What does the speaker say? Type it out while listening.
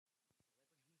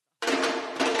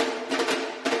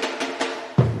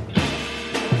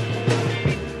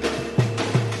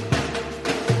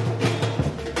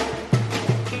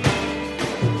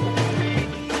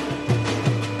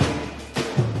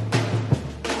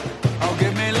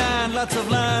plots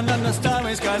of land under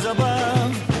starry skies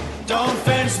above. Don't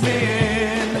fence me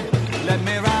in. Let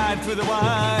me ride through the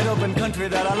wide open country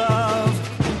that I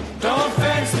love. Don't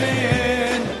fence me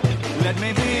in. Let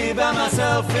me be by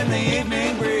myself in the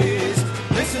evening breeze.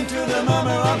 Listen to the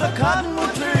murmur of the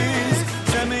cottonwood trees.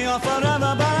 Send me off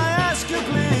forever, but I ask you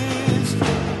please.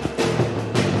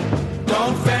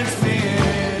 Don't fence me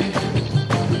in.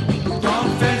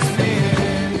 Don't fence me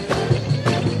in.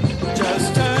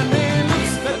 Just turn me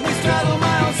loose, let me straddle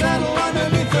my own saddle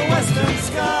underneath the western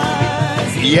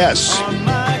skies. Yes.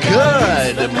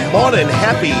 Good morning.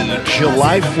 Happy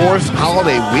July 4th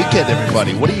holiday weekend,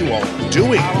 everybody. What are you all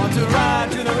doing?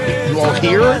 You all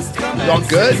here? You all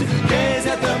good?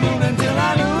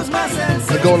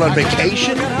 You're going on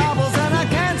vacation?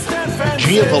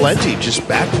 Gia Valenti just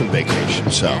back from vacation,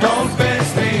 so.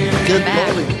 Good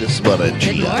morning, this morning,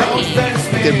 Gia.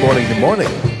 Good morning, good morning.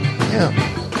 Yeah,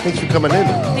 thanks for coming in.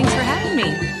 Thanks for having me.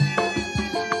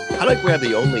 I like we have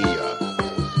the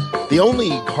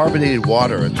only carbonated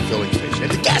water at the filling station, at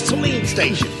the gasoline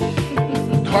station.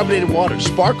 Carbonated water,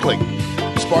 sparkling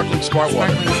smart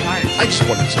water. Sparkling smart. I just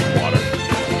wanted some water. I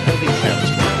don't need kind of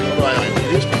sparkling, although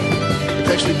it's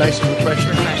actually nice and refreshing.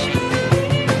 Refreshing.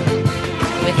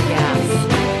 With gas.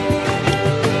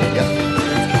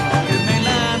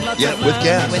 Yeah, with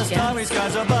gas. With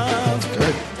gas.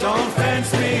 Good.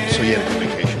 So you had a good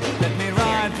vacation.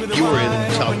 You were in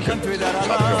South Carolina.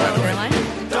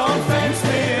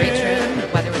 Great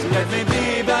trip. Weather was perfect.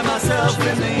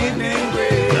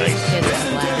 Nice. Kids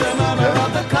had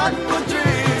a blast.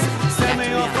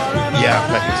 Yeah.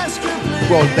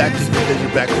 Well, then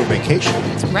you're back for vacation.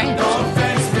 Right.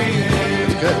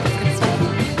 It's good.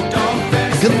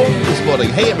 Good morning this morning.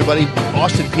 Hey, everybody.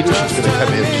 Austin Peterson's going to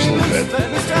come in just a little bit.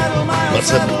 Let's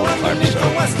have a little time or so.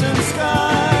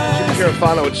 Jim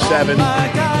Carafano at 7.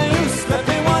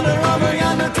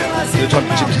 We're talking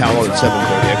to Jim Talon at 7:30.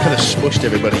 I kind of smushed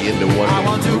everybody into one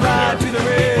little group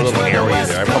there. One little area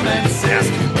there. I probably asked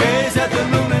you.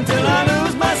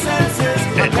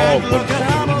 And one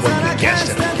guest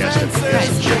at the guest.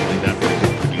 It's generally not really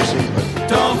good producing, but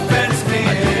don't fence me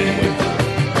in.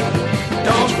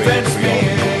 Don't fence me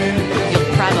in.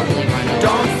 You'll probably run over.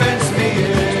 Don't fence me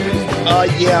in.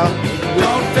 Yeah.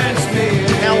 Don't fence me in.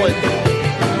 Talent,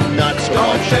 not so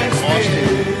much.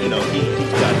 Austin, you know,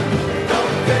 he's got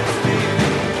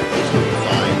he's doing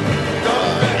fine.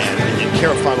 And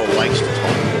Carafano likes to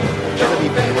talk.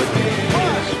 Genevieve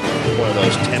is one of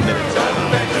those 10 minutes.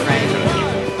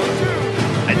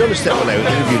 I noticed that when I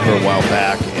interviewed her a while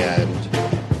back,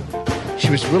 and she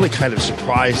was really kind of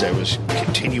surprised I was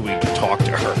continuing to talk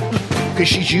to her because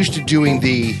she's used to doing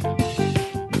the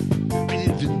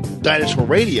dinosaur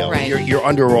radio. Right. You're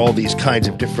under all these kinds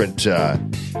of different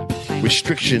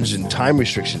restrictions and time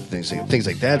restrictions, things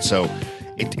like that. So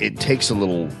it takes a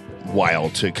little while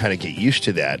to kind of get used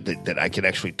to that I can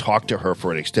actually talk to her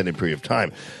for an extended period of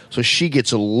time. So she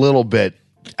gets a little bit.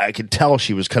 I could tell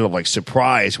she was kind of like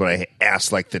surprised when I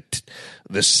asked like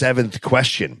the seventh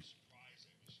question.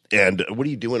 And what are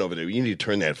you doing over there? You need to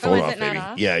turn that phone off, baby.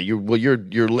 Off? Yeah,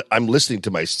 I'm listening to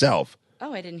myself.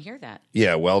 Oh, I didn't hear that.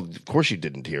 Yeah, well, of course you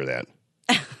didn't hear that.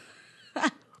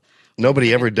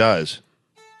 Nobody ever does.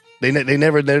 They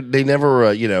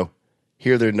never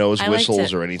hear their nose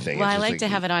whistles or anything. Well, I like to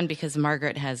have it on because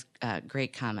Margaret has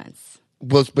great comments.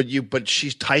 Well, but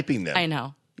she's typing them. I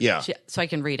know. Yeah, so I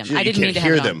can read them. So I didn't mean to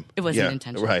hear have them. It wasn't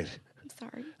intentional. Right. I'm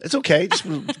sorry. It's okay.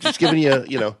 Just giving you,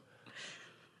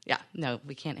 Yeah, no,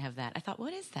 we can't have that. I thought,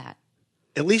 what is that?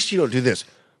 At least you don't do this.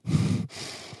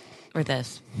 Or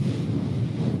this.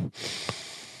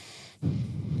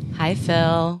 Hi,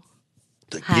 Phil.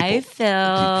 Hi,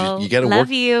 Phil. You gotta Love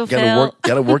work. you, Phil.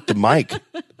 Gotta work the mic.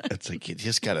 It's like you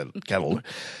just gotta.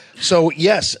 So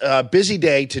yes, busy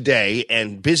day today,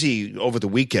 and busy over the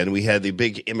weekend. We had the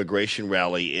big immigration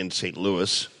rally in St.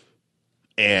 Louis,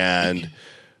 and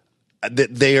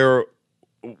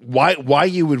why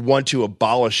you would want to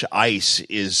abolish ICE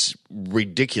is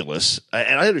ridiculous.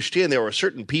 And I understand there are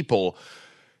certain people,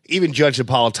 even Judge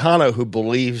Napolitano, who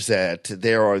believes that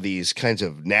there are these kinds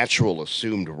of natural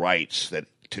assumed rights that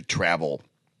to travel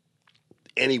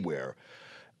anywhere.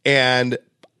 And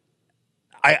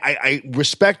I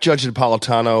respect Judge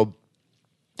Napolitano,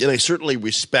 and I certainly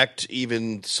respect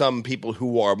even some people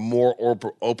who are more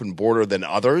open border than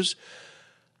others.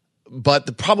 But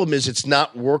the problem is it's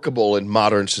not workable in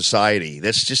modern society.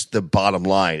 That's just the bottom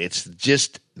line. It's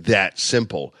just that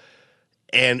simple.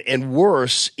 And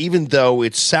worse, even though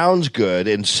it sounds good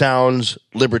and sounds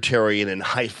libertarian and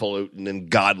highfalutin and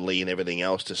godly and everything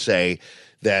else to say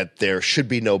that there should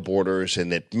be no borders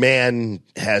and that man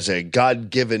has a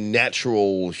God-given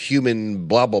natural human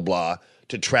blah, blah, blah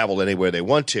to travel anywhere they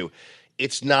want to.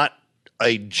 It's not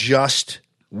a just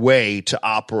way to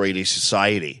operate a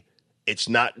society. It's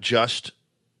not just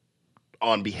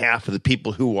on behalf of the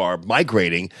people who are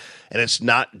migrating, and it's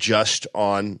not just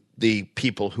on the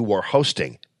people who are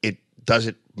hosting. It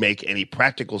doesn't make any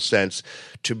practical sense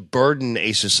to burden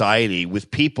a society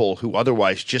with people who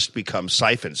otherwise just become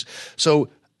siphons. So,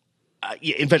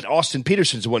 in fact, Austin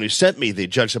Peterson's the one who sent me the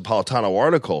Judge Napolitano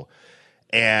article,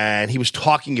 and he was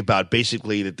talking about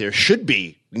basically that there should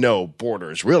be no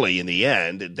borders, really, in the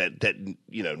end, that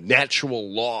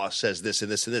natural law says this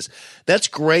and this and this. That's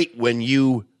great when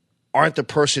you aren't the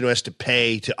person who has to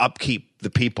pay to upkeep the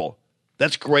people.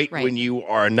 That's great when you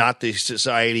are not the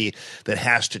society that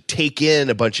has to take in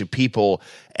a bunch of people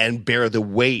and bear the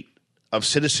weight of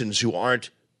citizens who aren't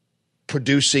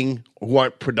producing, who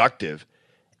aren't productive,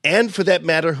 and for that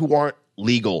matter, who aren't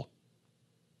legal.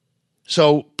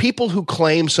 So people who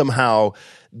claim somehow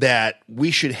that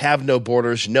we should have no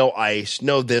borders, no ICE,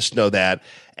 no this, no that,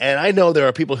 and I know there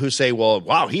are people who say, well,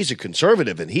 wow, he's a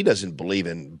conservative and he doesn't believe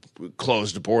in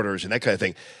closed borders and that kind of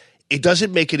thing. It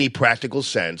doesn't make any practical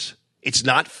sense. It's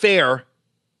not fair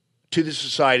to the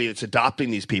society that's adopting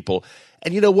these people.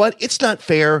 And you know what? It's not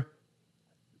fair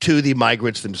to the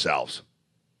migrants themselves.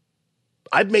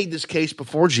 I've made this case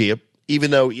before, Gia, even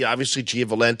though obviously Gia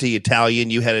Valenti, Italian,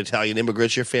 you had Italian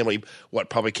immigrants. Your family,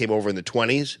 probably came over in the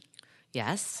 20s?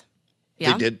 Yes.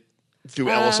 Yeah. They did? Through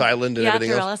Ellis Island and everything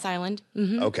else? else? Ellis Island.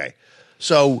 Mm-hmm. Okay.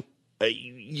 So,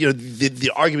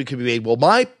 the argument could be made, well,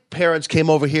 my parents came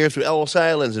over here through Ellis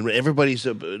Islands and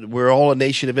we're all a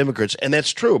nation of immigrants. And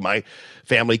that's true. My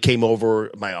family came over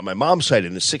on my mom's side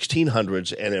in the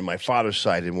 1600s and in my father's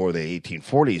side in more of the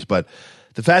 1840s. But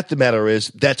the fact of the matter is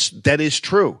that is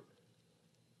true.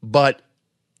 But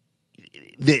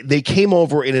they came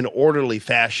over in an orderly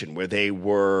fashion where they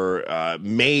were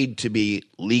made to be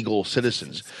legal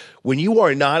citizens. When you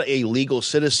are not a legal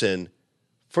citizen,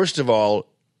 first of all,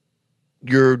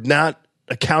 you're not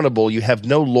accountable. You have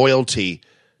no loyalty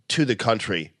to the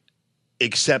country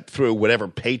except through whatever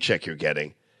paycheck you're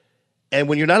getting. And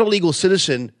when you're not a legal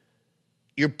citizen,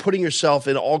 you're putting yourself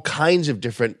in all kinds of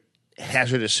different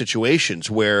hazardous situations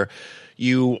where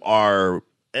you are,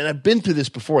 and I've been through this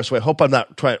before, so I hope I'm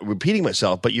not repeating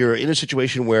myself, but you're in a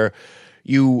situation where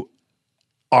you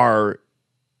are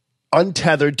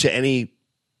untethered to any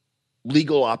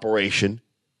legal operation.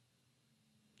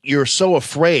 You're so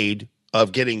afraid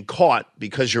of getting caught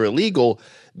because you're illegal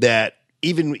that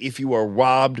even if you are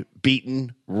robbed,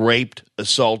 beaten, raped,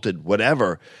 assaulted,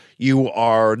 whatever, you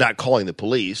are not calling the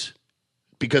police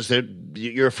because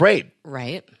you're afraid.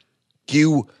 Right.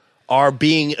 You are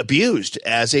being abused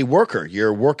as a worker.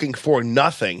 You're working for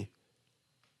nothing,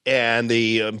 and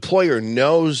the employer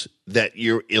knows that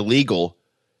you're illegal,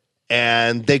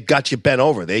 and they've got you bent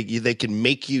over. They can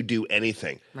make you do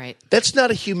anything. Right. That's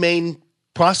not a humane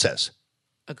process.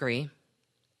 Agree.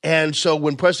 And so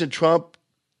when President Trump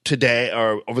today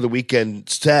or over the weekend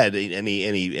said, and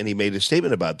he made a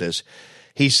statement about this,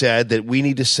 he said that we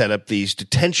need to set up these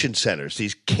detention centers,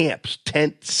 these camps,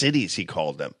 tent cities, he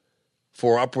called them,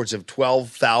 for upwards of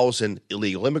 12,000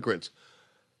 illegal immigrants.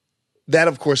 That,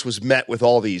 of course, was met with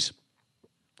all these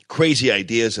crazy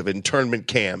ideas of internment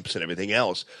camps and everything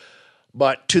else.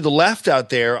 But to the left out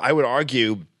there, I would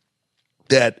argue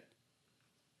that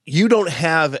you don't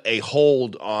have a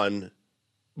hold on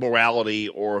morality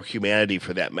or humanity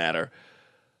for that matter,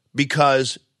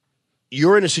 because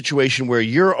you're in a situation where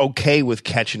you're okay with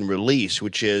catch and release,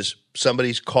 which is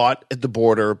somebody's caught at the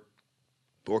border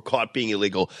or caught being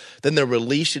illegal, then they're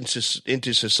released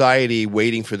into society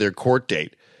waiting for their court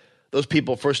date. Those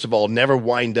people, first of all, never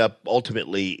wind up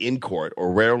ultimately in court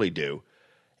or rarely do.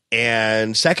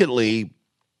 And secondly,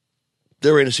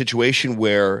 they're in a situation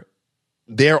where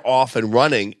they're off and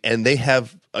running and they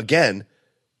have, again,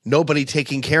 nobody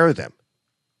taking care of them.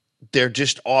 They're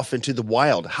just off into the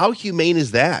wild. How humane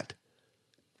is that?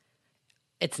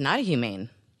 It's not humane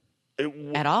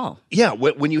at all. Yeah,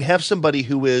 when you have somebody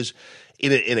who is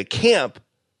in a camp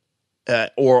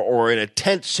or in a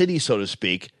tent city, so to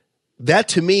speak, that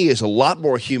to me is a lot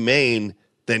more humane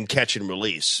than catch and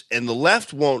release. And the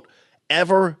left won't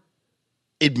ever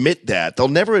admit that. They'll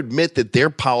never admit that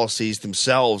their policies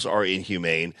themselves are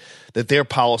inhumane, that their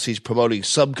policies promoting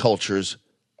subcultures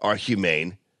are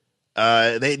humane.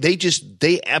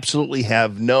 They absolutely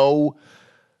have no,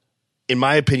 in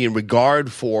my opinion,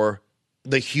 regard for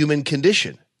the human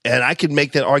condition. And I could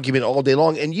make that argument all day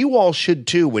long. And you all should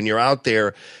too when you're out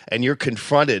there and you're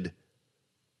confronted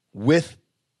with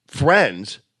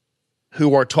friends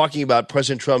who are talking about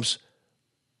President Trump's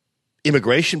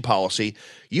immigration policy,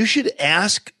 you should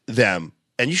ask them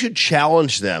and you should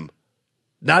challenge them,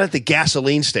 not at the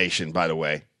gasoline station, by the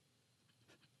way,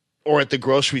 or at the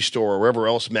grocery store or wherever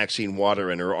else Maxine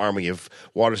Waters and her army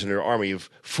of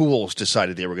fools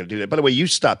decided they were going to do that. By the way, you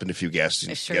stopped in a few gas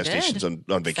stations on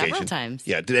vacation. Several times.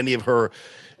 Yeah. Did any of her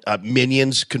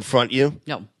minions confront you?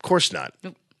 No. Of course not.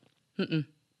 Nope. Mm-mm.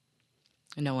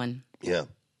 No one. Yeah.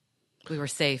 We were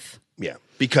safe. Yeah.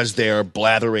 Because they're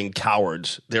blathering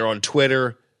cowards. They're on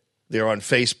Twitter, they're on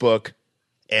Facebook,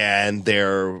 and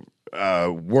they're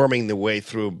worming their way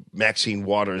through Maxine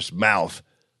Waters' mouth,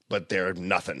 but they're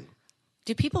nothing.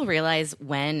 Do people realize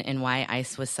when and why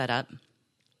ICE was set up?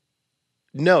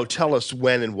 No, tell us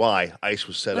when and why ICE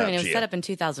was set Well, up. I mean, it was Gia. set up in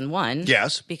 2001.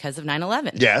 Yes. Because of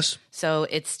 9/11. Yes. So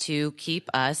it's to keep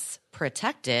us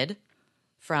protected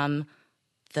from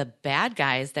the bad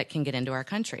guys that can get into our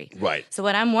country. Right. So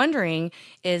what I'm wondering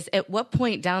is, at what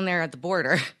point down there at the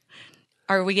border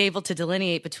are we able to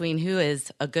delineate between who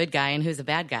is a good guy and who's a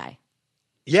bad guy?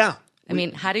 Yeah. I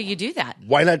mean, how do you do that?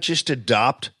 Why not just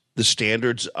adopt the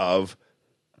standards of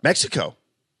Mexico?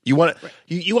 You want to,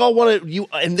 you all want to,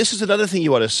 and this is another thing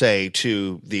you want to say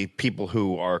to the people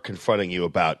who are confronting you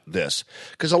about this.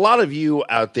 Because a lot of you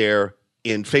out there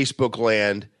in Facebook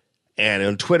land and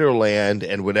in Twitter land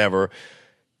and whatever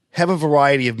have a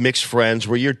variety of mixed friends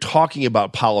where you're talking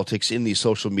about politics in these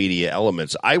social media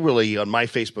elements. I really, on my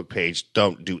Facebook page,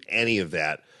 don't do any of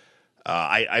that.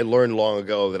 I learned long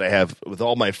ago that I have, with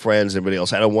all my friends and everybody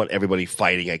else, I don't want everybody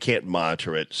fighting. I can't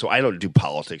monitor it. So I don't do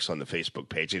politics on the Facebook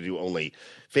page. I do only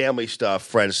family stuff,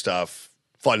 friend stuff,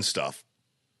 fun stuff.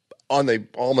 On the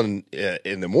Almond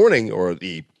in the Morning or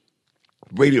the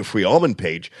Radio Free Almond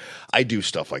page, I do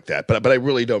stuff like that. But I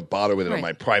really don't bother with it on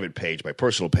my private page, my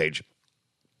personal page,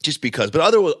 just because.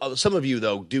 But some of you,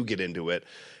 though, do get into it.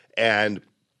 And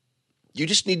you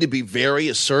just need to be very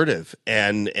assertive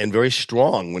and very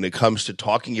strong when it comes to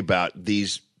talking about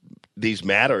these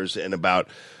matters and about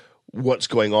what's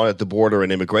going on at the border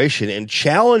and immigration, and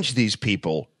challenge these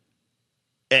people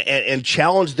and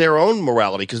challenge their own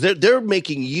morality, because they're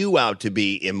making you out to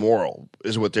be immoral,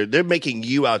 is what they're making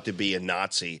you out to be a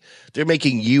Nazi. They're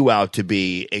making you out to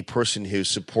be a person who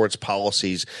supports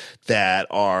policies that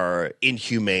are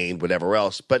inhumane, whatever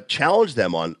else. But challenge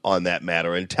them on that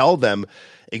matter and tell them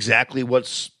exactly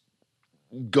what's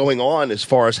going on as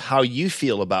far as how you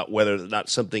feel about whether or not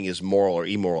something is moral or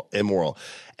immoral.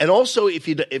 And also, if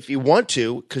you want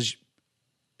to, because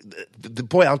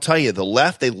boy, I'll tell you, the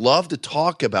left, they love to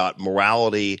talk about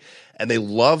morality and they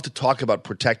love to talk about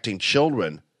protecting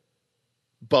children,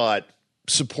 but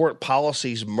support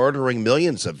policies murdering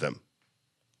millions of them.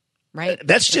 Right.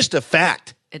 That's just a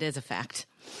fact. It is a fact.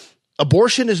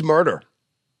 Abortion is murder.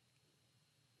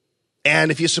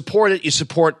 And if you support it, you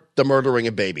support the murdering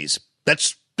of babies.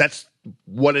 That's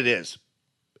what it is.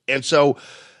 And so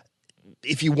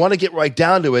if you want to get right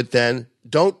down to it, then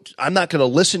I'm not going to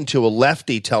listen to a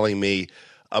lefty telling me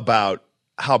about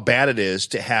how bad it is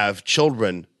to have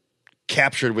children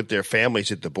captured with their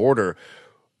families at the border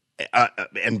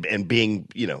and being,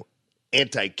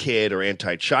 anti-kid or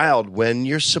anti-child when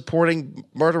you're supporting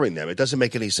murdering them. It doesn't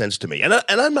make any sense to me. And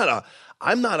I'm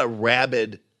not a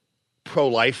rabid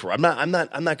pro-lifer. I'm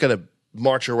not going to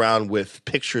march around with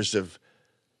pictures of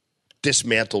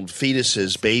dismantled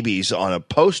fetuses, babies on a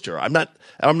poster. I'm not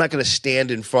going to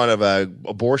stand in front of a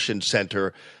abortion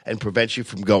center and prevent you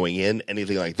from going in,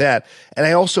 anything like that. And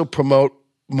I also promote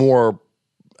more.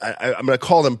 I'm going to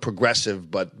call them progressive,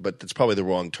 but that's probably the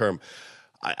wrong term.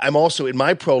 I'm also, in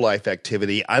my pro-life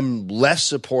activity, I'm less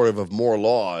supportive of more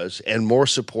laws and more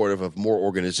supportive of more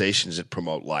organizations that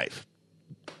promote life.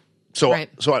 So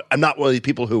I'm not one of these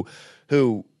people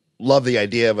who love the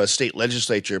idea of a state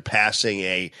legislature passing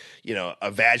a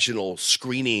vaginal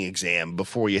screening exam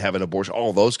before you have an abortion,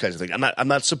 all those kinds of things. I'm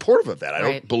not supportive of that. I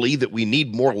don't believe that we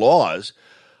need more laws.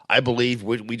 I believe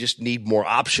we just need more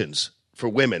options for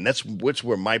women. That's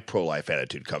where my pro-life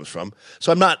attitude comes from.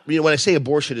 So I'm not, when I say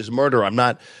abortion is murder, I'm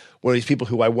not one of these people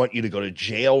who I want you to go to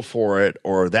jail for it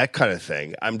or that kind of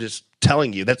thing. I'm just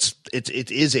telling you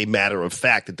it is a matter of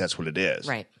fact that that's what it is.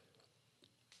 Right.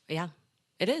 Yeah,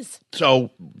 it is.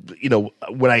 So,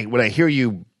 when I hear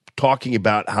you talking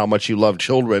about how much you love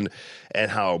children and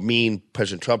how mean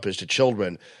President Trump is to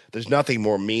children, there's nothing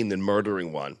more mean than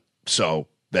murdering one. So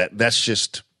that's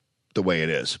just the way it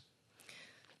is.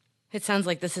 It sounds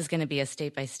like this is going to be a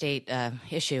state-by-state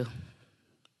issue.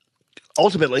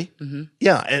 Ultimately,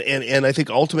 yeah. And I think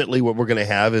ultimately what we're going to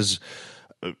have is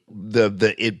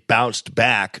it bounced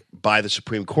back by the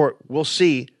Supreme Court. We'll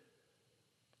see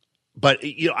But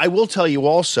I will tell you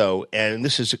also, and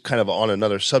this is kind of on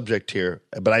another subject here,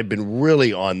 but I've been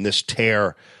really on this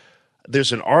tear.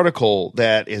 There's an article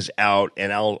that is out,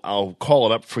 and I'll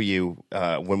call it up for you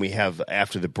when we have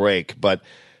after the break. But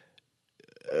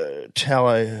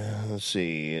let's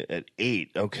see, at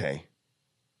 8, okay.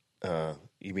 Hold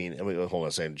on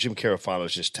a second. Jim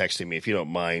Carafano's just texting me. If you don't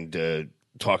mind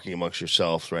talking amongst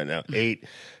yourselves right now. 8,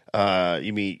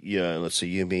 let's see,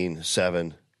 you mean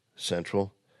 7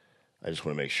 Central? I just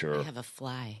want to make sure. I have a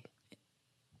fly.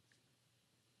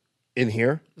 In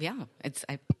here? Yeah.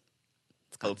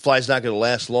 The fly's not going to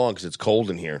last long because it's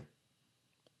cold in here.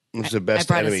 It's the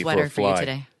best enemy for a fly. For you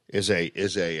today. Is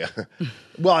a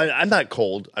well, I'm not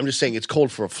cold. I'm just saying it's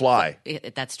cold for a fly.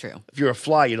 That's true. If you're a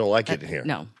fly, you don't like it in here.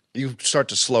 No. You start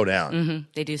to slow down. Mm-hmm.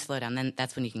 They do slow down. Then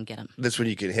that's when you can get them. That's when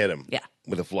you can hit them. Yeah.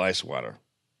 With a fly swatter.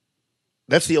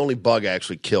 That's the only bug I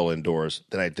actually kill indoors.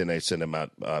 Then I send them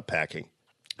out packing.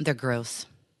 They're gross.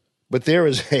 But there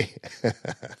is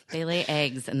They lay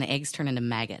eggs, and the eggs turn into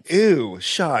maggots. Ew,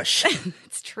 shush.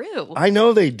 It's true. I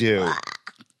know they do.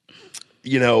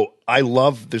 I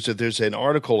love, there's an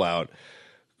article out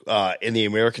in the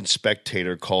American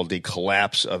Spectator called The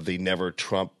Collapse of the Never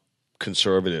Trump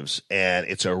Conservatives. And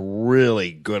it's a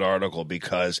really good article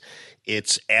because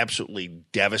it's absolutely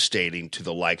devastating to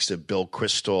the likes of Bill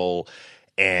Kristol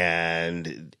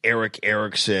and Eric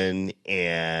Erickson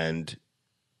and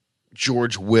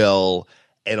George Will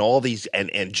and all these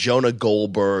and Jonah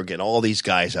Goldberg and all these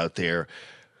guys out there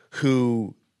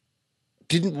who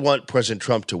didn't want President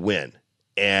Trump to win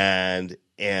and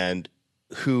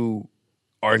who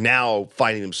are now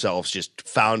finding themselves just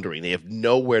foundering. They have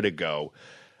nowhere to go.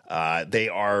 They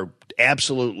are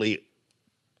absolutely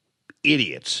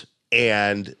idiots,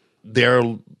 and their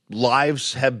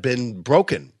lives have been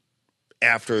broken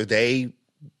after they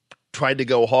tried to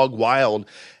go hog wild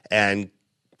and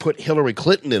put Hillary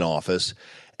Clinton in office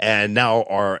and now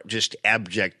are just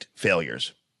abject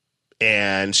failures.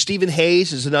 And Stephen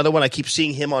Hayes is another one. I keep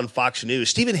seeing him on Fox News.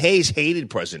 Stephen Hayes hated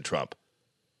President Trump.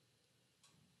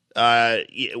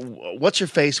 What's her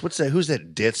face? Who's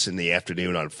that ditz in the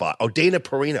afternoon on Fox? Oh, Dana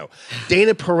Perino.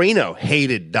 Dana Perino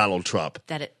hated Donald Trump.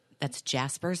 That's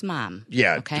Jasper's mom.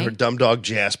 Yeah, okay? Her dumb dog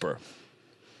Jasper.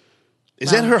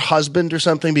 Is that her husband or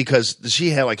something? Because does she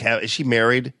is she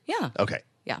married? Yeah. Okay.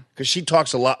 Yeah. Because she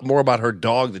talks a lot more about her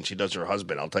dog than she does her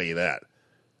husband. I'll tell you that.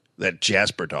 That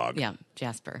Jasper dog. Yeah,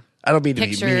 Jasper. I don't mean to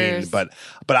be mean, but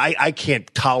I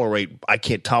can't tolerate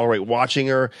watching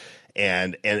her.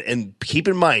 And keep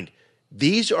in mind,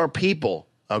 these are people.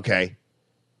 Okay,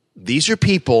 these are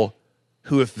people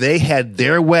who, if they had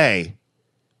their way,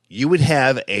 you would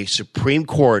have a Supreme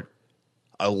Court,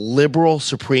 a liberal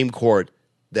Supreme Court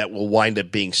that will wind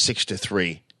up being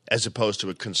 6-3, as opposed to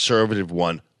a conservative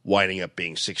one winding up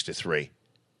being 6-3.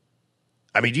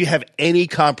 I mean, do you have any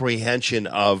comprehension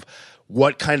of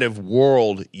what kind of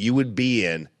world you would be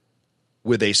in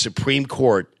with a Supreme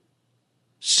Court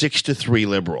 6-3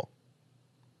 liberal?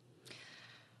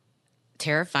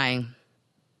 Terrifying.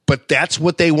 But that's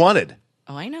what they wanted.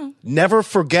 Oh, I know. Never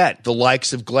forget the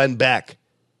likes of Glenn Beck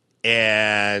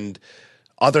and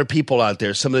other people out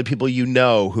there, some of the people you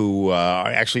know who are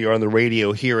on the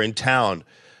radio here in town,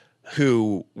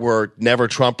 who were never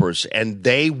Trumpers, and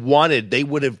they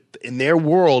would have, in their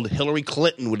world, Hillary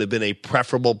Clinton would have been a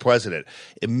preferable president.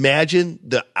 Imagine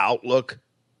the outlook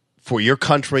for your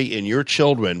country and your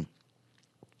children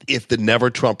if the never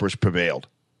Trumpers prevailed.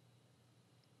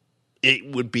 It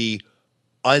would be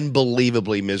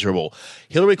unbelievably miserable.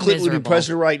 Hillary Clinton would be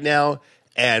president right now,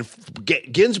 and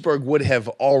Ginsburg would have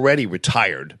already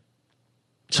retired.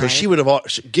 So she would have.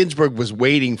 Ginsburg was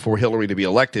waiting for Hillary to be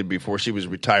elected before she was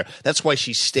retired. That's why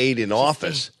she stayed in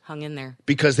office. Hung in there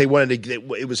because they wanted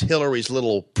to. It was Hillary's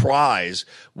little prize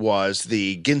was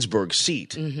the Ginsburg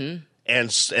seat, and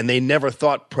they never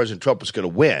thought President Trump was going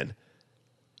to win.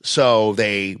 So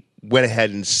they went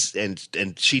ahead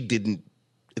and she didn't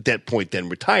at that point then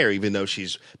retire, even though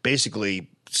she's basically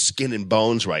skin and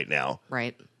bones right now.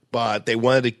 Right. But they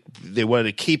wanted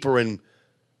to keep her in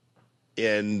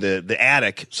the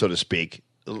attic, so to speak,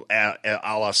 a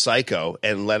la Psycho,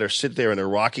 and let her sit there in her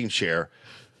rocking chair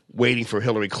waiting for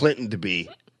Hillary Clinton to be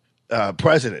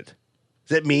president. Is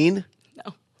that mean?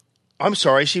 No. I'm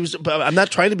sorry. I'm not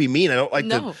trying to be mean. I don't like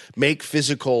to make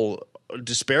physical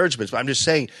disparagements, but I'm just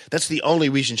saying that's the only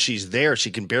reason she's there.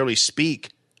 She can barely speak.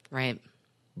 Right.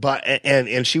 But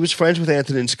and she was friends with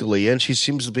Antonin Scalia, and she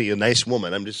seems to be a nice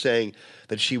woman. I'm just saying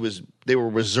that they were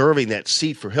reserving that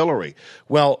seat for Hillary.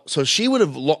 Well, so she would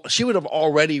have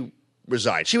already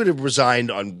resigned. She would have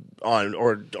resigned on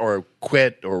or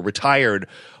quit or retired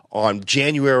on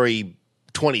January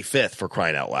 25th, for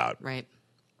crying out loud, Right.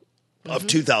 of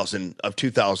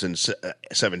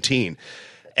 2017.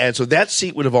 And so that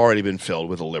seat would have already been filled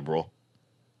with a liberal.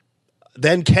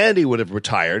 Then Kennedy would have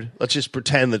retired. Let's just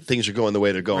pretend that things are going the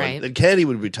way they're going. Right. Then Kennedy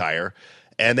would retire.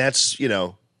 And that's,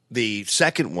 the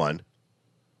second one.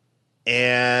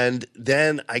 And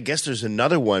then I guess there's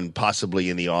another one possibly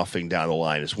in the offing down the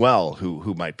line as well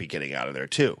who might be getting out of there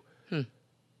too.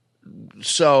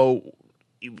 So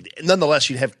nonetheless,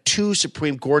 you'd have two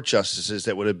Supreme Court justices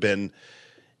that would have been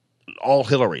all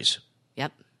Hillary's.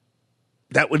 Yep.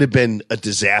 That would have been a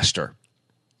disaster.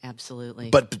 Absolutely.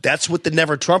 But that's what the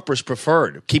Never Trumpers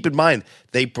preferred. Keep in mind,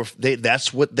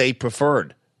 that's what they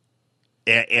preferred.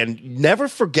 And never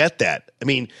forget that. I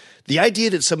mean, the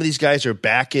idea that some of these guys are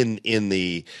back in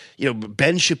the,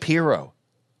 Ben Shapiro,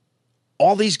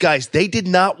 all these guys, they did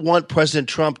not want President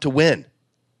Trump to win.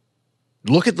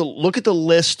 Look at the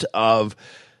list of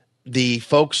the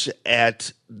folks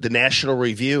at the National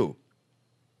Review.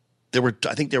 I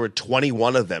think there were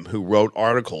 21 of them who wrote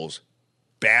articles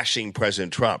bashing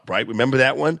President Trump, right? Remember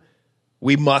that one?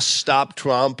 We must stop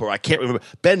Trump, or I can't remember.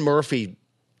 Ben Murphy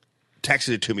texted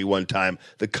it to me one time,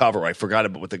 the cover. I forgot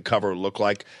about what the cover looked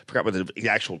like. I forgot what the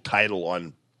actual title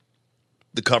on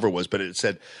the cover was, but it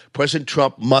said, President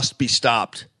Trump must be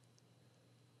stopped.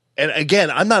 And again,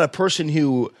 I'm not a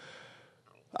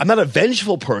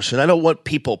vengeful person. I don't want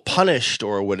people punished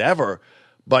or whatever,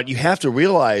 but you have to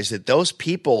realize that those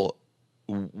people,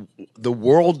 the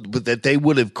world that they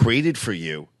would have created for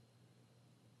you,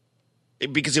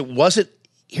 because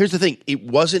here's the thing, it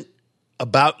wasn't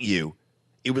about you.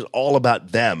 It was all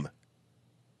about them.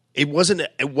 It wasn't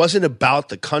about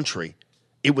the country.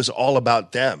 It was all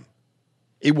about them.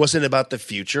 It wasn't about the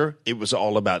future. It was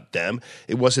all about them.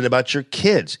 It wasn't about your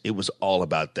kids. It was all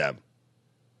about them.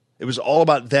 It was all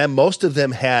about them. Most of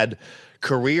them had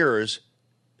careers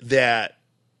that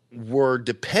were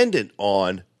dependent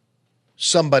on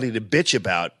somebody to bitch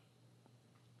about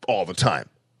all the time.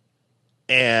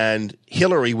 And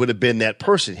Hillary would have been that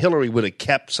person. Hillary would have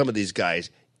kept some of these guys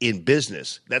in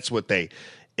business. That's what they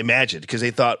imagined, because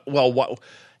they thought, well,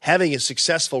 having a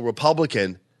successful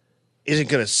Republican isn't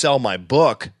going to sell my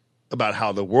book about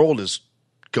how the world is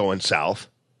going south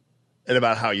and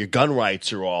about how your gun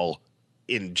rights are all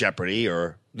in jeopardy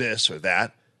or this or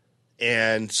that.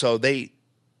 And so they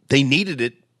needed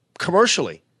it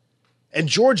commercially. And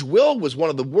George Will was one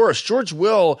of the worst. George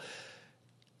Will,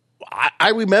 I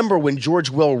remember when George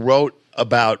Will wrote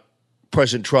about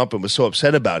President Trump and was so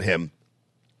upset about him.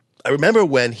 I remember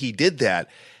when he did that,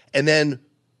 and then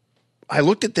I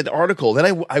looked at that article.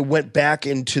 Then I went back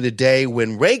into the day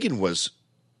when Reagan was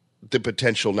the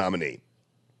potential nominee.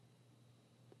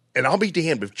 And I'll be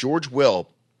damned if George Will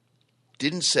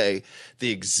didn't say the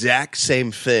exact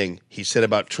same thing he said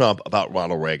about Trump about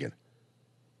Ronald Reagan.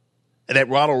 And that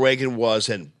Ronald Reagan was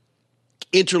an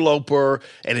interloper,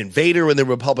 an invader in the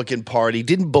Republican Party,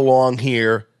 didn't belong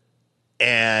here,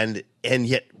 and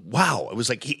yet, wow, it was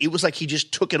like he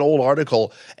just took an old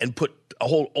article and put a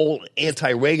whole old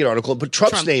anti-Reagan article and put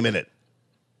Trump's name in it.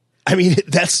 I mean,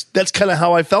 that's kind of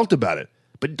how I felt about it.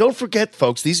 But don't forget,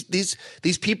 folks,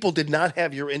 these people did not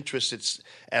have your interests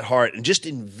at heart. And just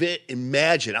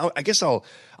imagine. I guess I'll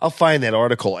find that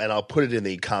article and I'll put it in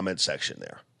the comment section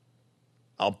there.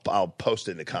 I'll post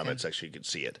it in the comment section. You can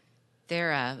see it.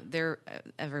 They're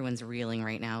everyone's reeling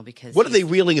right now because what are they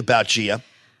reeling about, Gia?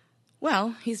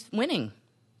 Well, he's winning.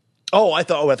 Oh, I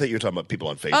thought you were talking about people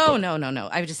on Facebook. Oh, no.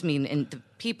 I just mean in the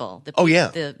people.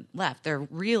 The left. They're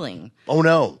reeling. Oh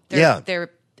no.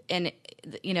 They're and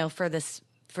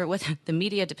for what the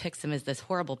media depicts him as this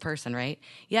horrible person, right?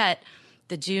 Yet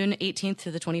the June 18th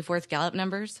to the 24th Gallup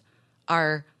numbers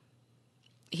are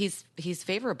he's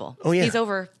favorable. Oh yeah. He's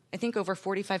over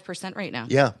 45% right now.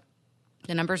 Yeah.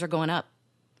 The numbers are going up.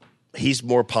 He's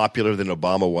more popular than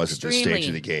Obama was Extremely. At this stage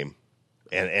of the game.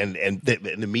 And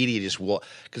the media just will,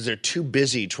 because they're too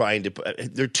busy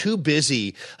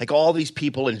like all these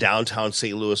people in downtown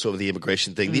St. Louis over the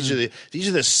immigration thing. These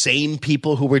are the same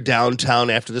people who were downtown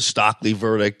after the Stockley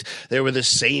verdict. They were the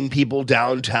same people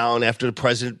downtown after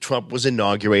President Trump was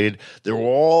inaugurated. They were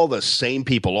all the same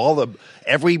people.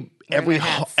 Every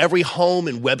home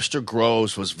in Webster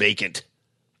Groves was vacant.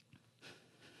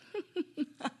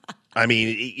 I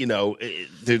mean,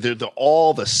 they're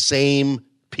all the same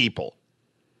people.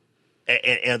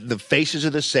 And the faces are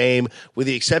the same, with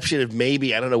the exception of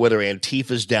maybe, I don't know whether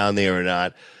Antifa's down there or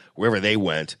not, wherever they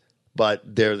went, but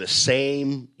they're the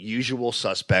same usual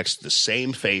suspects, the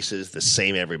same faces, the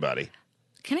same everybody.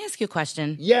 Can I ask you a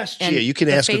question? Yes, Gia, you can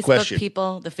ask a question.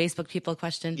 The Facebook people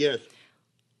question. Yes.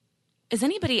 Is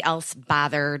anybody else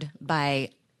bothered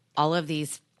by all of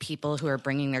these people who are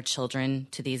bringing their children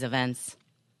to these events.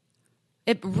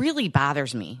 It really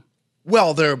bothers me.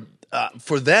 Well, they're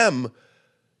for them,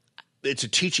 it's a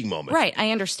teaching moment. Right.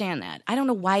 I understand that. I don't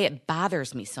know why it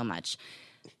bothers me so much.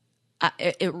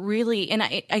 It really, and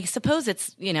I suppose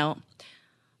it's,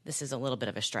 this is a little bit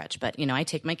of a stretch, but, I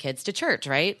take my kids to church,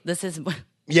 right? This is...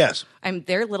 Yes.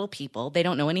 They're little people. They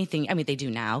don't know anything. I mean, they do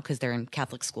now because they're in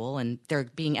Catholic school and they're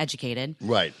being educated.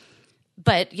 Right.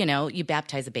 But, you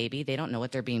baptize a baby. They don't know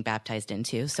what they're being baptized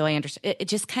into. So I understand. It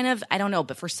just kind of, I don't know.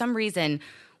 But for some reason,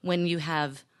 when you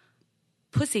have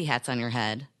pussy hats on your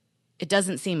head, it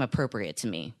doesn't seem appropriate to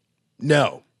me.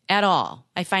 No. At all.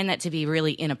 I find that to be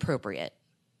really inappropriate.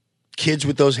 Kids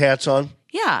with those hats on?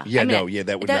 Yeah. Yeah,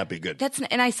 that would not be good.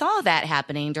 And I saw that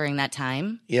happening during that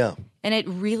time. Yeah. And I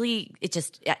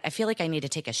feel like I need to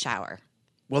take a shower.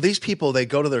 Well, these people, they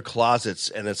go to their closets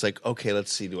and it's like, okay,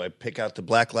 let's see. Do I pick out the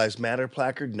Black Lives Matter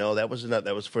placard? No, that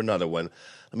was for another one.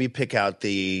 Let me pick out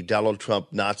the Donald Trump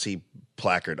Nazi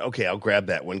placard. Okay, I'll grab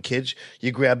that one. Kids,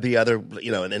 you grab the other,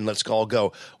 and then let's all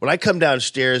go. When I come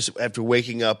downstairs after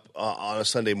waking up on a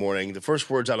Sunday morning, the first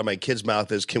words out of my kid's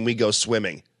mouth is, can we go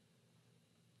swimming?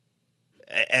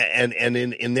 And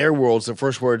in their worlds, the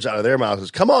first words out of their mouth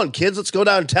is, come on, kids, let's go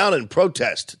downtown and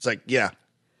protest. It's like, yeah.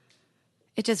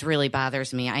 It just really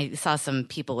bothers me. I saw some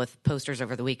people with posters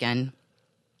over the weekend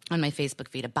on my Facebook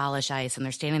feed, abolish ICE, and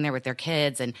they're standing there with their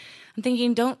kids. And I'm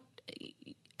thinking, that's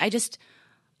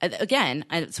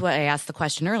why I asked the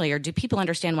question earlier. Do people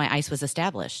understand why ICE was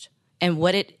established and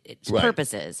what its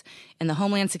purpose is and the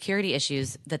Homeland Security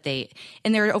issues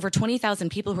and there are over 20,000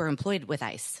 people who are employed with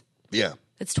ICE. Yeah.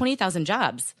 It's 20,000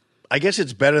 jobs. I guess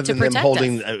it's better than them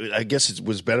holding. Us. I guess it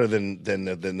was better than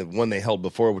the one they held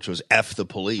before, which was F the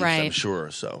police. Right. I'm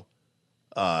sure. So,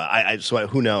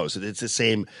 who knows? It's the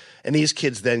same. And these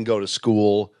kids then go to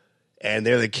school, and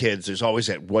they're the kids. There's always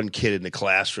that one kid in the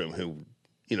classroom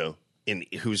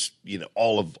who's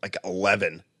all of like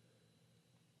 11,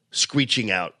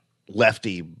 screeching out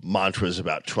lefty mantras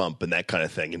about Trump and that kind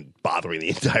of thing and bothering the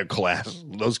entire class.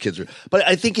 Those kids are, but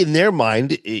I think in their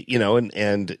mind,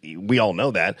 and we all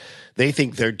know that, they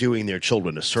think they're doing their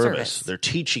children a service. They're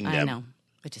teaching them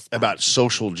about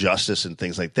social justice and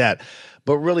things like that.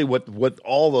 But really what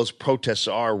all those protests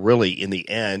are really in the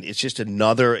end, it's just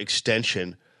another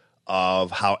extension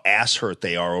of how ass hurt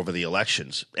they are over the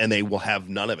elections, and they will have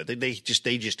none of it. They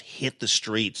just hit the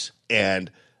streets, and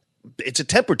it's a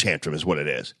temper tantrum is what it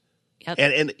is. Yep.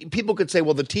 And people could say,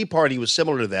 well, the Tea Party was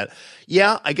similar to that.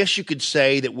 Yeah, I guess you could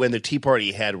say that when the Tea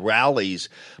Party had rallies,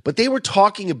 but they were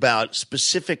talking about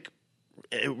specific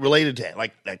related to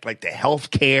like the health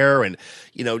care and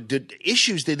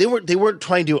issues. They weren't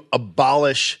trying to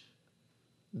abolish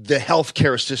the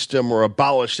healthcare system or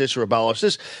abolish this or abolish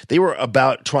this. They were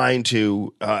about trying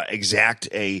to exact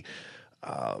a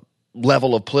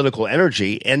level of political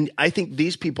energy, and I think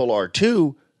these people are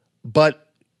too. But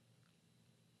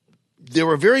there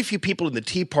were very few people in the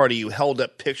Tea Party who held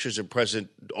up pictures of President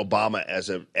Obama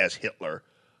as Hitler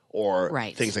or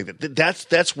things like that.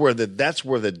 That's where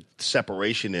the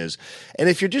separation is. And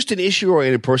if you're just an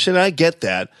issue-oriented person, I get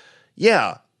that.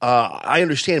 Yeah, I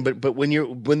understand. But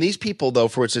when these people, though,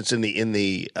 for instance, in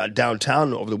the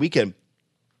downtown over the weekend,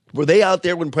 were they out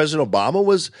there when President Obama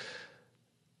was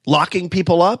locking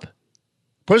people up?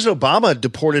 President Obama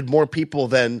deported more people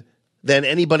than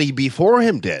anybody before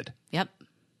him did. Yep.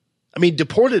 I mean,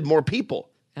 deported more people.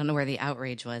 I don't know where the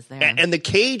outrage was there. And the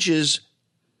cages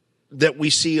that we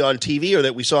see on TV or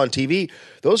that we saw on TV,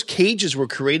 those cages were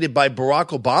created by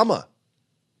Barack Obama.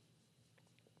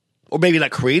 Or maybe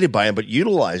not created by him, but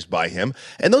utilized by him.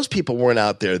 And those people weren't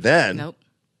out there then. Nope.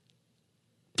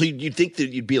 So you'd think that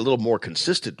you'd be a little more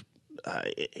consistent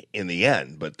in the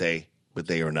end, but they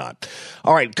are not.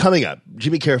 All right, coming up,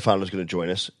 Jimmy Carafano is going to join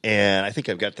us, and I think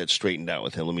I've got that straightened out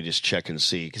with him. Let me just check and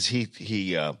see, because he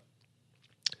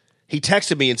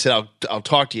texted me and said, I'll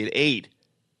talk to you at 8,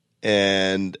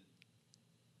 and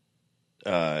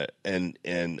I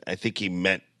think he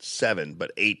meant 7,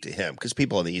 but 8 to him, because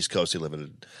people on the East Coast, they live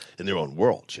in their own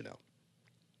world,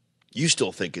 You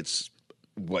still think it's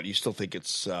what? You still think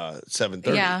it's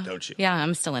 7:30, don't you? Yeah,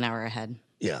 I'm still an hour ahead.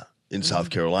 Yeah. In South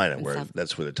Carolina,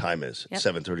 that's where the time is,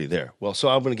 7:30 there. Well, so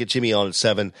I'm going to get Jimmy on at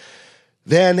 7.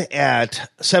 Then at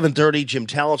 7:30, Jim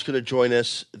Talent's going to join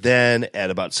us. Then at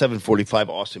about 7:45,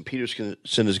 Austin Peterson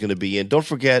is going to be in. Don't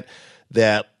forget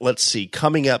that, let's see,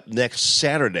 coming up next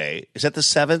Saturday, is that the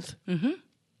 7th? Mm-hmm.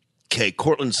 Okay,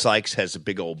 Cortland Sykes has a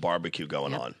big old barbecue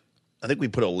going on. I think we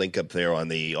put a link up there on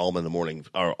the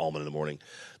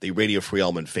the Radio Free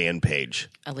Allman fan page.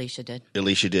 Alicia did.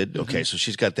 Okay, so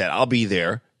she's got that. I'll be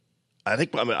there. I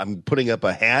think I'm putting up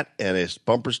a hat and a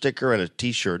bumper sticker and a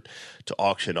T-shirt to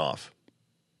auction off.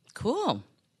 Cool.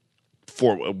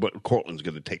 But Cortland's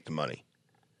going to take the money.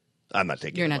 I'm not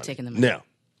taking. You're the not money. taking the money.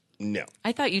 No.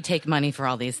 I thought you take money for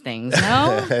all these things.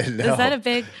 No? No. Is that a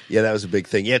big? Yeah, that was a big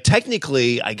thing. Yeah,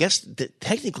 technically, I guess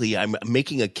I'm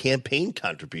making a campaign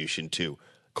contribution to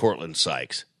Cortland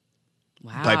Sykes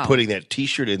Wow. by putting that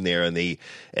T-shirt in there and the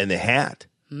hat.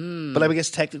 But I guess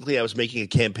technically I was making a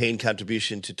campaign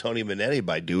contribution to Tony Minetti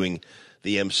by doing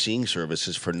the emceeing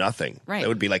services for nothing. Right. That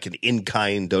would be like an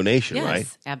in-kind donation, Yes,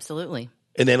 right? absolutely.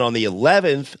 And then on the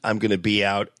 11th, I'm going to be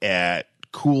out at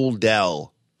Cool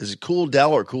Dell. Is it Cool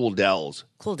Dell or Cool Dells?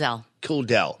 Cool Dell. Cool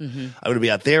Dell. I'm going to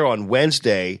be out there on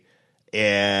Wednesday,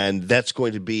 and that's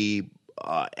going to be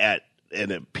at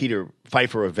a Peter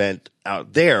Pfeiffer event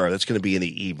out there. That's going to be in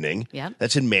the evening. Yep.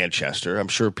 That's in Manchester. I'm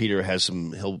sure Peter has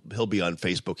some. He'll be on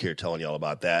Facebook here telling you all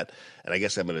about that. And I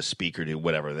guess I'm going to speak or do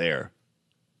whatever there.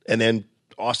 And then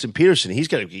Austin Peterson, he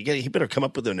better come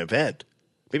up with an event.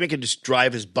 Maybe I could just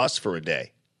drive his bus for a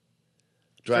day.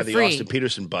 Drive the free. Austin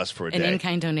Peterson bus for a An day.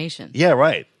 in-kind donation. Yeah,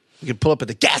 right. You can pull up at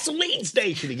the gasoline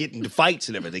station and get into fights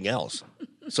and everything else.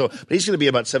 So, but he's going to be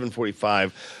about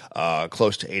 7:45,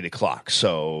 close to 8 o'clock.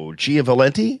 So, Gia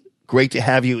Valenti, great to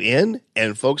have you in.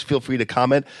 And folks, feel free to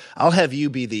comment. I'll have you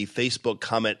be the Facebook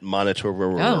comment monitor.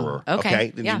 Oh,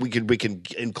 okay. Yeah. We can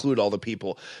include all the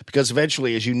people because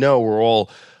eventually, as you know, we're all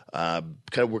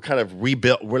we're kind of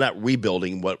rebuild. We're not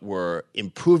rebuilding, but we're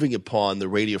improving upon the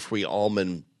Radio Free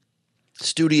Allman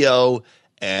studio.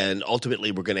 And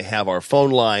ultimately, we're going to have our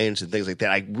phone lines and things like that.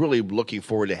 I'm really looking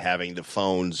forward to having the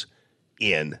phones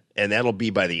in, and that'll be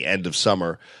by the end of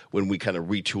summer when we kind of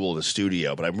retool the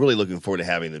studio. But I'm really looking forward to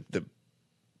having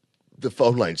the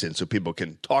phone lines in so people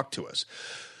can talk to us.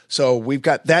 So we've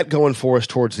got that going for us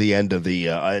towards the end of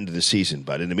the season.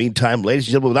 But in the meantime, ladies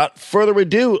and gentlemen, without further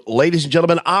ado, ladies and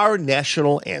gentlemen, our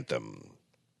national anthem.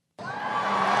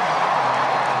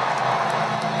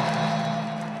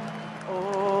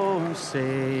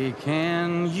 Say,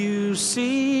 can you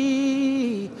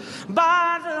see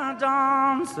by the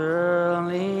dawn's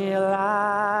early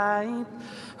light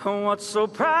what so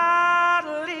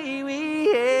proudly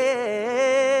we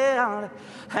hailed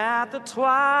at the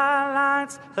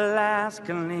twilight's last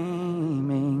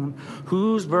gleaming,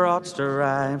 whose broad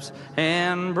stripes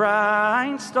and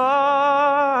bright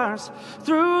stars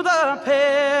through the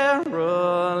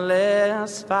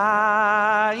perilous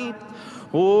fight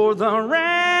o'er the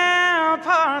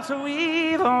ramparts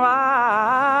we've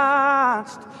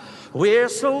watched, we're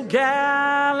so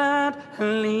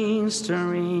gallantly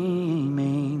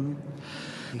streaming,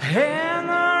 and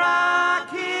the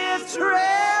rockets'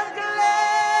 red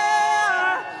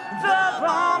glare, the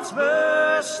bombs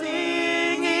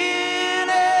bursting in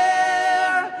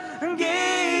air,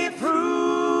 gave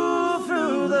proof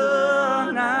through the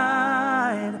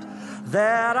night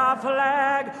that our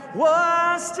flag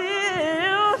was still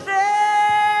there.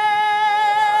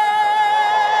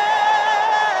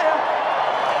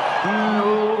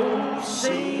 No,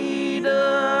 say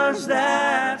does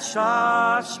that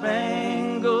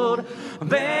star-spangled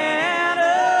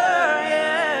banner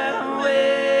yet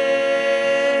wave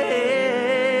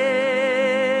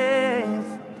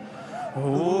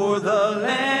o'er the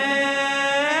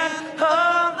land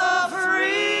of the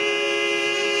free,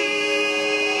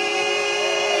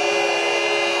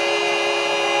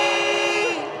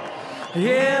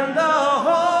 in the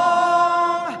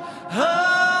home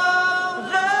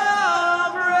of the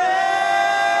brave.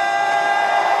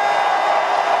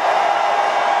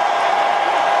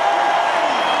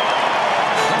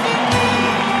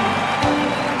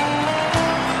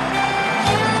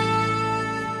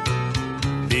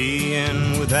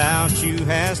 Being without you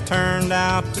has turned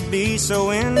out to be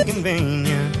so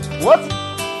inconvenient. What?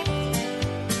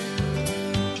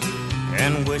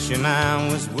 And wishing I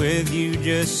was with you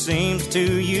just seems to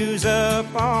use up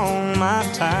all my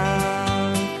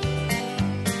time.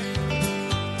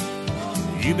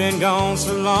 You've been gone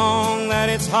so long that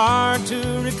it's hard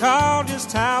to recall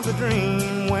just how the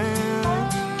dream went.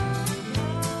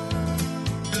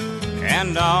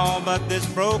 And all but this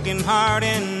broken heart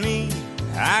in me,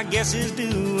 I guess, is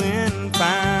doing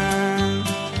fine.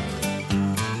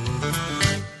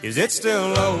 Is it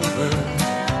still over?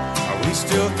 Are we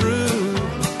still through?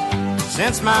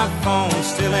 Since my phone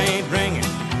still ain't ringing,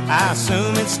 I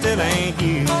assume it still ain't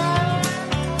you.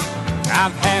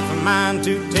 I've half a mind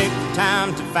to take the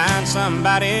time to find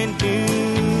somebody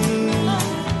new,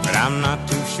 but I'm not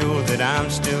too sure that I'm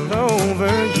still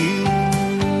over you.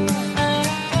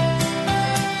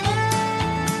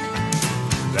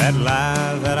 That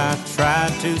lie that I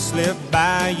tried to slip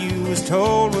by you was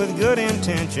told with good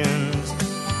intentions.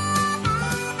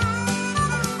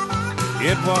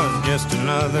 It was just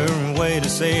another way to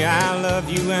say I love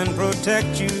you and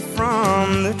protect you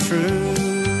from the truth.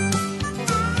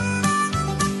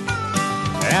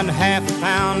 And half a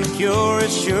pound of cure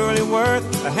is surely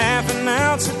worth a half an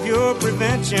ounce of pure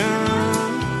prevention.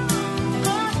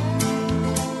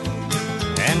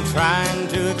 And trying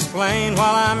to explain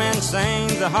while I'm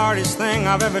insane's the hardest thing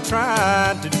I've ever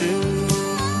tried to do.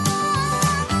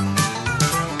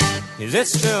 Is it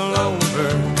still over?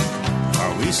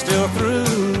 Are we still through?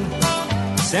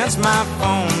 Since my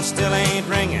phone still ain't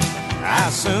ringing, I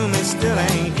assume it still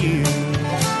ain't you.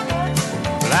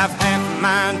 Well, I've half a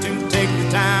mind to take the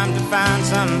time to find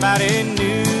somebody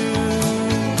new,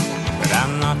 but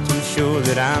I'm not too sure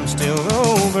that I'm still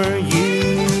over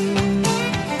you.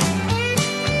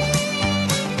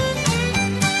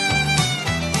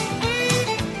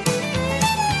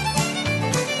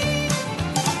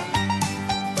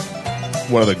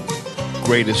 One of the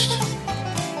greatest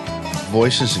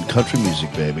voices in country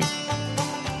music, baby.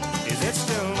 Is it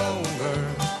still over?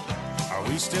 Are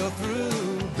we still through?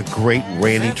 The great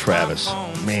Randy Travis.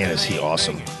 Man, is he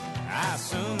awesome. I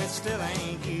assume it still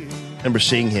ain't you. I remember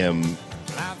seeing him.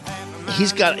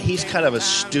 He's kind of a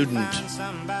student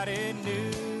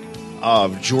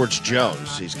of George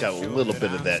Jones. He's got a little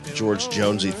bit of that George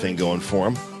Jonesy thing going for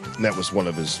him. And that was one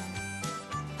of his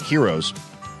heroes.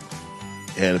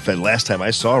 And in fact, last time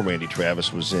I saw Randy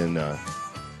Travis was in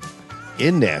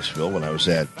Nashville when I was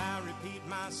at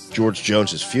George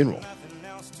Jones's funeral.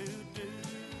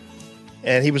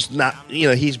 And he was not,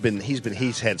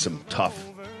 he's had some tough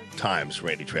times,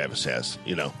 Randy Travis has,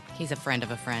 He's a friend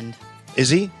of a friend. Is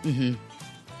he? Mm-hmm.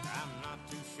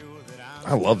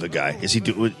 I love the guy. Is he?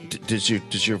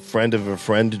 Does your friend of a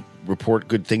friend report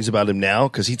good things about him now?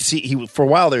 Because he for a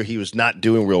while there he was not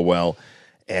doing real well,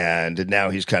 and now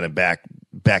he's kind of back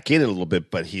in it a little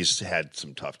bit. But he's had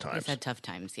some tough times. He's had tough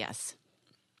times, yes.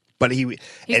 But he's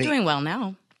doing well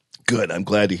now. Good. I'm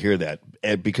glad to hear that,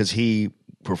 and because he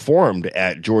performed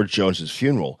at George Jones's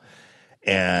funeral,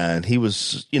 and he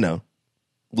was,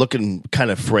 looking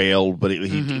kind of frail, but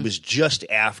he was just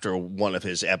after one of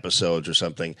his episodes or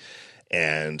something.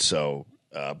 And so,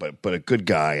 but a good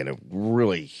guy and a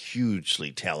really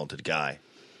hugely talented guy.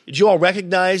 Did you all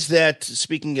recognize that,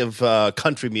 speaking of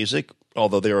country music,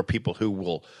 although there are people who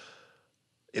will,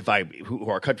 who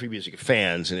are country music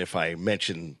fans, and if I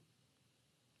mention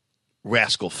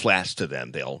Rascal Flatts to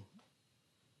them, they'll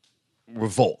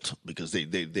revolt because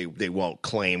they won't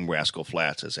claim Rascal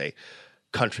Flatts as a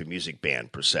country music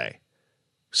band per se.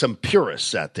 Some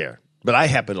purists out there. But I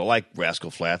happen to like Rascal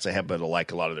Flatts. I happen to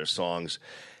like a lot of their songs.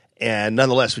 And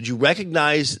nonetheless, would you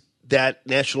recognize that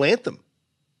national anthem?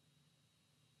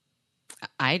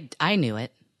 I knew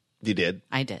it. You did?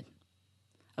 I did.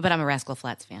 But I'm a Rascal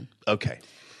Flatts fan. Okay.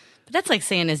 But that's like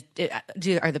saying,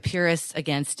 are the purists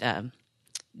against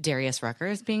Darius Rucker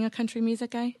as being a country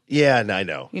music guy? Yeah, I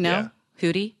know. Yeah.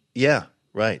 Hootie? Yeah,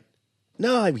 right.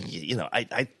 No, I mean,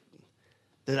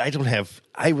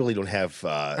 I really don't have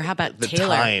or how about the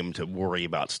Taylor? Time to worry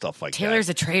about stuff like Taylor's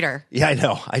that. a traitor. Yeah, I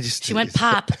know. She went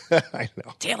pop. I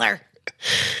know. Taylor.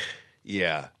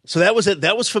 Yeah. So that was it.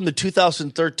 That was from the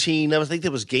 2013. I think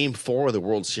that was Game 4 of the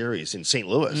World Series in St.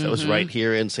 Louis. Mm-hmm. That was right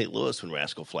here in St. Louis when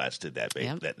Rascal Flatts did that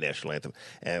that national anthem,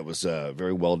 and it was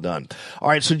very well done. All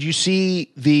right. So did you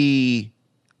see the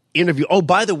interview? Oh,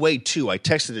 by the way, too, I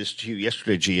texted this to you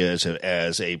yesterday, Gia,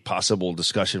 as a possible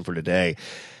discussion for today.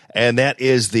 And that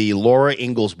is the Laura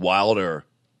Ingalls Wilder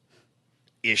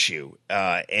issue.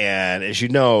 And as you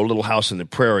know, Little House on the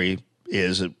Prairie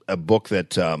is a book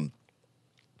that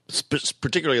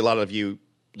particularly a lot of you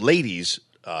ladies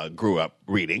grew up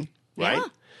reading, right?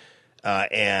 Yeah.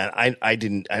 And I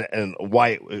didn't. And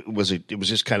why it was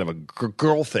just kind of a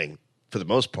girl thing for the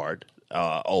most part.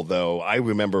 Although I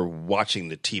remember watching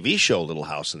the TV show Little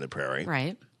House on the Prairie,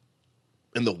 right?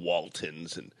 And the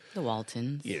Waltons and the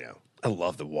Waltons. I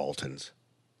love the Waltons.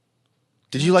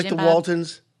 Did you like the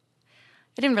Waltons?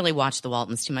 I didn't really watch the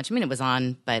Waltons too much. I mean, it was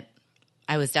on, but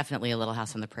I was definitely a Little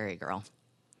House on the Prairie girl.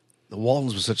 The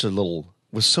Waltons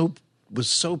was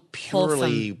so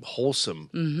purely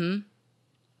wholesome.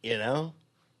 Mm-hmm.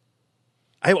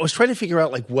 I was trying to figure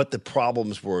out like what the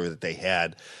problems were that they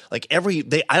had. Like I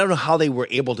don't know how they were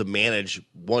able to manage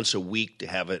once a week to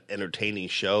have an entertaining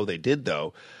show. They did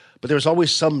though. But there was always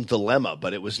some dilemma,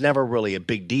 but it was never really a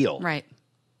big deal. Right.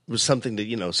 It was something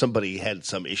that, somebody had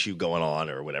some issue going on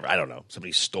or whatever. I don't know.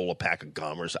 Somebody stole a pack of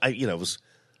gum or something. It was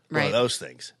one of those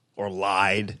things. Or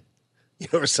lied,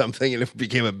 or something, and it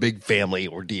became a big family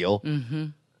ordeal. Mm-hmm.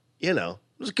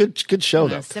 was a good show,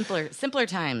 though. Simpler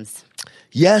times.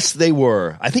 Yes, they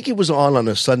were. I think it was on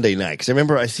a Sunday night because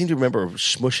I seem to remember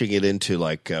smushing it into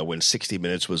like when 60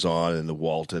 Minutes was on and the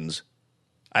Waltons.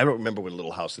 I don't remember when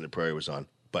Little House on the Prairie was on,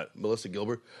 but Melissa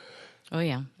Gilbert. Oh,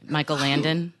 yeah. Michael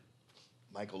Landon.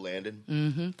 Michael Landon.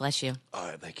 Mm-hmm. Bless you. All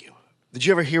right, thank you. Did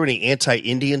you ever hear any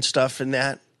anti-Indian stuff in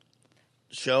that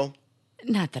show?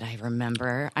 Not that I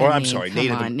remember. I'm sorry,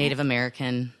 Native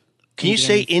American. Can you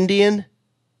say Indian?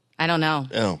 I don't know.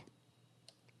 Oh.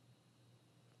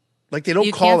 Like they don't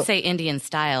You call can't it. say Indian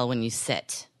style when you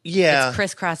sit. Yeah. It's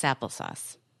crisscross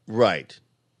applesauce. Right.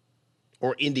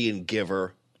 Or Indian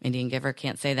giver. Indian giver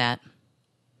can't say that.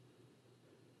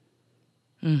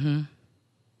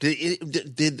 Did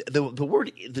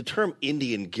the term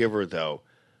Indian giver, though,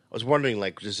 I was wondering,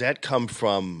 like, does that come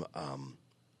from,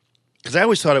 because I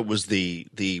always thought it was the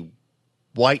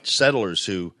white settlers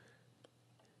who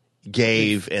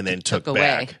gave and then took away.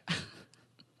 back.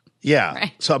 Yeah.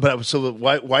 Right. So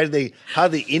why did they, how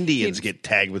did the Indians get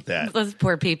tagged with that? Those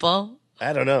poor people.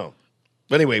 I don't know.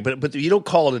 But anyway, but you don't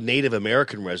call it a Native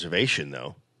American reservation,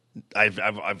 though.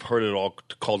 I've heard it all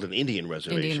called an Indian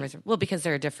reservation. Well, because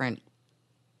there are different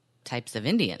types of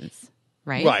Indians,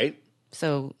 right? Right.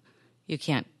 So you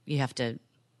have to,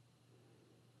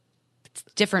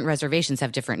 different reservations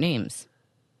have different names,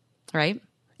 right?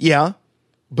 Yeah.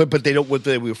 But they don't. What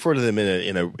they refer to them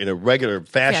in a regular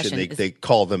fashion. They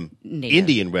call them Native.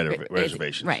 Indian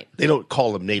reservations. Right. They don't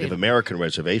call them Native American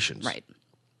reservations. Right.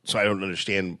 So I don't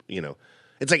understand.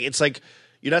 It's like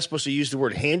you're not supposed to use the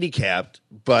word handicapped,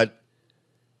 but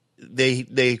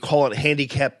they call it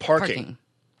handicap parking.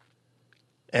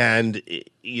 And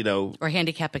or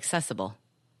handicap accessible.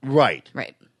 Right.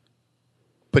 Right.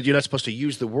 But you're not supposed to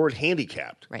use the word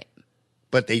handicapped. Right.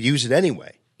 But they use it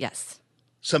anyway. Yes.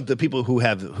 Some of the people who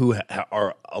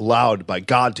are allowed by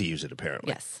God to use it,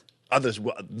 apparently. Yes. Others,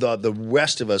 the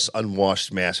rest of us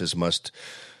unwashed masses must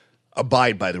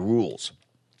abide by the rules.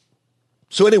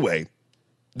 So anyway,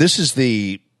 this is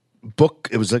the book.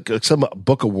 It was like some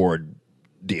book award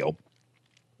deal,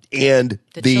 and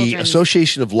the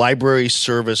Association of Library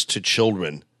Service to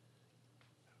Children.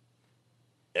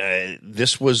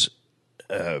 This was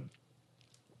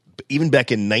even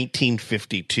back in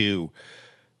 1952.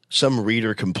 Some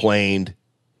reader complained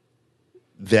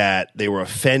that they were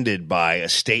offended by a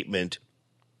statement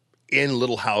in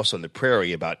Little House on the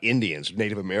Prairie about Indians,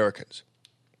 Native Americans.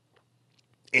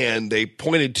 And they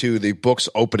pointed to the book's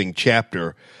opening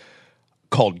chapter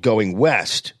called Going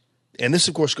West. And this,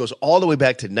 of course, goes all the way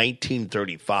back to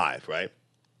 1935, right?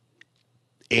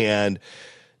 And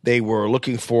they were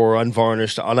looking for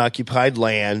unvarnished, unoccupied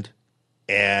land.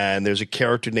 And there's a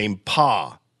character named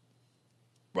Pa.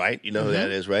 Right? You know who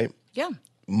that is, right? Yeah.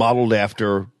 Modeled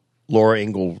after Laura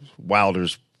Ingalls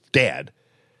Wilder's dad.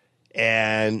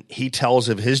 And he tells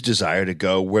of his desire to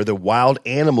go where the wild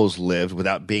animals lived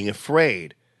without being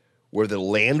afraid, where the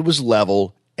land was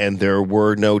level and there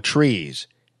were no trees,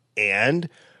 and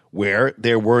where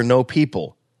there were no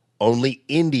people. Only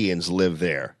Indians lived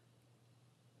there.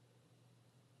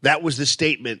 That was the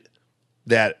statement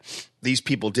that these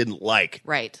people didn't like.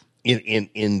 Right.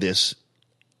 In this.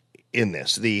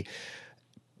 The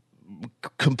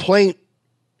complaint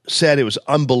said it was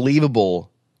unbelievable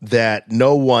that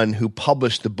no one who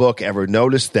published the book ever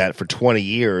noticed that for 20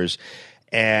 years,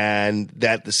 and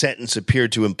that the sentence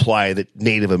appeared to imply that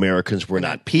Native Americans were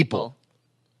not people.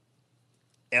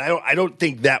 And I don't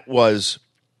think that was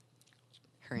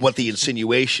what the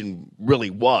insinuation really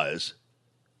was.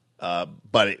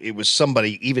 But it was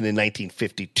somebody, even in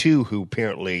 1952, who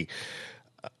apparently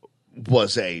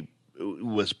was a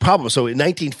problem. So in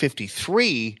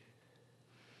 1953,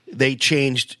 they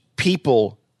changed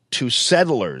people to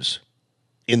settlers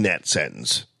in that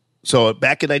sentence. So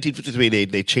back in 1953,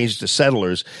 they changed to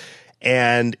settlers,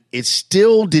 and it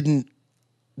still didn't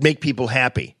make people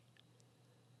happy.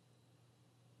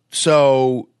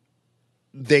 So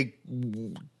they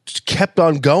kept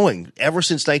on going ever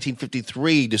since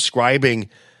 1953, describing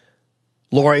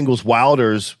Laura Ingalls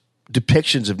Wilder's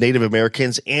depictions of Native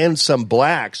Americans and some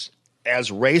blacks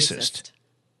as racist.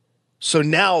 So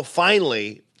now,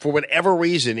 finally, for whatever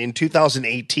reason, in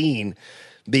 2018,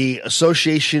 the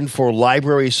Association for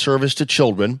Library Service to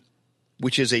Children,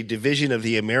 which is a division of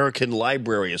the American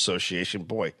Library Association,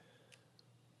 boy,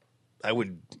 I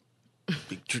would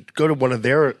go to one of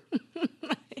their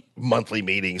monthly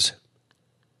meetings.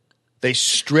 They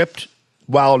stripped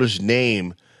Wilder's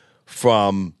name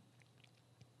from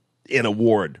an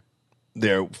award,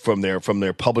 from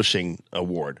their publishing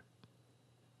award.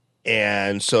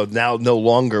 And so now no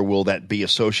longer will that be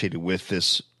associated with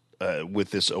this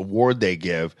award they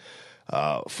give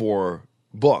for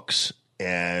books,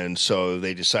 and so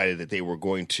they decided that they were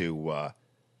going to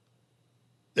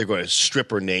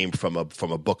strip her name from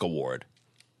a book award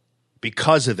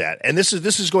because of that. And this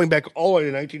is going back all the way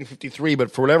to 1953,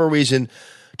 but for whatever reason,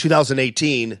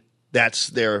 2018, that's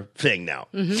their thing now.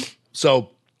 Mm-hmm.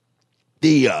 So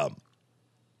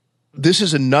this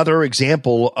is another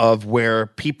example of where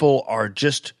people are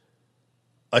just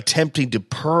attempting to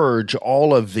purge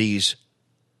all of these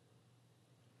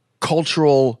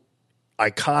cultural,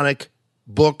 iconic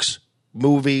books,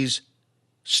 movies,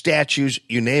 statues,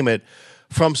 you name it,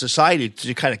 from society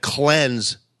to kind of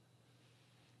cleanse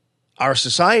our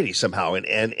society somehow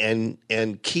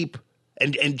and keep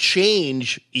and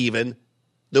change even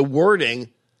the wording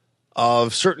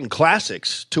of certain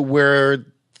classics to where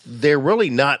they're really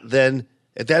not then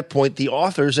at that point the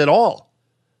authors at all.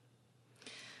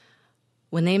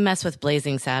 When they mess with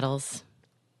Blazing Saddles,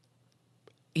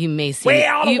 you may see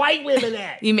where are the white women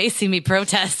at? You may see me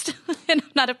protest, and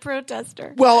I'm not a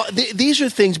protester. Well, these are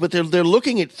things, but they're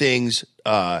looking at things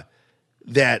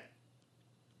that.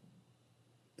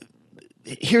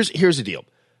 Here's the deal.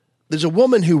 There's a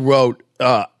woman who wrote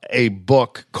a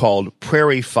book called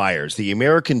Prairie Fires: The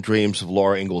American Dreams of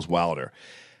Laura Ingalls Wilder,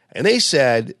 and they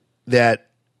said that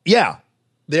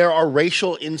there are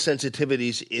racial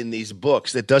insensitivities in these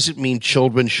books. That doesn't mean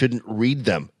children shouldn't read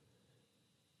them.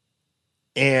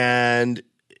 And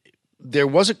there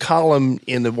was a column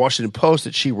in the Washington Post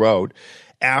that she wrote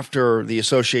after the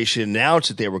association announced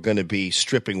that they were going to be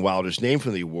stripping Wilder's name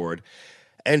from the award.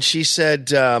 And she said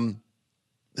that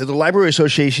the Library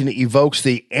Association evokes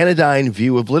the anodyne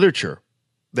view of literature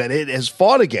that it has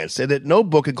fought against, and that no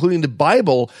book, including the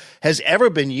Bible, has ever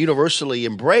been universally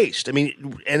embraced. I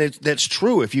mean, and that's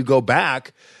true. If you go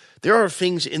back, there are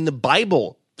things in the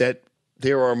Bible that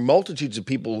there are multitudes of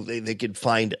people they could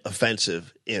find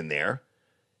offensive in there,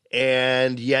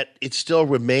 and yet it still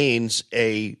remains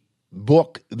a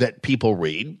book that people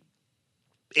read,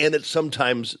 and that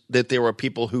sometimes that there are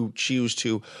people who choose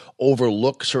to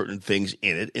overlook certain things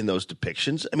in it, in those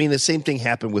depictions. I mean, the same thing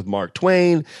happened with Mark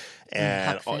Twain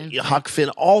and Huck Finn,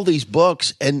 all these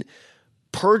books, and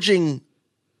purging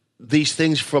these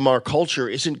things from our culture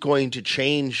isn't going to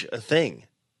change a thing.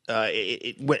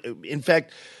 In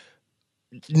fact,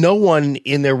 no one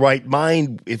in their right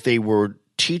mind, if they were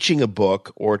teaching a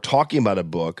book or talking about a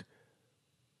book,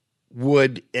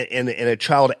 would, and a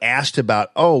child asked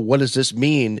about, what does this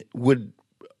mean, would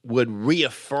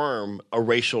reaffirm a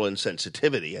racial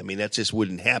insensitivity. I mean, that just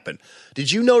wouldn't happen.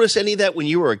 Did you notice any of that when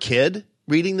you were a kid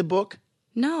reading the book?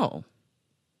 No.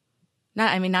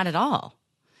 Not at all.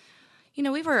 You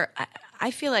know,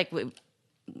 I feel like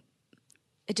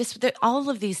all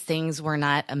of these things were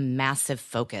not a massive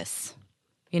focus.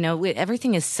 You know,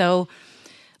 everything is so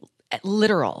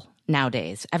literal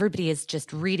nowadays. Everybody is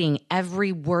just reading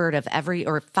every word of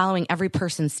or following every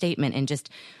person's statement and just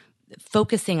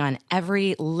focusing on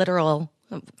every literal,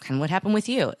 kind of what happened with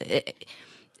you.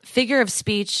 Figure of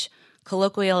speech,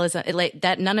 colloquialism,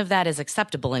 that none of that is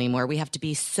acceptable anymore. We have to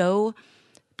be so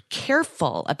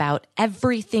careful about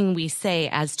everything we say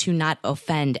as to not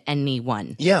offend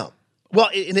anyone. Yeah. Well,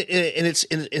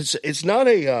 it's not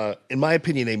in my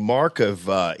opinion, a mark of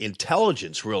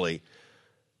intelligence, really,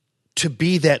 to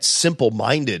be that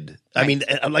simple-minded. Right. I mean,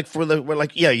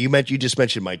 you just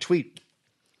mentioned my tweet,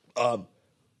 and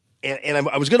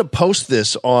I was going to post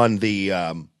this on the.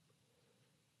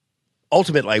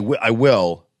 Ultimately, I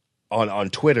will on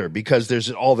Twitter, because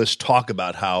there's all this talk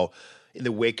about how in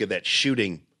the wake of that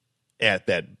shooting at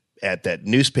that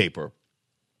newspaper.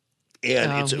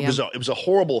 And it was a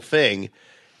horrible thing,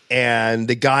 and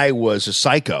the guy was a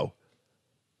psycho.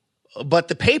 But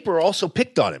the paper also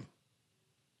picked on him.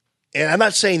 And I'm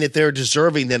not saying that they're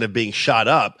deserving then of being shot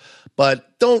up,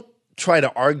 but don't try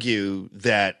to argue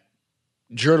that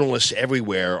journalists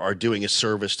everywhere are doing a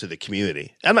service to the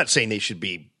community. I'm not saying they should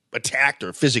be attacked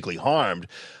or physically harmed,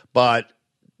 but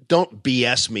don't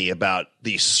BS me about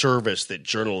the service that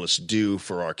journalists do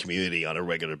for our community on a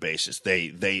regular basis.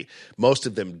 They most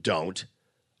of them don't,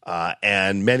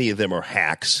 and many of them are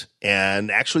hacks.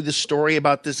 And actually, the story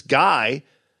about this guy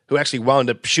who actually wound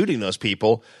up shooting those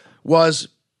people was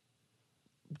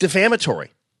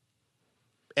defamatory.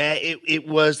 It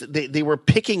was they were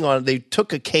picking on. They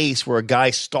took a case where a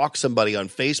guy stalked somebody on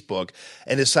Facebook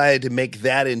and decided to make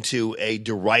that into a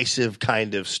derisive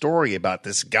kind of story about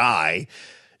this guy.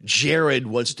 Jared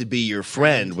wants to be your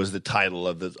friend was the title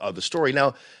of the story.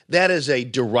 Now, that is a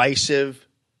derisive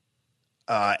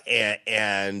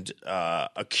and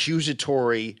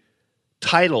accusatory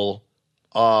title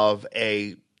of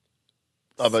a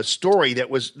story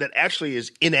that actually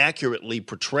is inaccurately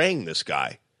portraying this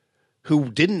guy. who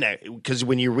didn't, because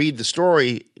when you read the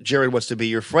story, Jared wants to be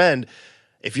your friend.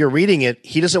 If you're reading it,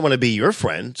 he doesn't want to be your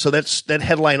friend. So that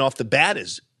headline off the bat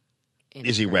is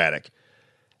erratic.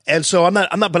 And so I'm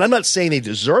not saying they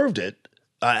deserved it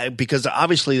because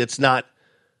obviously that's not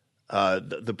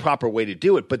the proper way to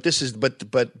do it. But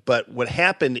but what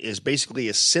happened is basically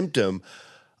a symptom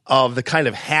of the kind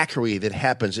of hackery that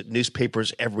happens at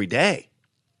newspapers every day.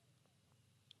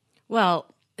 Well,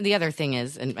 the other thing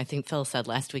is, and I think Phil said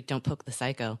last week, don't poke the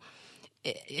psycho.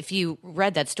 If you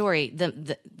read that story,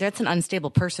 that's an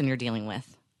unstable person you're dealing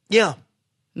with. Yeah.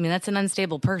 I mean, that's an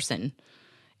unstable person.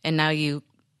 And now you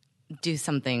do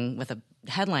something with a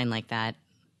headline like that.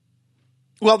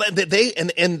 Well,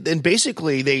 and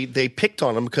basically they picked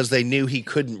on him because they knew he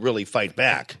couldn't really fight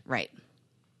back. Right.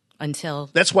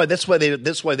 Until that's why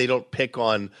they don't pick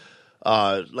on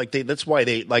that's why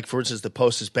they, like, for instance, the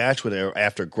Post-Dispatch when they're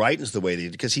after Greitens the way they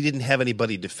did, because he didn't have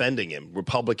anybody defending him,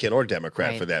 Republican or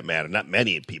Democrat for that matter, not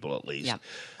many people at least. Yeah.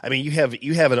 I mean, you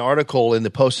have an article in the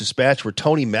Post-Dispatch where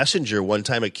Tony Messenger one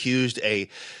time accused a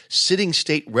sitting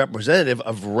state representative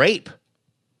of rape,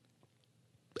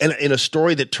 and in a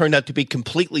story that turned out to be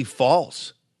completely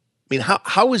false. I mean,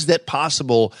 how is that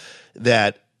possible?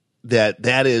 That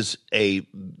is the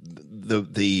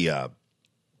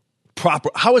proper.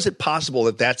 How is it possible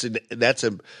that that's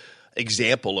an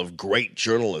example of great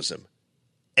journalism?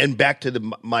 And back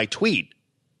to my tweet,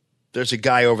 there's a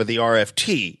guy over the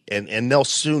RFT, and they'll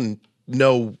soon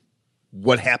know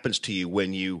what happens to you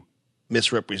when you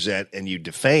misrepresent and you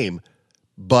defame.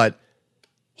 But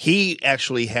he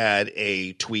actually had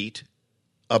a tweet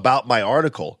about my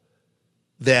article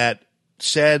that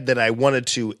said that I wanted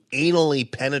to anally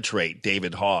penetrate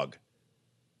David Hogg.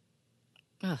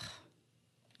 Ugh.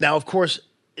 Now, of course,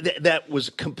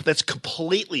 that's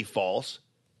completely false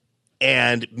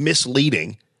and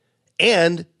misleading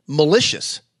and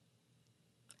malicious.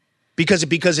 Because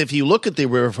if you look at the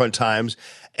Riverfront Times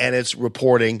and its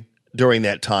reporting during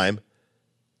that time,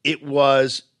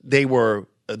 the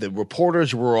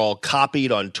reporters were all copied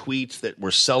on tweets that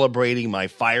were celebrating my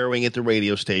firing at the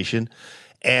radio station.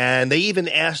 And they even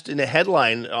asked in a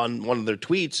headline on one of their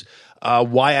tweets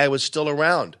why I was still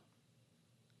around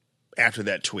after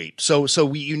that tweet. So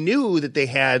you knew that they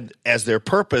had as their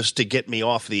purpose to get me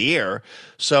off the air.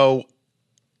 So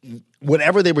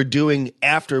whatever they were doing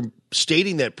after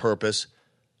stating that purpose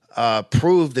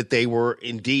proved that they were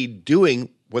indeed doing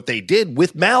what they did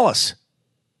with malice.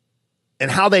 And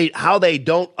how they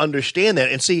don't understand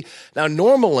that. And see, now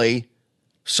normally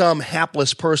some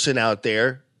hapless person out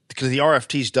there, because the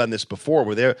RFT's done this before,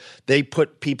 where they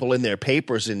put people in their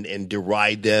papers and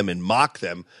deride them and mock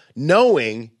them,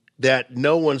 knowing that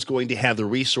no one's going to have the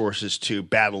resources to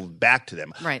battle back to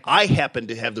them. Right. I happen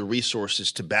to have the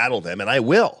resources to battle them, and I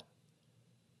will.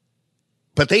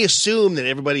 But they assume that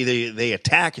everybody they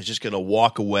attack is just going to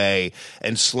walk away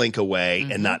and slink away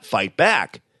and not fight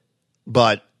back.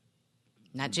 But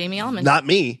not Jamie Allman. Not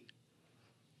me.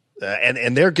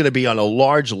 And they're going to be on a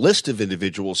large list of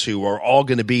individuals who are all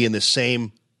going to be in the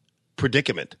same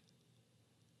predicament.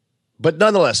 But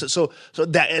nonetheless, so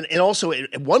that and also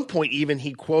at one point even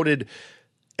he quoted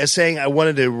as saying I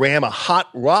wanted to ram a hot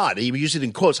rod. He used it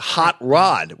in quotes, hot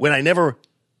rod, when I never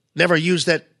used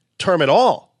that term at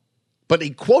all. But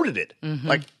he quoted it.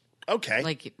 Like, okay.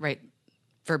 Like, right,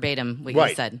 verbatim what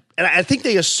you said. And I think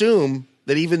they assume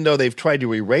that even though they've tried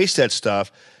to erase that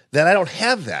stuff, that I don't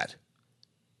have that.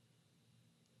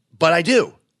 But I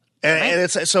do. And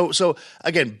it's so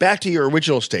again, back to your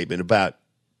original statement about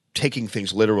taking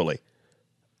things literally.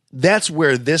 That's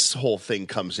where this whole thing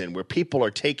comes in, where people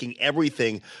are taking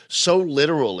everything so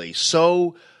literally,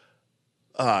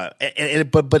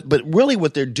 but really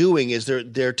what they're doing is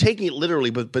they're taking it literally,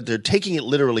 but they're taking it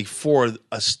literally for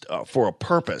a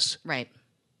purpose. Right.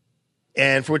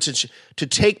 And for instance, to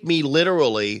take me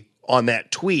literally on that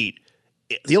tweet,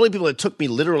 the only people that took me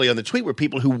literally on the tweet were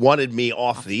people who wanted me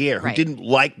off the air, who didn't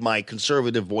like my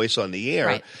conservative voice on the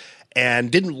air, and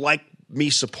didn't like me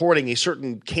supporting a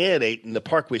certain candidate in the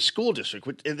Parkway School District.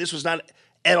 And this was not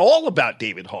at all about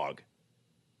David Hogg.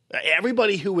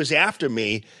 Everybody who was after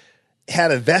me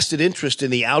had a vested interest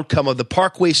in the outcome of the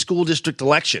Parkway School District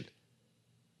election.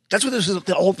 That's what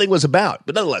the whole thing was about.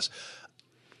 But nonetheless,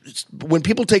 when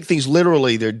people take things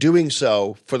literally, they're doing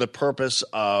so for the purpose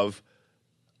of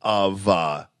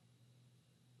harming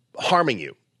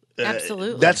you.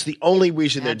 Absolutely. That's the only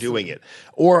reason they're doing it.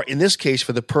 Or in this case,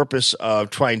 for the purpose of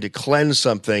trying to cleanse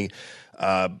something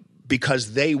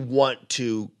because they want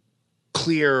to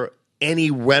clear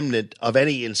any remnant of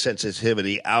any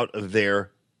insensitivity out of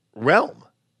their realm.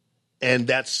 And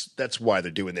that's why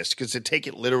they're doing this, because to take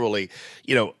it literally,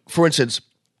 for instance,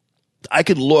 I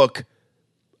could look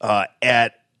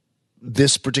at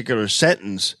this particular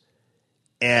sentence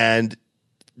and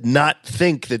not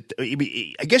think that.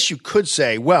 I guess you could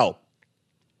say, well,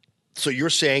 so you're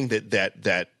saying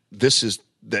that this is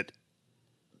that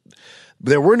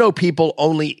there were no people,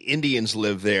 only Indians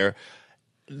live there.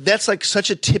 That's like such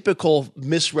a typical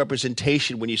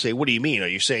misrepresentation when you say, what do you mean? Are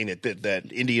you saying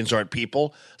that Indians aren't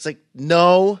people? It's like,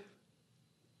 no.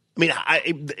 I mean,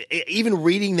 even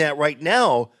reading that right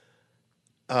now,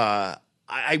 I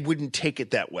wouldn't take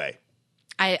it that way.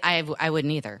 I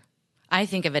wouldn't either. I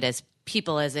think of it as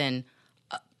people as in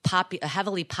a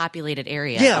heavily populated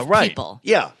area of people.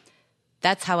 Yeah.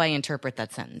 That's how I interpret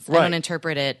that sentence. Right. I don't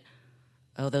interpret it,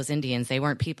 oh, those Indians, they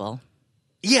weren't people.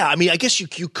 Yeah, I mean, I guess you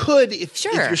could if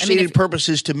your stated purpose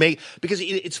is to make – because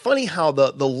it's funny how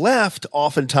the left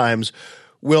oftentimes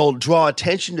will draw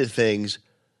attention to things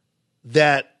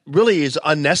that really is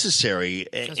unnecessary,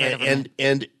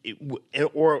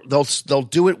 or they'll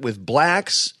do it with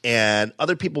blacks and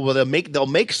other people where they'll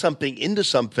make something into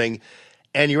something,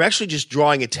 and you're actually just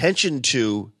drawing attention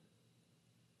to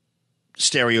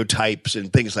stereotypes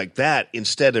and things like that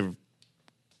instead of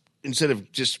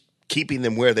just keeping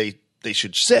them where they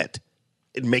should sit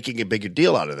and making a bigger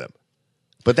deal out of them.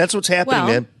 But that's what's happening,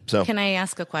 man. So can I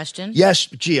ask a question? Yes,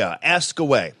 Gia, ask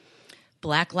away.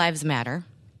 Black Lives Matter.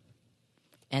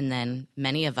 And then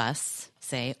many of us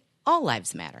say all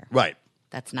lives matter. Right.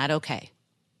 That's not okay.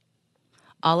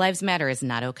 All lives matter is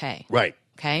not okay. Right.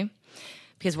 Okay?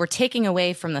 Because we're taking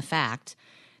away from the fact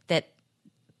that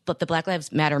the Black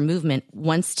Lives Matter movement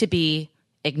wants to be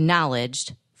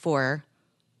acknowledged for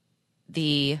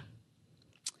the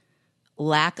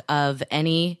lack of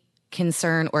any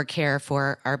concern or care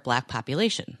for our black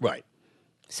population. Right.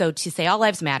 So to say all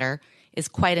lives matter is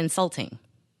quite insulting.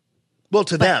 Well,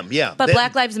 to them, yeah. But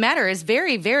Black Lives Matter is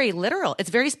very, very literal. It's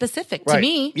very specific to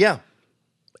me. Yeah.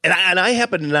 And I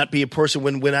happen to not be a person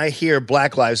when I hear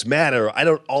Black Lives Matter, I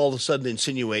don't all of a sudden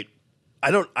insinuate.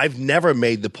 I've never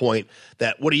made the point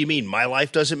that, what do you mean, my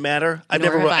life doesn't matter? I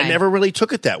never really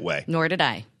took it that way. Nor did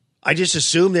I. I just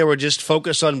assumed they were just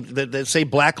focused on that say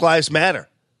Black Lives Matter.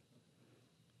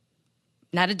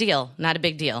 Not a deal. Not a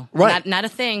big deal. Right. Not a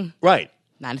thing. Right.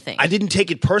 Not a thing. I didn't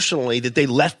take it personally that they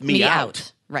left me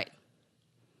out. Right.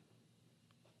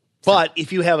 But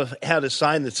if you had a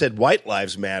sign that said White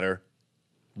Lives Matter,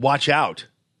 watch out.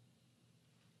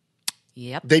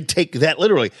 Yep. They'd take that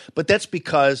literally. But that's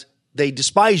because they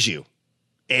despise you.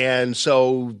 And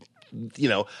so,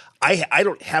 I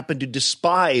don't happen to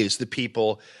despise the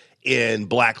people in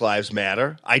Black Lives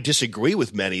Matter. I disagree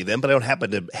with many of them, but I don't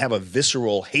happen to have a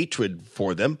visceral hatred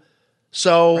for them.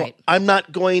 So I'm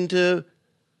not going to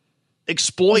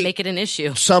exploit make it an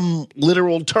issue. Some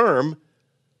literal term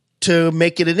to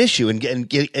make it an issue and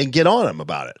get on them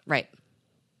about it. Right.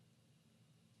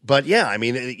 But yeah, I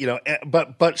mean,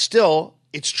 but still,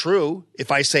 it's true.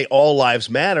 If I say all lives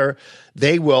matter,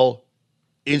 they will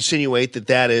insinuate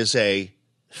that is a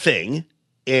thing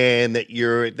and that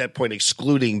you're at that point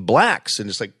excluding blacks. And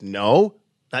it's like, no,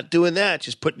 not doing that.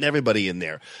 Just putting everybody in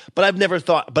there. But I've never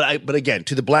thought, but again,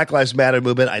 to the Black Lives Matter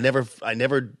movement, I never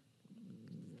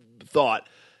thought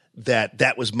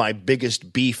that was my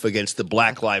biggest beef against the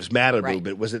Black Lives Matter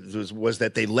movement was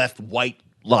that they left white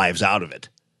lives out of it.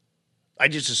 I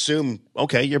just assumed,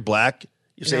 okay, you're black.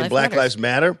 You're saying Black Lives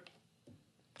Matter.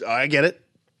 I get it.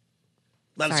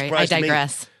 Not a surprise I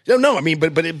digress. To me. No, I mean,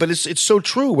 but it's so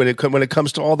true when it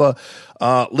comes to all the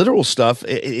literal stuff.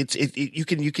 You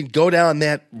can go down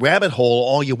that rabbit hole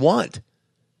all you want.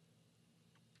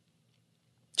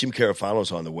 Jim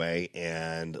Carafano's on the way,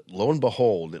 and lo and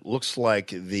behold, it looks like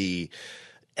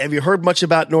have you heard much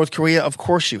about North Korea? Of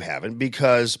course you haven't,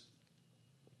 because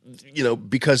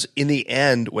in the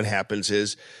end, what happens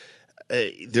is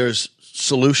there's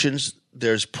solutions,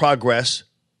 there's progress,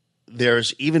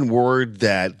 there's even word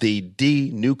that the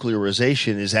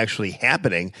denuclearization is actually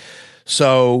happening.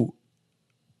 So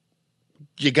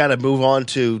you got to move on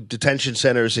to detention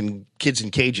centers and kids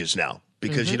in cages now,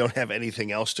 because you don't have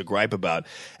anything else to gripe about.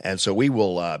 And so we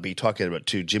will be talking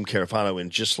to Jim Carafano in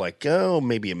just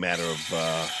maybe a matter of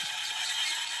a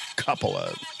couple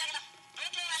of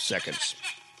seconds.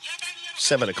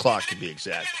 7 o'clock to be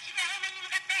exact.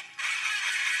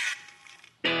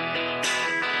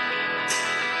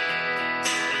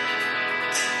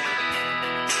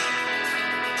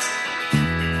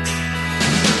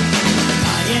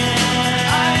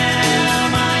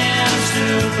 I am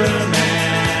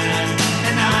Superman,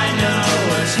 and I know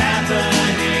what's happening.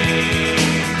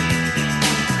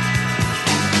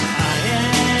 I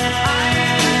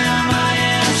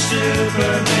am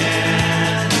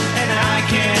Superman, and I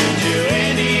can do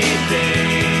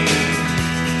anything.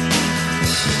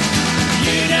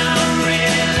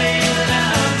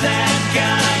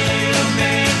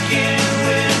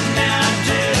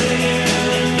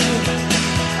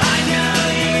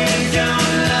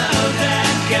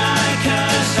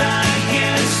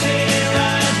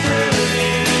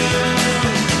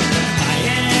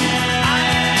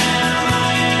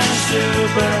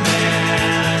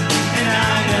 Superman, and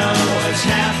I know what's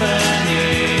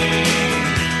happening.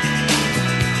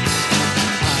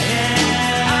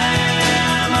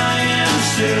 I am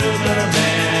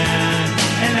Superman,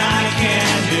 and I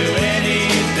can do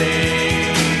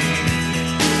anything.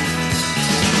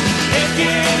 If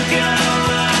you go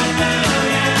a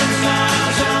million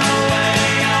miles away,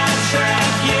 I'll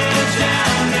track you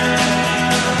down,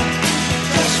 girl.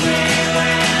 Trust me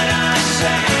when I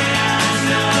say I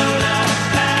know the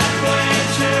pathway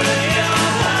to your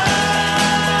heart.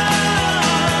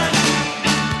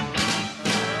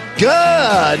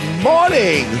 Good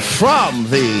morning from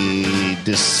the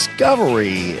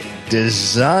Discovery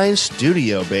Design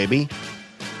Studio, baby.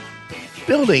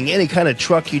 Building any kind of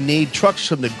truck you need, trucks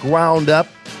from the ground up.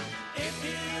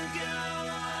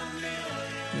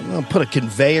 They'll put a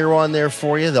conveyor on there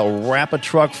for you. They'll wrap a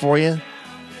truck for you.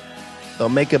 They'll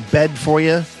make a bed for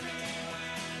you.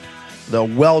 They'll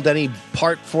weld any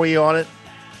part for you on it.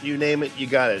 You name it, you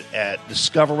got it at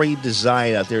Discovery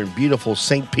Design out there in beautiful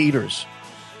St. Peter's.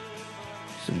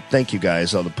 And thank you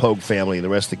guys, all the Pogue family and the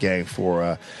rest of the gang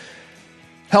for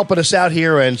helping us out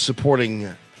here and supporting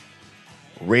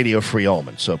Radio Free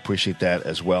Allman. So appreciate that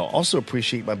as well. Also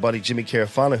appreciate my buddy Jimmy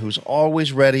Carafano, who's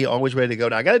always ready to go.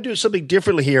 Now, I got to do something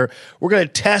differently here. We're going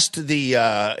to test the,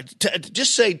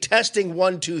 just say testing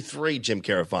 1, 2, 3, Jim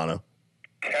Carafano.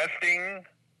 Testing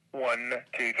 1,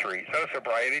 2, 3. Is that a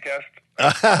sobriety test?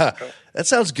 That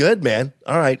sounds good, man.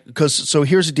 All right, so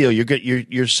here's the deal: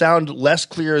 you sound less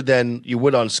clear than you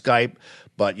would on Skype,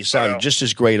 but you sound just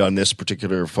as great on this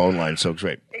particular phone line. So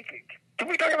great. Hey, can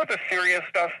we talk about the serious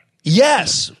stuff?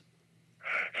 Yes.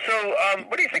 So,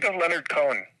 what do you think of Leonard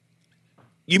Cohen?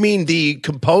 You mean the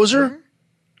composer?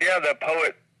 Yeah, the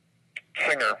poet,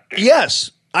 singer. Yes,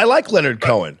 I like Leonard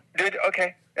Cohen.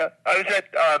 Okay. Yeah, I was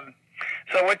at.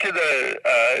 So I went to the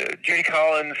Judy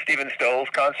Collins, Stephen Stills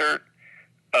concert.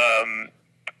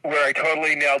 Where I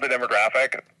totally nailed the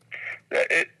demographic.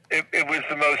 It was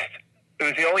the most. It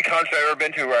was the only concert I've ever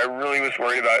been to where I really was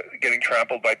worried about getting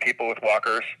trampled by people with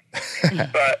walkers.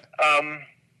 but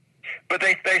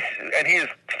they and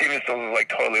Stephen Stills has like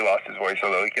totally lost his voice,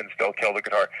 although he can still kill the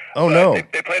guitar. Oh but no!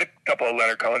 They played a couple of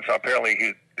Leonard Cohen songs. Apparently,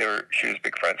 she was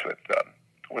big friends with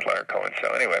Leonard Cohen. So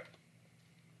anyway.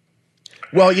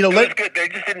 Well, it was good. They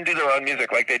just didn't do their own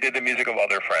music like they did the music of all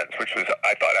their friends, which was,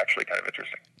 I thought, actually kind of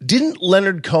interesting. Didn't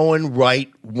Leonard Cohen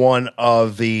write one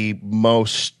of the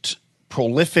most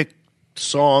prolific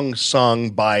songs sung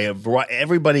by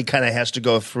everybody? Kind of has to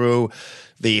go through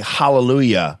the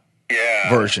Hallelujah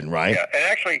version, right? Yeah, and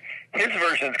actually, his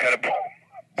version's kind of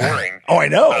boring. Oh, I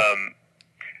know.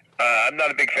 I'm not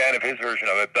a big fan of his version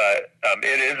of it, but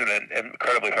it is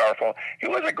incredibly powerful. He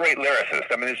was a great lyricist.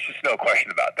 I mean, there's just no question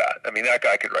about that. I mean, that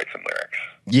guy could write some lyrics.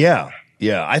 Yeah.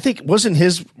 I think, wasn't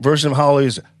his version of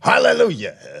Hallelujah,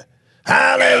 Hallelujah,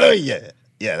 Hallelujah.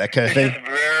 Yeah, that kind of thing. It's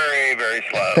very, very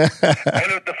slow.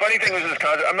 And the funny thing was this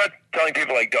concert, I'm not telling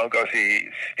people, like, don't go see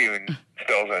Stephen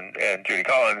Stills and Judy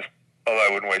Collins, although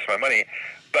I wouldn't waste my money.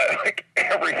 But, like,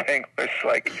 everything was,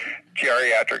 like,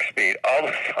 geriatric speed. All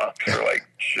the songs were, like,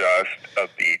 just a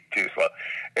beat too slow.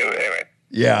 Anyway.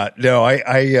 Yeah, no,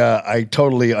 I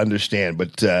totally understand.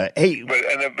 But, hey.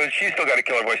 But she's still got a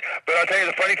killer voice. But I'll tell you,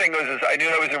 the funny thing was I knew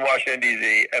I was in Washington,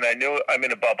 D.C., and I knew I'm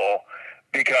in a bubble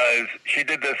because she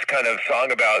did this kind of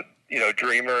song about,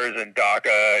 dreamers and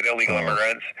DACA and illegal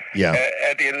immigrants. Yeah.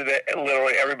 At the end of the day,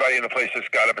 literally everybody in the place just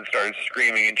got up and started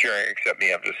screaming and cheering except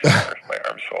me. I'm just sitting there with my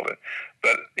arms folded.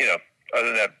 But, other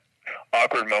than that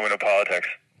awkward moment of politics.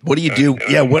 What do you do?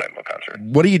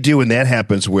 What do you do when that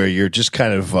happens where you're just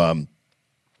kind of,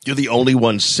 you're the only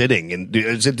one sitting? And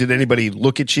did anybody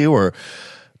look at you or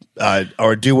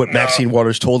do what Maxine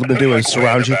Waters told them to do and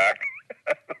surround you?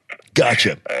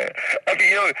 Gotcha. I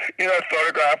mean, that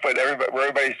photograph with where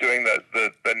everybody's doing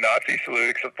the Nazi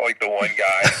salute except for, like, the one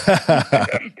guy.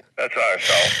 That's how I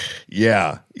felt.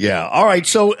 Yeah. All right.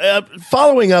 So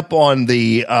following up on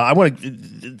the, I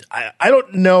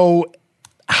don't know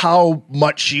how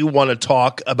much you want to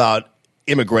talk about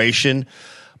immigration,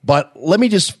 but let me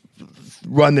just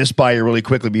run this by you really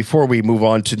quickly before we move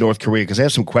on to North Korea, because I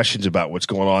have some questions about what's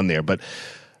going on there. But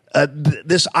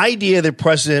this idea that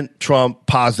President Trump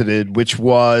posited, which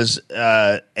was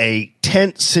a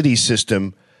tent city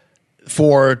system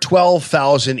for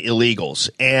 12,000 illegals,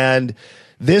 and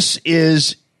this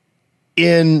is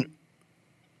in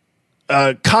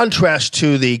contrast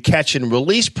to the catch and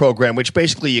release program, which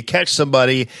basically you catch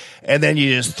somebody and then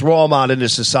you just throw them out into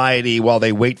society while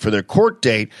they wait for their court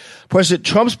date. President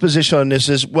Trump's position on this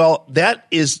is, well, that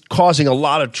is causing a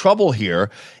lot of trouble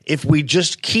here. If we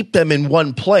just keep them in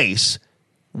one place,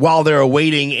 while they're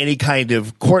awaiting any kind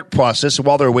of court process,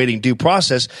 while they're awaiting due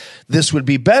process, this would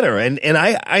be better. And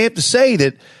I have to say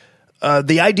that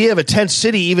the idea of a tent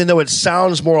city, even though it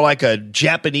sounds more like a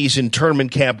Japanese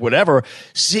internment camp, whatever,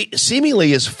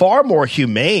 seemingly is far more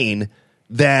humane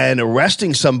than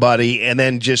arresting somebody and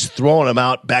then just throwing them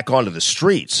out back onto the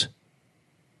streets.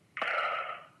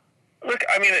 Look,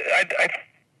 I mean,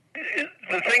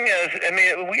 the thing is, I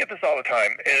mean, we get this all the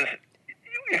time, is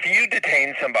if you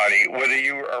detain somebody, whether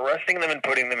you are arresting them and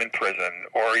putting them in prison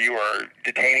or you are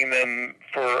detaining them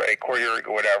for a court hearing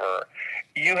or whatever,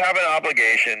 you have an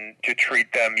obligation to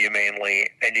treat them humanely,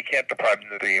 and you can't deprive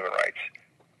them of their human rights,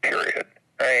 period,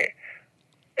 right?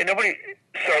 And nobody,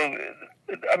 so,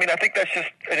 I mean, I think that's just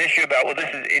an issue about, well, this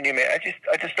is inhumane.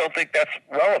 I just don't think that's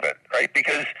relevant, right?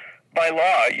 Because by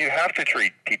law, you have to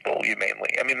treat people humanely.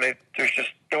 I mean, there's just,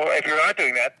 if you're not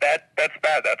doing that, that's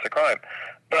bad. That's a crime.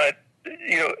 But,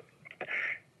 you know,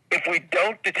 if we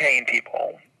don't detain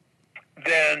people,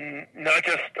 then not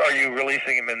just are you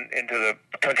releasing them into the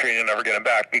country and you'll never get them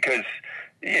back, because,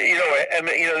 you know, and,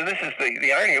 you know, this is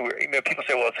the irony where, you know, people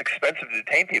say, well, it's expensive to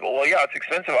detain people. Well, yeah, it's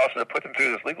expensive also to put them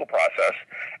through this legal process.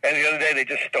 And the other day they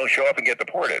just don't show up and get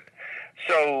deported.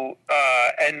 So,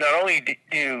 and not only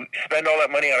do you spend all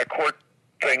that money on a court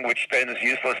thing, which then is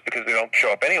useless because they don't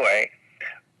show up anyway,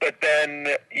 but then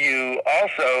you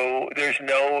also, there's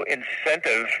no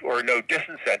incentive or no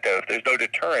disincentive, there's no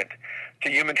deterrent to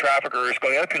human traffickers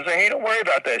going out. People say, hey, don't worry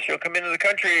about this. You'll come into the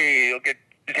country, you'll get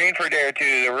detained for a day or two,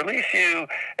 they'll release you,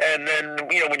 and then,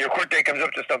 you know, when your court date comes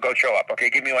up, just don't go show up. Okay,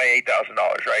 give me my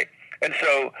 $8,000, right? And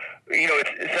so, you know,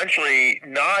 it's essentially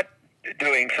not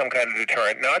doing some kind of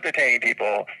deterrent, not detaining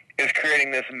people, is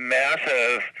creating this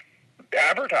massive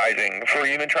advertising for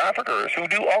human traffickers who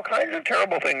do all kinds of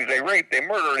terrible things. They rape, they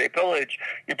murder, they pillage.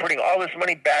 You're putting all this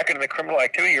money back into the criminal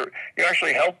activity. You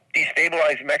actually help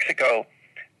destabilize Mexico.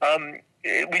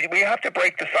 We have to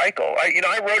break the cycle.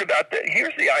 I wrote about that.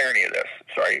 Here's the irony of this.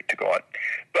 Sorry to go on.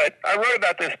 But I wrote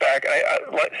about this back,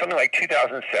 something like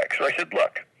 2006, where I said,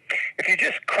 look, if you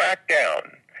just crack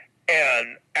down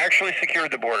and actually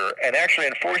secured the border and actually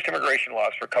enforced immigration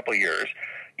laws for a couple of years,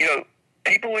 you know,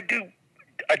 people would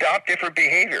adopt different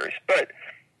behaviors. But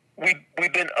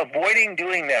we've been avoiding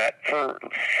doing that for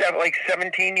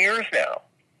 17 years now.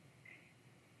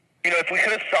 You know, if we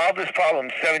could have solved this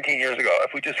problem 17 years ago,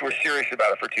 if we just were serious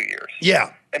about it for 2 years.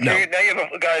 Yeah. And now you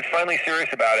have a guy that's finally serious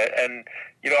about it, and,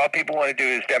 you know, all people want to do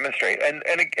is demonstrate. And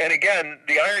again,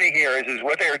 the irony here is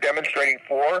what they are demonstrating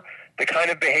for, the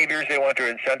kind of behaviors they want to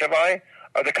incentivize,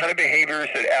 are the kind of behaviors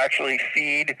that actually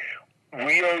feed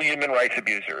real human rights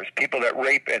abusers, people that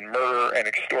rape and murder and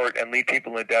extort and leave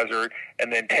people in the desert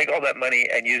and then take all that money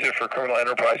and use it for criminal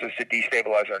enterprises to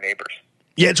destabilize our neighbors.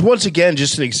 Yeah, it's once again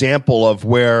just an example of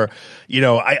where, you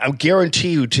know, I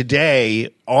guarantee you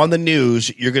today on the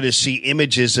news, you're going to see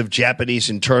images of Japanese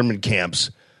internment camps.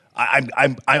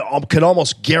 I can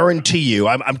almost guarantee you.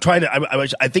 I'm trying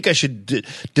to. I think I should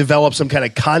develop some kind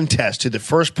of contest to the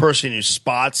first person who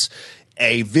spots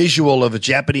a visual of a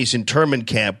Japanese internment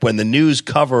camp when the news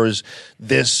covers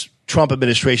this Trump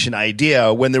administration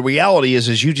idea. When the reality is,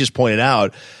 as you just pointed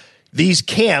out, these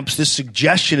camps, this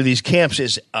suggestion of these camps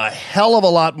is a hell of a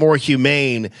lot more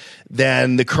humane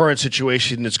than the current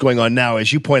situation that's going on now,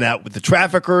 as you point out, with the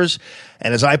traffickers,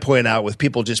 and as I point out, with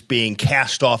people just being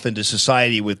cast off into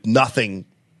society with nothing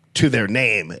to their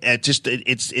name.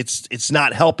 It's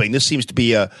not helping. This seems to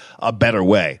be a better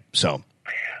way. So,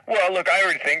 well, look, I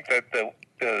would think that the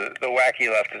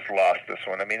wacky left has lost this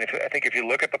one. I mean, I think if you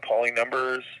look at the polling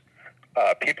numbers,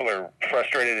 people are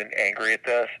frustrated and angry at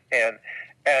this, and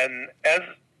as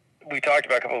we talked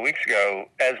about a couple of weeks ago,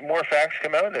 as more facts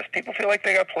come out of this, people feel like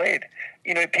they got played.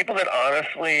 You know, people that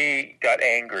honestly got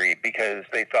angry because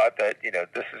they thought that, you know,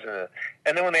 this is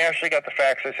and then when they actually got the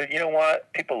facts, they said, you know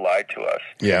what, people lied to us.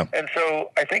 Yeah. And so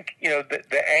I think, you know,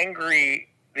 the angry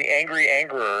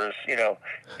angerers, you know,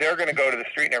 they're going to go to the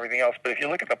street and everything else. But if you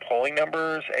look at the polling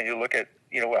numbers and you look at,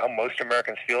 you know, how most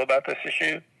Americans feel about this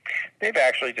issue, they've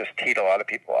actually just teed a lot of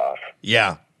people off.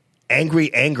 Yeah. Angry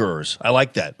angerers. I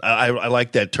like that. I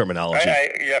like that terminology.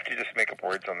 You have to just make up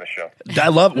words on the show.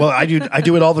 I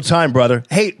do it all the time, brother.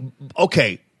 Hey,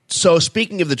 okay. So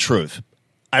speaking of the truth,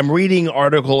 I'm reading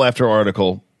article after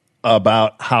article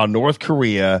about how North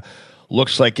Korea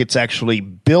looks like it's actually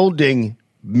building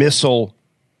missile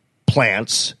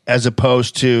plants as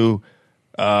opposed to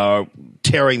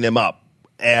tearing them up.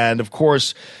 And of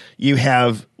course, you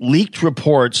have leaked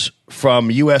reports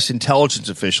from U.S. intelligence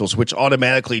officials, which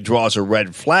automatically draws a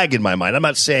red flag in my mind. I'm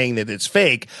not saying that it's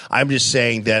fake. I'm just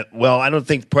saying that, well, I don't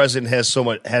think the president has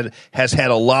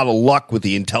had a lot of luck with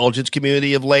the intelligence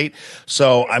community of late.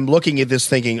 So I'm looking at this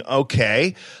thinking,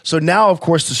 okay. So now, of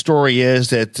course, the story is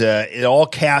that it all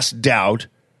casts doubt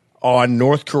on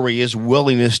North Korea's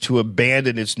willingness to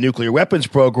abandon its nuclear weapons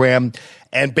program,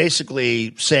 and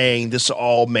basically saying this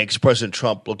all makes President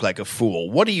Trump look like a fool.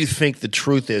 What do you think the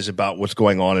truth is about what's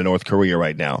going on in North Korea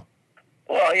right now?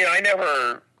 Well, I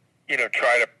never,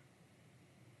 try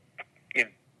to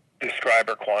describe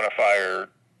or quantify or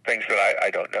things that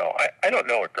I don't know. I don't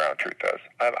know what ground truth is.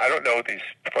 I don't know what these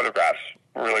photographs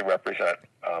really represent.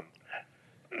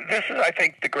 This is, I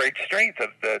think, the great strength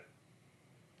of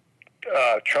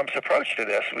Trump's approach to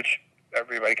this, which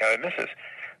everybody kind of misses.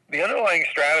 The underlying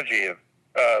strategy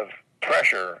of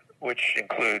pressure, which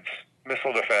includes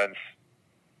missile defense,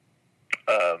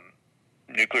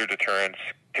 nuclear deterrence,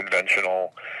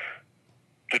 conventional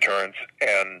deterrence,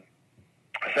 and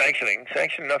sanctioning.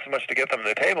 Sanctioning not so much to get them to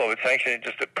the table, but sanctioning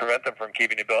just to prevent them from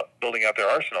building out their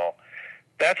arsenal.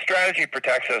 That strategy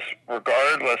protects us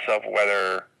regardless of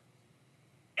whether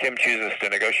Kim chooses to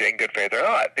negotiate in good faith or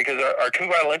not, because our two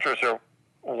vital interests are,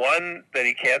 one, that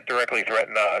he can't directly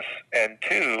threaten us, and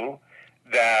two,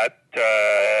 that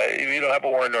we don't have a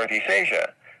war in Northeast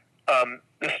Asia.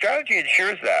 The strategy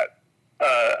ensures that,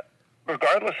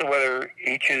 regardless of whether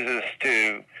he chooses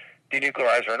to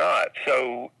denuclearize or not.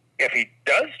 So if he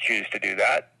does choose to do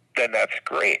that, then that's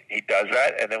great. He does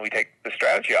that, and then we take the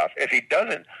strategy off. If he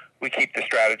doesn't, we keep the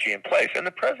strategy in place. And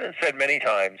the president said many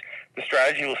times the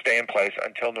strategy will stay in place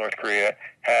until North Korea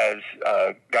has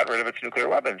got rid of its nuclear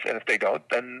weapons. And if they don't,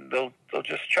 then they'll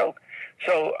just choke.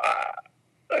 So,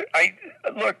 I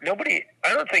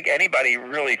don't think anybody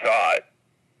really thought,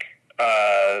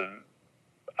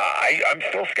 I'm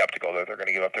still skeptical that they're going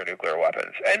to give up their nuclear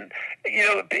weapons. And,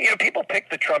 people pick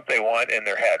the Trump they want in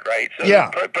their head, right? So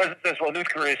the president says, well, North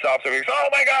Korea stops over here. Oh,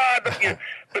 my God.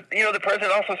 But the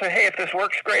president also said, hey, if this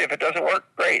works, great. If it doesn't work,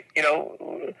 great.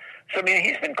 So,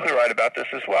 he's been clear-eyed about this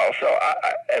as well. So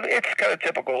it's kind of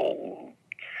typical,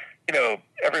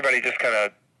 everybody just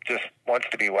wants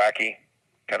to be wacky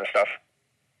kind of stuff.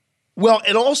 Well,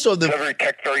 and also it's a very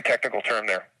technical term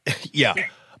there. Yeah.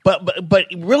 But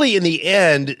really, in the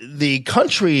end, the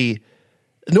country,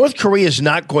 North Korea is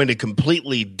not going to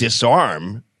completely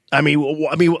disarm. I mean,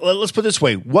 let's put it this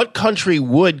way: what country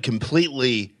would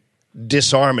completely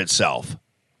disarm itself?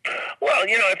 Well,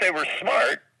 if they were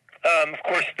smart, of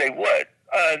course they would.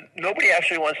 Nobody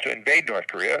actually wants to invade North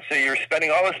Korea, so you're spending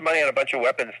all this money on a bunch of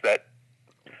weapons that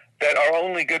are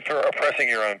only good for oppressing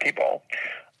your own people.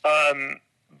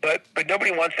 But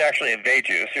nobody wants to actually invade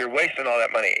you, so you're wasting all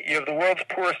that money. You have the world's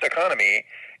poorest economy.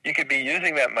 You could be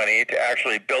using that money to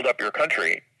actually build up your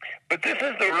country. But this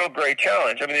is the real great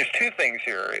challenge. I mean, there's two things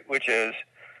here, which is,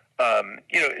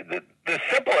 the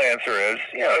simple answer is,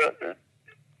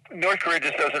 North Korea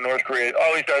just does what North Korea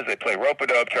always does. They play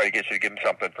rope-a-dope, try to get you to give them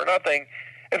something for nothing.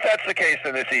 If that's the case,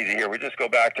 then it's easy here. We just go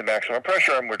back to maximum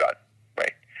pressure and we're done,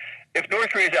 right? If North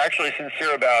Korea is actually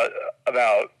sincere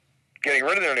about getting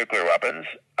rid of their nuclear weapons,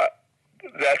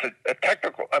 that's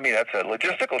that's a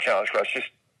logistical challenge for us, just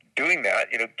doing that,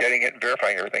 getting it and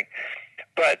verifying everything.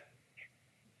 But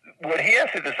what he has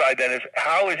to decide then is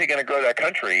how is he going to grow that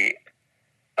country?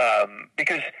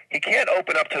 Because he can't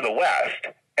open up to the West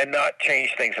and not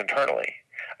change things internally.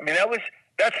 I mean,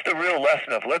 that's the real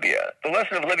lesson of Libya. The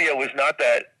lesson of Libya was not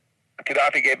that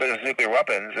Gaddafi gave us nuclear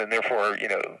weapons and therefore,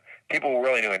 people were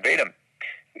willing to invade him.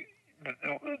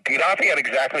 Gaddafi got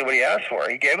exactly what he asked for.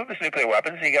 He gave up his nuclear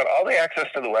weapons. He got all the access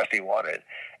to the West he wanted.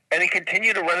 And he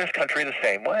continued to run his country the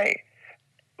same way,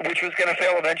 which was going to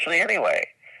fail eventually anyway.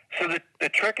 So the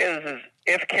trick is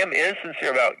if Kim is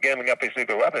sincere about giving up his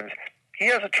nuclear weapons, he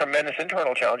has a tremendous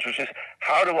internal challenge, which is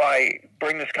how do I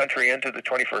bring this country into the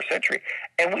 21st century?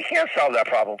 And we can't solve that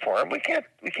problem for him. We can't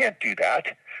do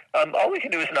that. All we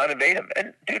can do is not invade him.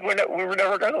 And dude, we were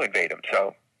never going to invade him.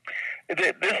 So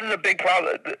this is a big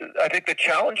problem. I think the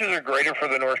challenges are greater for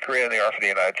the North Korea than they are for the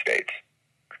United States.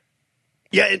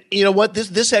 Yeah, you know what?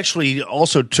 This actually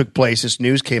also took place. This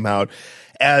news came out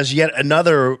as yet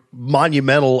another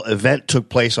monumental event took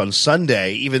place on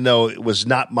Sunday, even though it was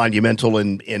not monumental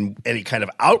in any kind of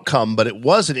outcome, but it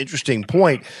was an interesting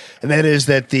point, and that is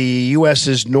that the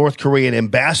U.S.'s North Korean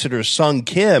ambassador, Sung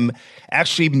Kim,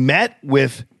 actually met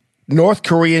with North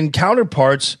Korean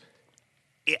counterparts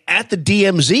at the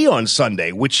DMZ on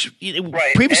Sunday, which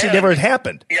previously never had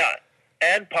happened. Yeah,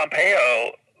 and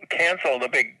Pompeo canceled a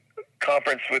big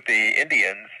conference with the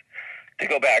Indians to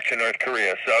go back to North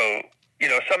Korea. So,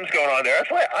 something's going on there.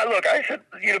 That's why I said,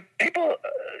 people,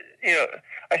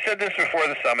 I said this before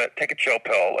the summit, take a chill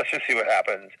pill. Let's just see what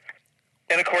happens.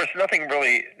 And of course, nothing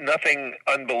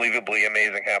unbelievably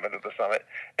amazing happened at the summit.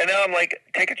 And now I'm like,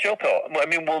 take a chill pill. I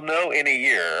mean, we'll know in a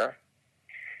year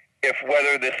if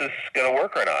whether this is going to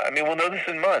work or not. I mean, we'll know this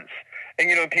in months.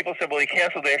 And, people said, well, he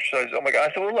canceled the exercise. Oh, my God.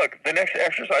 I said, well, look, the next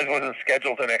exercise wasn't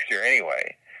scheduled to next year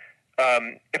anyway.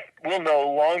 We'll know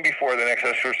long before the next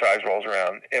exercise rolls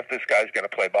around if this guy's going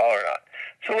to play ball or not.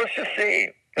 So let's just see.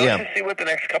 Let's just see what the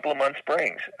next couple of months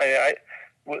brings.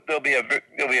 There'll be a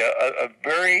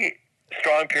very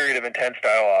strong period of intense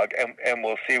dialogue, and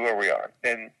we'll see where we are.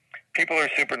 And people are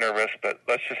super nervous, but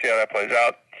let's just see how that plays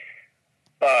out.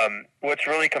 What's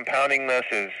really compounding this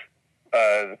is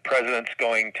the president's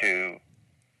going to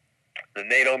the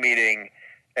NATO meeting,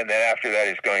 and then after that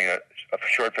he's going a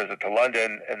short visit to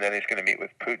London, and then he's going to meet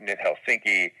with Putin in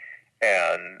Helsinki.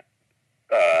 And,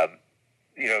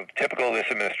 typical of this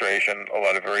administration, a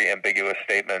lot of very ambiguous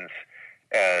statements,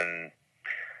 and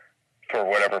for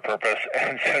whatever purpose.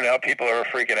 And so now people are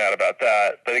freaking out about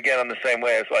that. But again, I'm the same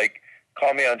way. It's like,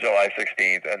 call me on July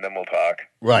 16th, and then we'll talk.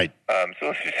 Right. So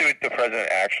let's just see what the president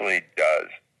actually does.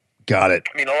 Got it.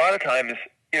 I mean, a lot of times,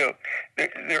 he's a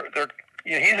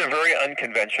very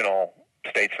unconventional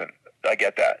statesman. I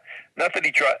get that. Not that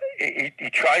he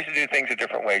tries to do things a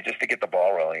different way just to get the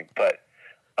ball rolling, but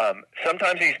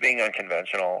sometimes he's being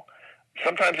unconventional.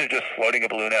 Sometimes they're just floating a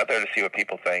balloon out there to see what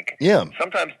people think. Yeah.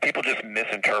 Sometimes people just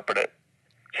misinterpret it.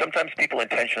 Sometimes people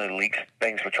intentionally leak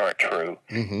things which aren't true.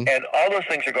 Mm-hmm. And all those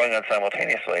things are going on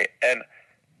simultaneously. And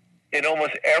in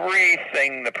almost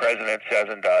everything the president says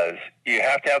and does, you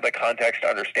have to have the context to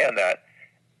understand that.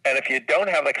 And if you don't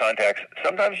have the context,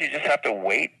 sometimes you just have to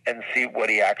wait and see what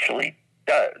he actually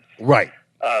does. Right.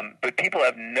 But people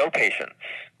have no patience,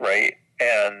 right?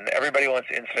 And everybody wants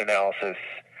instant analysis,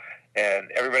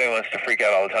 and everybody wants to freak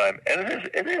out all the time. And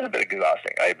it is a bit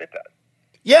exhausting. I admit that.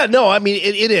 Yeah, no, I mean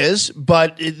it is,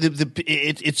 but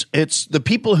it's the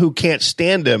people who can't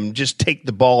stand him just take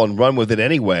the ball and run with it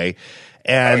anyway.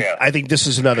 And I think this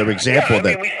is another example of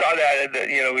that. We saw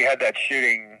that. We had that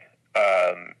shooting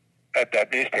at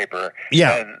that newspaper.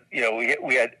 Yeah, and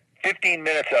we had 15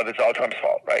 minutes of it's all Trump's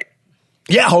fault, right?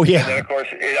 Yeah. Oh, yeah. And then of course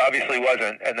it obviously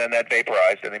wasn't, and then that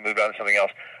vaporized, and they moved on to something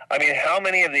else. I mean, how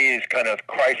many of these kind of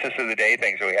crisis of the day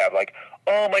things do we have? Like,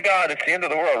 oh my God, it's the end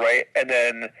of the world, right? And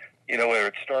then whether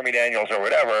it's Stormy Daniels or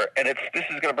whatever, and this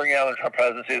is going to bring down the Trump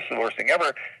presidency. This is the worst thing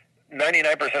ever.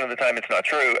 99% of the time, it's not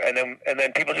true, and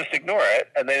then people just ignore it,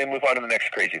 and then they move on to the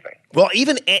next crazy thing. Well,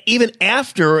 even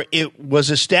after it was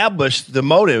established the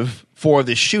motive for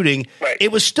the shooting, right.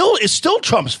 it's still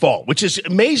Trump's fault, which is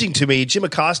amazing to me. Jim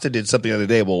Acosta did something the other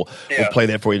day. We'll play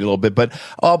that for you in a little bit, but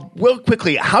real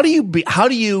quickly, how do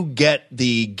you get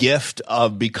the gift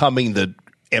of becoming the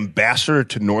ambassador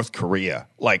to North Korea?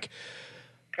 Like,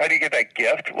 how do you get that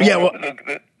gift? Well,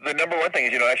 the number one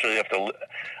thing is actually have to.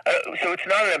 So it's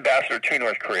not an ambassador to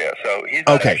North Korea. So he's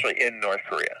not actually in North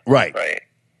Korea. Right. Right.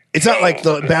 It's not like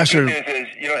the ambassador. The good news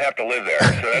is you don't have to live there.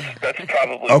 So that's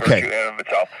probably okay. virtue in and of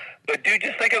itself. But dude,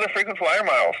 just think of the frequent flyer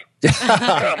miles.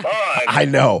 Come on. I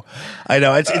know.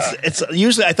 It's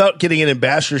usually I thought getting an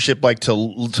ambassadorship like to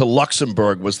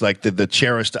Luxembourg was like the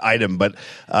cherished item, but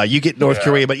you get North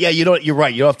Korea. But you're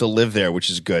right. You don't have to live there, which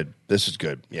is good. This is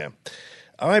good. Yeah.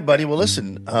 All right, buddy. Well,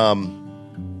 listen.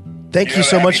 Thank you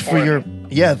so much for your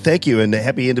thank you, and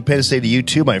happy Independence Day to you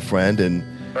too, my friend. And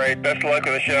all right, best of luck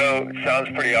with the show. It sounds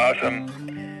pretty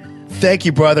awesome. Thank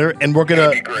you, brother. And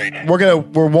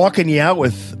we're walking you out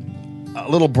with a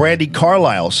little Brandy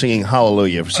Carlisle singing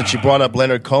Hallelujah, since you brought up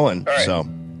Leonard Cohen. All right. So,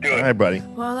 do it. All right, buddy.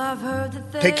 Well, I've heard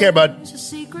that take care, bud. A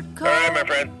secret all right, my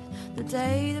friend. The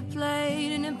day they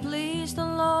played and it pleased the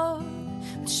Lord.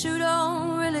 But you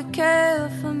don't really care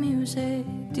for music,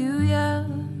 do ya?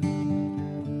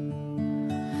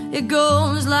 It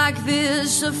goes like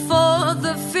this: a fourth,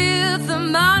 a fifth, the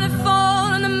minor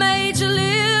fall, and the major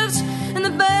lifts, and the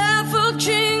barefoot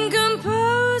king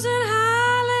composing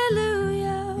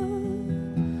hallelujah,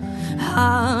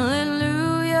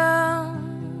 hallelujah,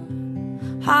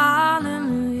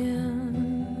 hallelujah,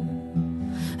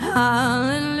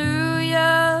 hallelujah,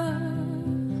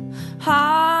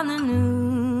 hallelujah.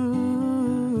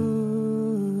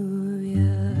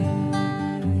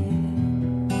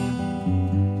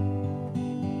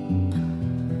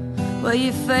 Well,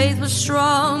 your faith was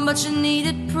strong, but you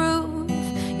needed proof.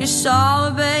 You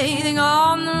saw her bathing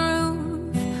on the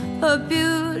roof, her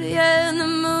beauty and the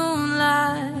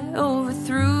moonlight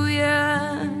overthrew you.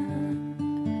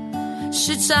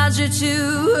 She tied you to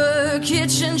her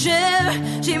kitchen chair,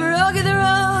 she broke you the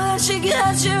road, she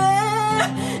got your hair,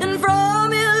 and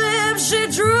from your lips if she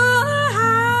drew a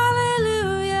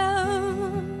hallelujah,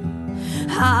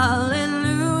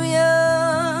 hallelujah,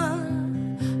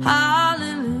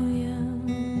 hallelujah,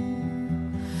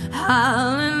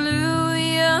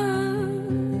 hallelujah,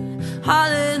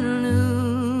 hallelujah.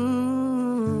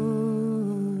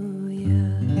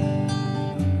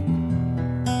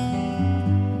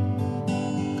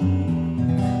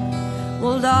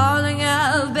 Well, darling,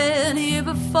 I've been here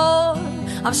before.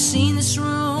 I've seen this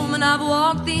room and I've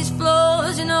walked these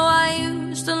floors. You know, I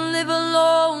used to live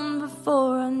alone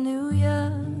before I knew ya.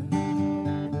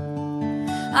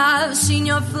 I've seen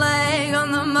your flag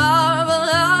on the marble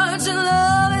arch, and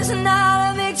love is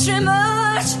not a victory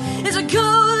march. It's a code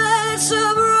that's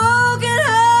a broken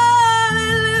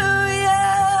hallelujah,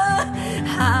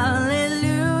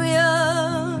 hallelujah,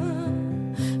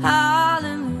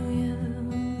 hallelujah,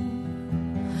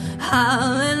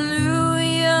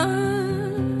 hallelujah,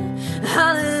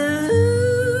 hallelujah.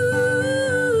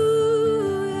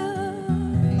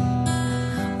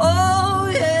 Oh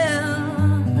yeah.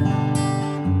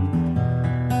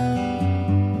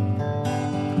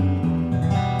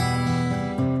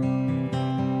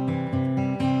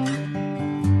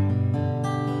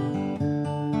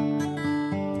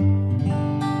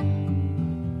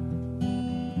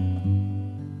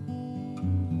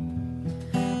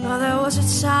 Well, there was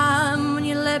a time when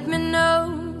you let me know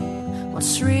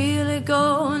what's really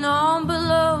going on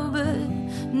below, but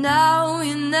now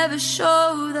you never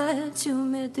show that to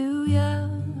me, do ya?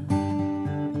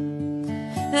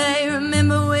 Hey,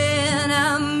 remember when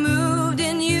I moved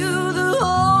in you, the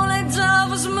whole town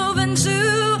was moving too,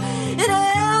 and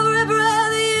every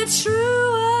breath you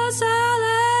drew was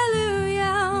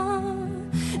hallelujah.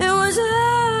 It was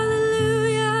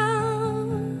hallelujah,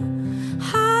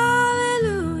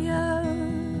 hallelujah,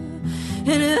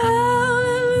 and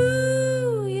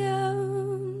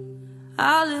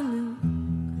hallelujah.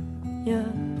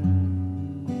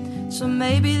 So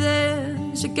maybe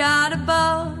there's a God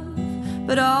above,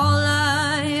 but all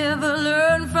I ever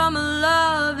learned from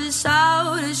love is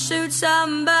how to shoot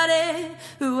somebody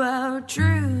who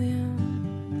outdrew you.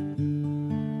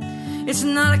 It's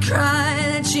not a cry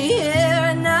that you hear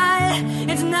at night.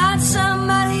 It's not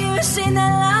somebody you've seen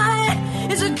that light.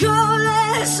 It's a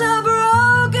chorus of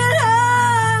broken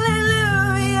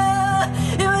hallelujah.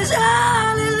 It was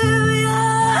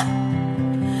hallelujah,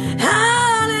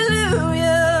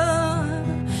 hallelujah,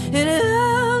 and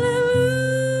hallelujah,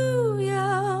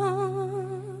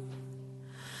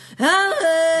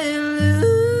 hallelujah.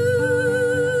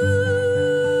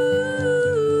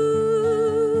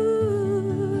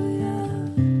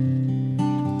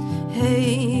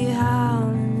 Hey,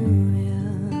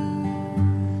 hallelujah.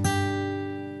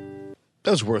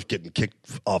 That was worth getting kicked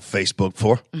off Facebook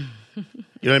for. You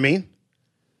know what I mean?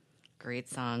 Great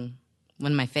song.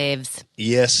 One of my faves.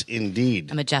 Yes, indeed.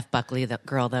 I'm a Jeff Buckley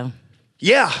girl, though.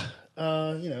 Yeah.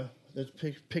 Let's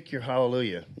pick your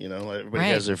hallelujah. Everybody Right.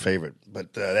 has their favorite.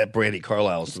 But that Brandy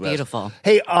Carlisle is the best. Beautiful.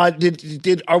 Hey, are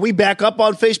we back up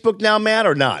on Facebook now, Matt,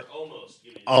 or not?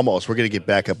 Almost. We're going to get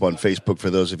back up on Facebook for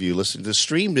those of you listening. The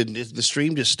stream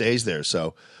just stays there,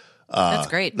 so That's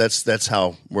great. That's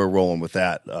how we're rolling with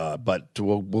that. But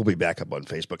we'll be back up on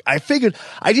Facebook. I figured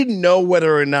I didn't know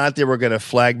whether or not they were going to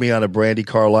flag me on a Brandy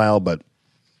Carlisle, but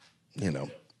it's knew?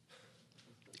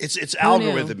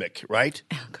 algorithmic, right?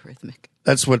 Algorithmic.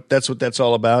 That's what that's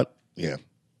all about. Yeah.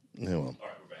 Yeah, well.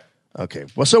 Okay.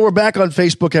 Well, so we're back on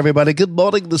Facebook, everybody. Good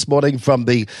morning this morning from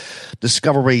the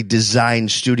Discovery Design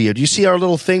Studio. Do you see our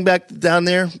little thing back down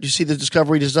there? Do you see the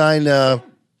Discovery Design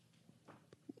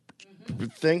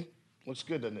thing? Looks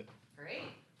good, doesn't it? Great.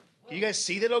 Can you guys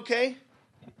see that okay?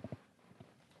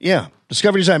 Yeah.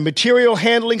 Discovery Design. Material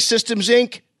Handling Systems,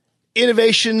 Inc.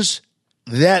 Innovations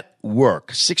that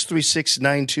work.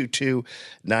 636-922-9333.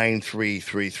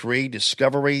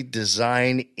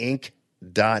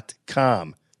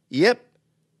 DiscoveryDesignInc.com. Yep.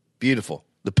 Beautiful.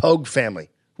 The Pogue family.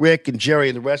 Rick and Jerry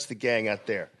and the rest of the gang out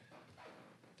there.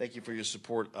 Thank you for your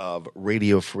support of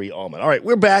Radio Free Allman. All right,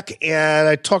 we're back, and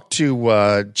I talked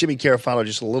to Jimmy Carafano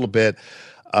just a little bit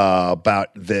about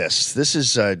this. This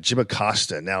is Jim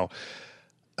Acosta. Now,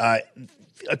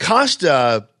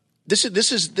 Acosta, this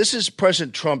is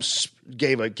President Trump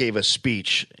gave a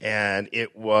speech, and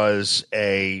it was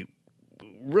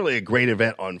really a great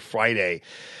event on Friday,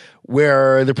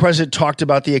 where the president talked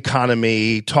about the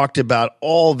economy, talked about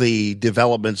all the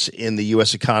developments in the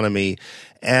U.S. economy,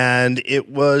 and it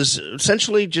was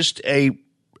essentially just a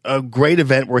great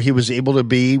event where he was able to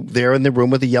be there in the room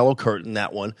with the yellow curtain,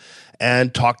 that one,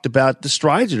 and talked about the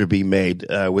strides that are being made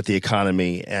with the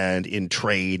economy and in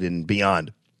trade and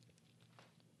beyond.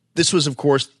 This was, of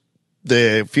course,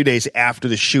 the few days after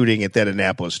the shooting at that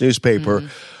Annapolis newspaper,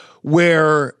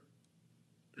 where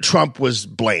Trump was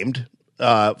blamed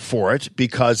for it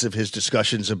because of his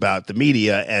discussions about the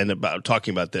media and about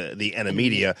talking about the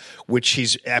media, which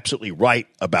he's absolutely right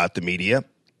about the media.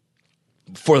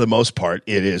 For the most part,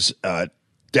 it is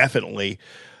definitely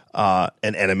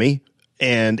an enemy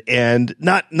and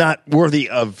not worthy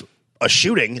of a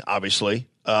shooting, obviously.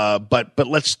 But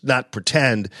let's not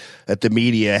pretend that the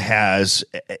media has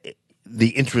the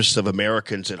interests of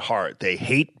Americans at heart. They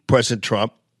hate President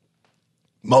Trump.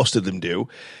 Most of them do.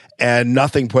 And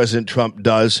nothing President Trump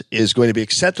does is going to be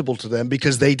acceptable to them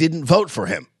because they didn't vote for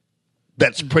him.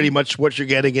 That's pretty much what you're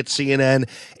getting at CNN,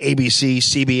 ABC,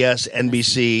 CBS,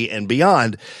 NBC, and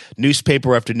beyond,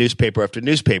 newspaper after newspaper after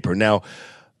newspaper. Now,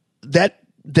 that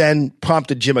then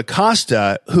prompted Jim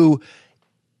Acosta, who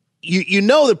you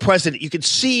know the president, you can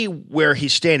see where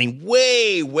he's standing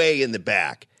way, way in the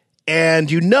back.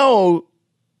 And you know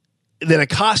that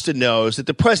Acosta knows that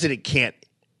the president can't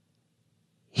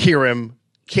hear him.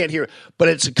 But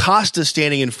it's Acosta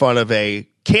standing in front of a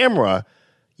camera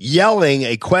yelling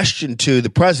a question to the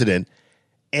president.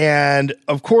 And,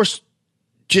 of course,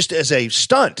 just as a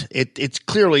stunt, it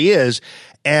clearly is.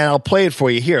 And I'll play it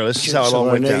for you here. This is how it all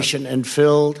went down. Nation and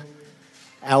filled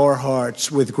our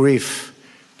hearts with grief.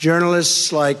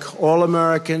 Journalists, like all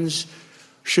Americans,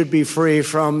 should be free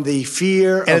from the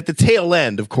fear And at the tail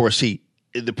end, of course,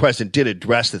 the president did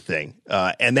address the thing,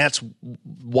 and that's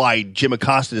why Jim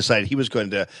Acosta decided he was going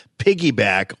to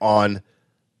piggyback on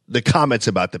the comments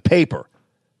about the paper.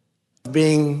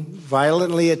 being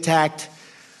violently attacked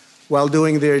while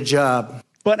doing their job.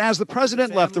 But as the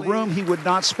president left the room, he would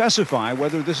not specify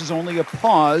whether this is only a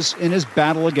pause in his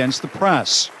battle against the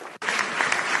press.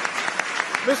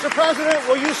 Mr. President,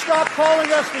 will you stop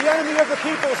calling us the enemy of the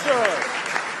people, sir?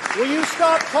 Will you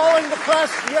stop calling the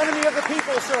press the enemy of the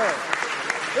people, sir?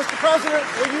 Mr. President,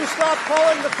 will you stop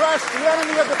calling the press the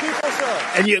enemy of the people, sir?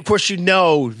 And of course, you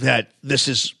know that this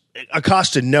is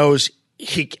Acosta knows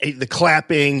the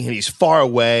clapping, and he's far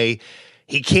away.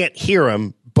 He can't hear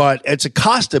him, but it's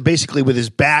Acosta basically with his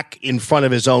back in front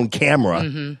of his own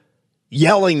camera,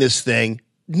 yelling this thing,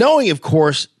 knowing, of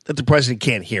course, that the president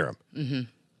can't hear him.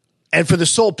 And for the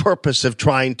sole purpose of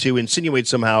trying to insinuate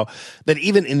somehow that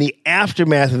even in the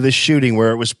aftermath of this shooting,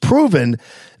 where it was proven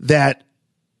that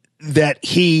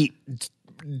he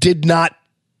did not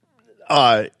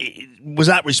was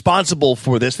not responsible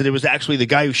for this, that it was actually the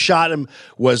guy who shot him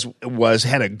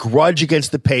had a grudge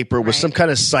against the paper, was some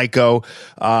kind of psycho,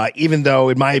 even though,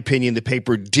 in my opinion, the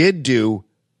paper did do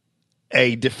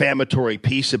a defamatory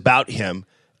piece about him.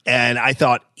 And I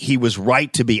thought he was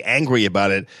right to be angry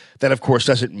about it. That, of course,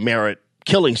 doesn't merit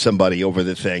killing somebody over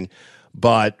the thing.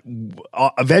 But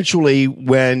eventually,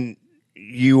 when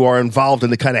you are involved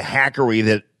in the kind of hackery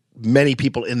that many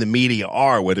people in the media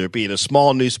are, whether it be in a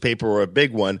small newspaper or a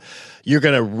big one, you're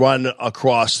going to run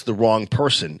across the wrong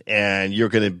person, and you're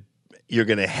going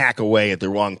to hack away at the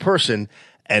wrong person,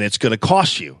 and it's going to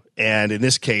cost you. And in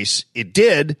this case, it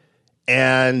did,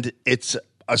 and it's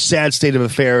a sad state of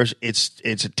affairs. It's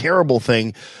a terrible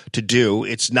thing to do.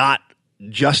 It's not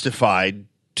justified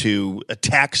to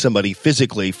attack somebody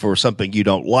physically for something you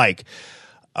don't like.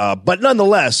 But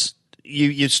nonetheless,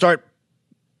 you start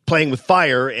playing with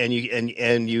fire, and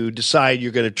you decide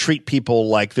you're going to treat people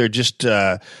like they're just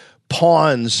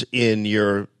pawns in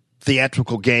your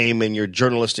theatrical game and your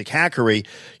journalistic hackery.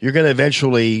 You're going to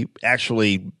eventually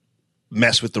actually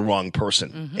mess with the wrong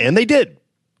person. And they did.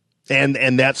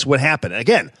 And that's what happened.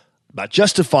 Again, I'm not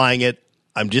justifying it.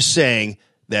 I'm just saying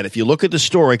that if you look at the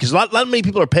story, because a lot many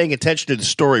people are paying attention to the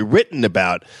story written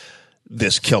about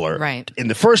this killer in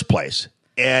the first place,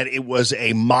 and it was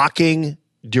a mocking,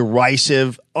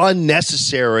 derisive,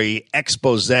 unnecessary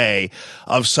expose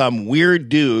of some weird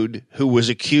dude who was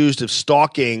accused of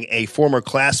stalking a former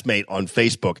classmate on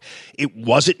Facebook. It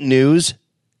wasn't news.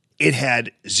 It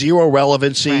had zero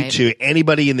relevancy to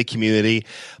anybody in the community,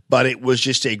 but it was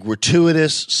just a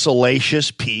gratuitous, salacious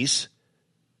piece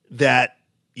that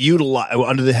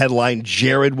under the headline,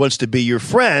 Jared wants to be your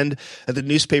friend, that the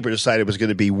newspaper decided was going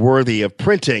to be worthy of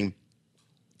printing.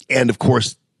 And, of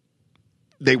course,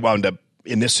 they wound up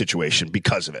in this situation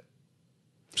because of it.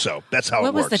 So that's how it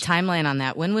works. What was the timeline on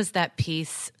that? When was that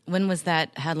piece? When was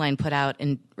that headline put out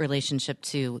in relationship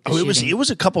to the shooting? It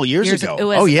was a couple years ago.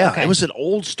 Okay. It was an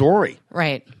old story.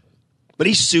 Right. But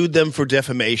he sued them for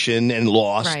defamation and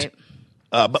lost. Right.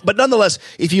 But nonetheless,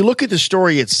 if you look at the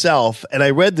story itself, and I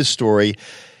read the story,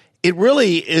 it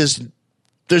really is.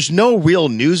 There's no real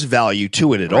news value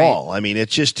to it at all. I mean, it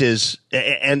just is.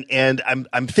 And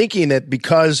I'm thinking that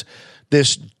because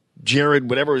this Jared,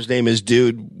 whatever his name is,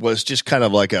 dude, was just kind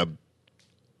of like a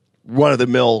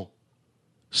run-of-the-mill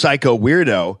psycho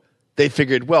weirdo, they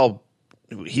figured, well,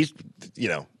 he's,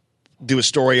 do a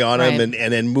story on him Right.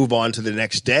 and then move on to the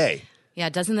next day. Yeah,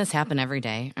 doesn't this happen every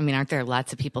day? I mean, aren't there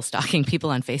lots of people stalking people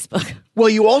on Facebook? Well,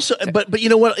 you also, but you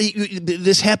know what?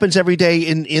 This happens every day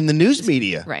in the news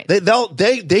media. Right.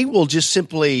 They will just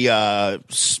simply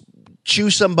chew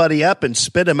somebody up and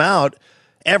spit them out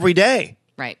every day.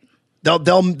 Right. They'll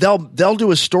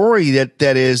do a story that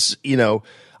is,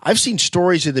 I've seen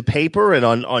stories in the paper and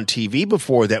on TV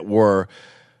before that were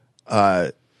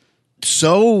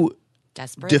so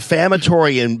Desperate.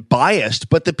 defamatory and biased,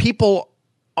 but the people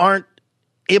aren't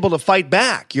able to fight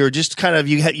back. You're just kind of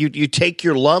you take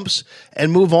your lumps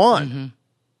and move on.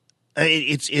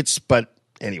 Mm-hmm. But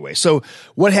anyway. So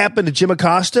what happened to Jim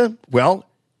Acosta? Well,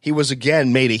 he was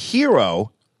again made a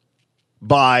hero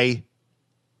by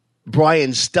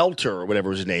Brian Stelter or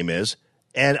whatever his name is.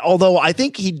 And although I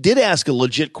think he did ask a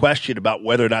legit question about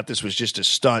whether or not this was just a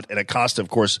stunt, and Acosta, of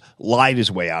course, lied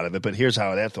his way out of it. But here's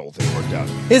how that whole thing worked out.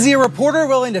 Is he a reporter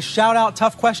willing to shout out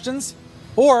tough questions?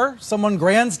 Or someone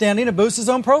grandstanding to boost his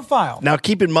own profile? Now,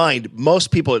 keep in mind,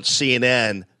 most people at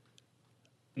CNN,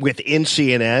 within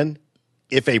CNN,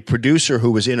 if a producer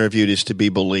who was interviewed is to be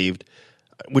believed,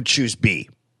 would choose B.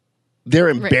 They're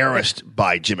embarrassed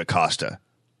by Jim Acosta.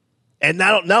 And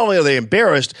not only are they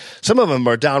embarrassed, some of them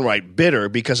are downright bitter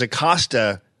because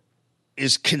Acosta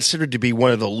is considered to be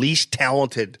one of the least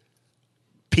talented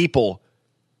people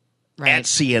at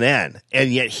CNN,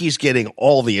 and yet he's getting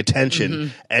all the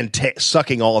attention and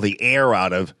sucking all the air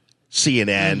out of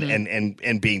CNN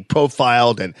and being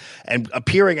profiled and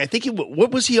appearing. I think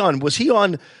what was he on? Was he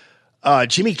on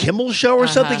Jimmy Kimmel's show or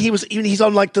something? He's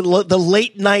on like the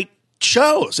late night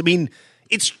shows. I mean,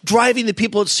 it's driving the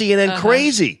people at CNN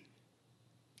crazy.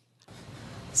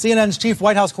 CNN's chief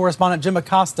White House correspondent Jim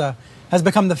Acosta has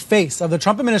become the face of the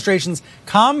Trump administration's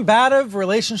combative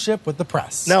relationship with the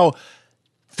press. Now,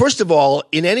 first of all,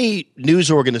 in any news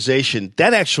organization,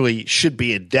 that actually should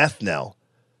be a death knell.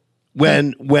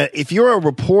 When if you're a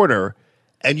reporter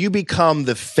and you become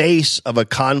the face of a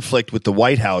conflict with the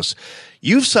White House,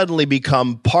 you've suddenly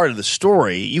become part of the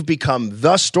story. You've become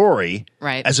the story,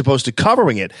 as opposed to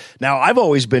covering it. Now, I've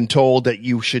always been told that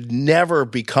you should never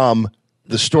become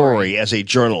the story as a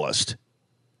journalist.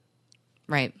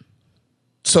 Right.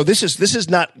 So this is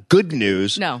not good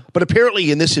news. No. But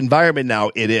apparently in this environment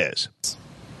now, it is.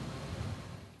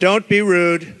 Don't be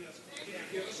rude.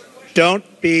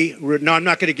 Don't be rude. No, I'm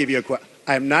not going to give you a question.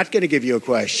 I'm not going to give you a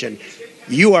question.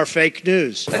 You are fake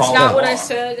news. That's not what I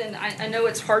said, and I know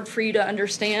it's hard for you to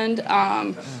understand,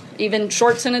 even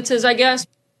short sentences, I guess.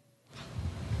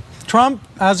 Trump,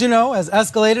 as you know, has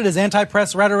escalated his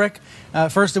anti-press rhetoric.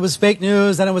 First it was fake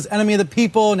news, then it was enemy of the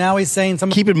people. Now he's saying some.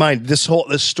 Keep in mind, this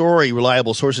story,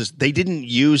 reliable sources, they didn't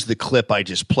use the clip I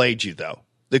just played you, though.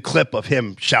 The clip of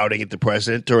him shouting at the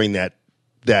president during that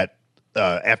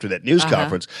after that news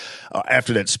conference,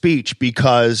 after that speech,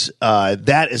 because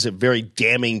that is a very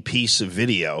damning piece of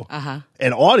video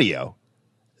and audio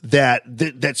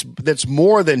that's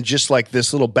more than just like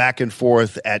this little back and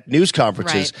forth at news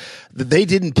conferences that they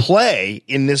didn't play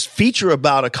in this feature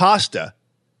about Acosta.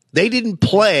 They didn't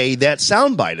play that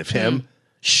soundbite of him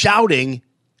shouting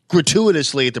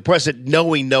gratuitously at the president,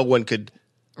 knowing no one could,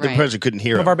 the president couldn't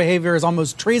hear Some him. of our behavior is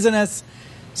almost treasonous.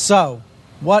 So,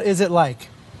 what is it like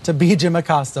to be Jim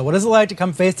Acosta? What is it like to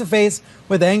come face to face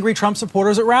with angry Trump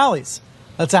supporters at rallies?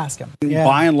 Let's ask him. Yeah.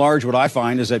 By and large, what I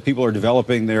find is that people are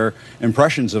developing their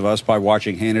impressions of us by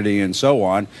watching Hannity and so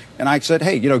on. And I said,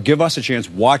 hey, give us a chance,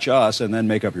 watch us, and then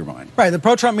make up your mind. Right. The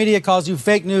pro-Trump media calls you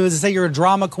fake news. They say you're a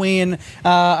drama queen.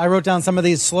 I wrote down some of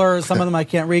these slurs. Some of them I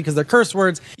can't read because they're curse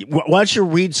words. Why don't you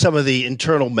read some of the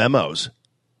internal memos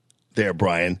there,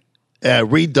 Brian?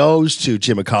 Read those to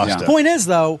Jim Acosta. The point is,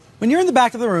 though, when you're in the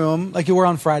back of the room, like you were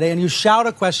on Friday, and you shout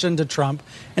a question to Trump,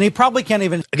 and he probably can't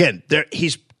even... Again,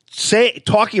 he's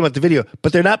talking about the video,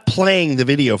 but they're not playing the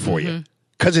video for you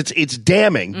because it's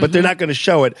damning, but they're not going to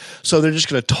show it, so they're just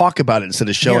going to talk about it instead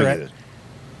of showing it.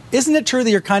 Isn't it true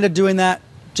that you're kind of doing that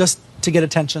just to get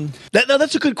attention? No,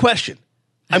 that's a good question.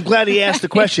 I'm glad he asked the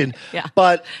question,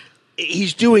 but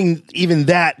he's doing even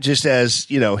that just as,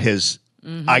 his...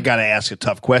 I got to ask a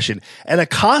tough question. And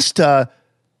Acosta,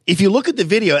 if you look at the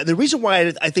video, and the reason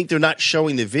why I think they're not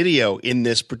showing the video in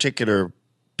this particular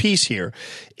piece here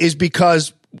is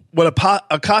because what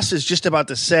Acosta is just about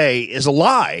to say is a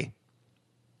lie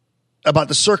about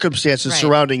the circumstances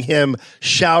surrounding him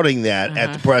shouting that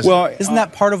at the president. Well, isn't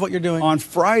that part of what you're doing? On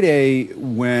Friday,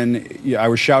 when I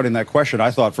was shouting that question,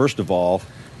 I thought, first of all,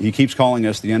 he keeps calling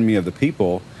us the enemy of the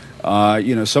people.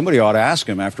 Somebody ought to ask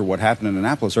him after what happened in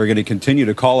Annapolis, are you going to continue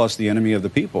to call us the enemy of the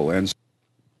people? And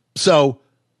So,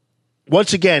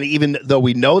 once again, even though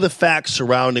we know the facts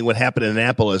surrounding what happened in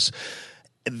Annapolis,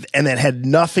 and that had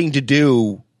nothing to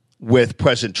do with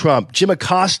President Trump, Jim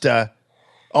Acosta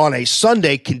on a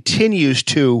Sunday continues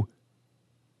to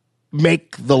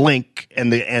make the link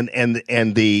and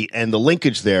the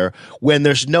linkage there when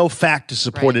there's no fact to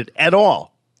support it at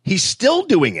all. He's still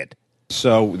doing it.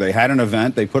 So they had an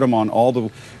event. They put him on all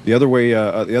the other way,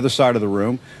 the other side of the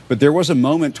room. But there was a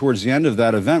moment towards the end of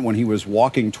that event when he was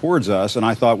walking towards us, and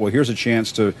I thought, well, here's a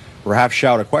chance to perhaps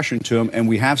shout a question to him. And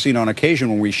we have seen on occasion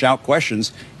when we shout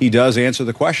questions, he does answer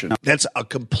the question. That's a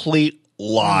complete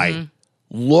lie.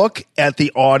 Look at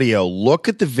the audio, look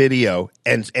at the video,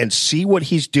 and see what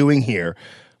he's doing here.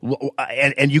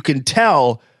 And you can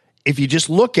tell, if you just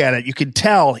look at it, you can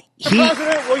tell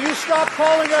President, will you stop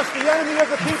calling us the enemy of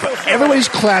the people, sir? Everybody's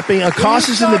clapping.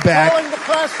 Acosta's in the back. Calling the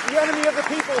press the enemy of the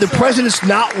people, The sir? president's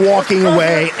not walking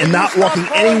away and not walking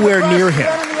anywhere near him.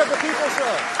 The enemy of the people,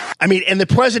 sir? I mean, and the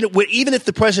president, even if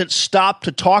the president stopped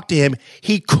to talk to him,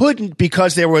 he couldn't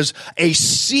because there was a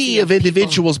sea of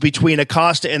individuals between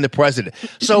Acosta and the president.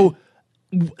 So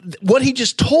what he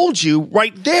just told you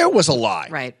right there was a lie.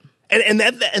 Right. And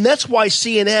that's why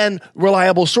CNN,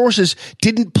 reliable sources,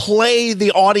 didn't play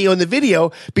the audio and the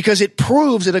video, because it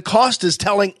proves that Acosta's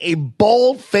telling a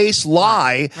bold-faced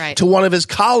lie to one of his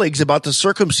colleagues about the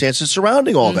circumstances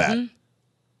surrounding all that.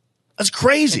 That's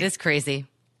crazy. It is crazy.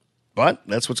 But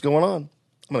that's what's going on.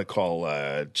 I'm going to call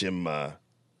Jim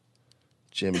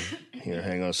here.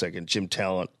 Hang on a second. Jim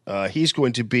Talent. He's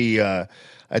going to be, I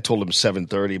told him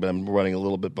 7:30, but I'm running a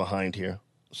little bit behind here.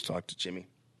 Let's talk to Jimmy.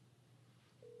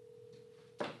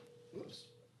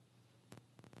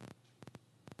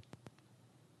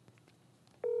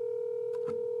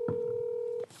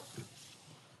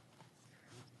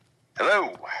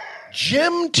 Hello.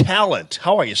 Jim Talent.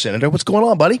 How are you, Senator? What's going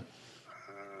on, buddy?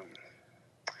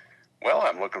 Well,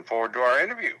 I'm looking forward to our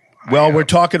interview. Well, we're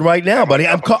talking right now, buddy.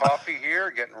 I'm coffee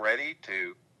here, getting ready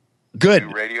to Good.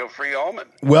 do Radio Free Allman.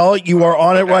 Well, you are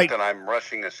on it Not right. that I'm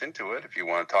rushing us into it. If you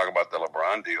want to talk about the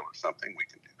LeBron deal or something, we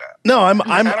can do that. No, I'm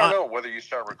I don't know whether you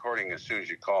start recording as soon as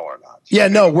you call or not. Yeah,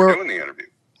 no, we're doing the interview.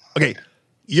 Okay.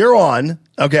 You're on,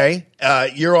 okay?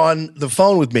 You're on the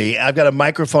phone with me. I've got a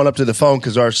microphone up to the phone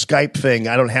because our Skype thing,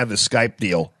 I don't have the Skype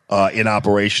deal in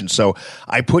operation. So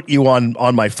I put you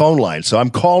on my phone line. So I'm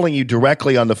calling you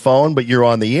directly on the phone, but you're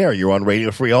on the air. You're on Radio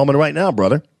Free Allman right now,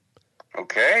 brother.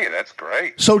 Okay, that's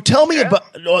great. So tell me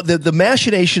about the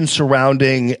machinations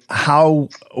surrounding how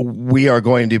we are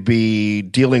going to be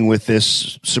dealing with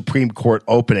this Supreme Court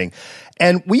opening.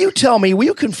 And will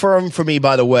you confirm for me,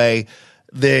 by the way,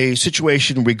 the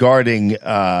situation regarding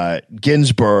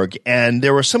Ginsburg? And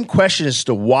there were some questions as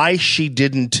to why she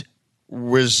didn't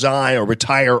resign or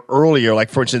retire earlier, like,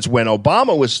 for instance, when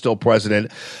Obama was still president,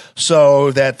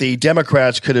 so that the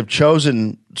Democrats could have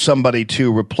chosen somebody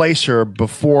to replace her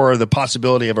before the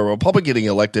possibility of a Republican getting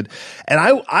elected. And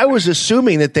I was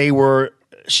assuming that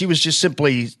she was just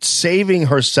simply saving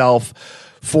herself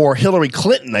for Hillary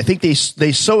Clinton. I think they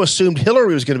so assumed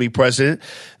Hillary was going to be president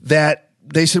that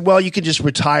they said, well, you can just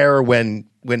retire when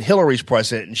Hillary's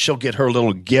president and she'll get her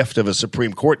little gift of a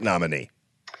Supreme Court nominee.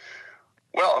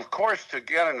 Well, of course, to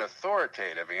get an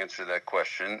authoritative answer to that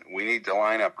question, we need to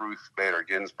line up Ruth Bader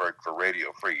Ginsburg for Radio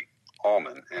Free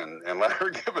Allman and let her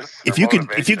give us If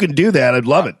you can do that, I'd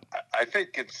love it. I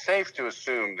think it's safe to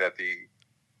assume that the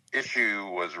issue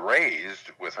was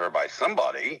raised with her by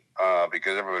somebody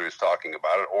because everybody was talking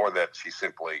about it, or that she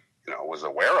simply, was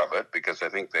aware of it, because I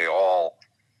think they all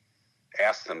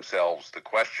asked themselves the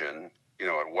question,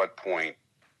 at what point,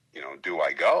 do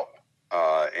I go?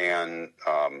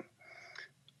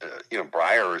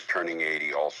 Breyer is turning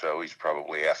 80 also. He's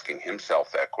probably asking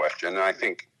himself that question. And I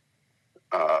think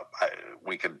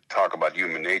we could talk about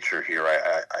human nature here.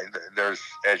 There's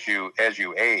as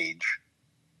you age,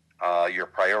 your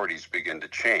priorities begin to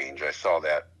change. I saw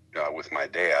that with my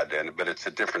dad, but it's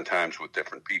at different times with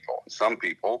different people. Some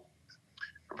people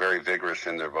are very vigorous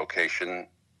in their vocation,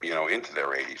 into their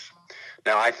 80s.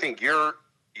 Now, I think your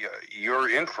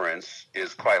inference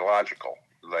is quite logical.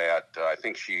 That I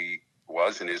think she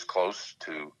was and is close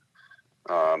to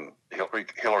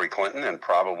Hillary Clinton, and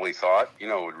probably thought, it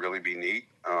would really be neat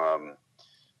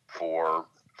for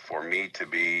me to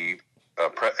be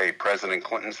a President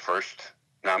Clinton's first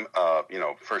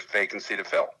vacancy to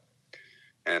fill.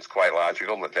 And it's quite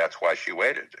logical that that's why she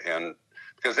waited. And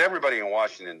because everybody in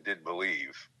Washington did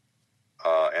believe,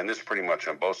 and this is pretty much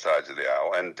on both sides of the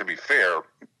aisle, and to be fair,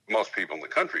 most people in the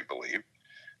country believe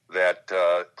that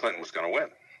Clinton was going to win.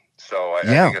 So I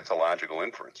think it's a logical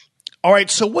inference. All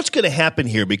right, so what's going to happen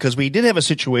here? Because we did have a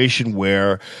situation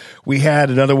where we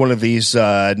had another one of these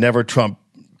Never Trump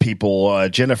people,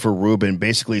 Jennifer Rubin,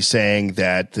 basically saying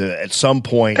that at some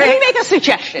point... Can I make a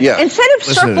suggestion? Yeah. Instead of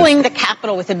Listen to circling the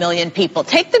Capitol with 1 million people,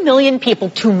 take the 1 million people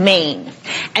to Maine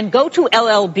and go to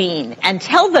LL Bean and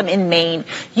tell them in Maine,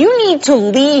 you need to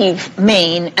leave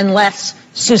Maine unless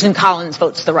Susan Collins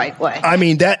votes the right way. I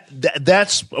mean,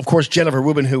 that's, of course, Jennifer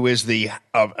Rubin, who is the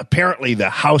apparently the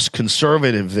House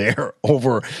conservative there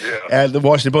over at the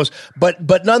Washington Post.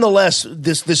 But nonetheless,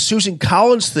 this Susan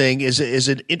Collins thing is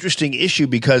an interesting issue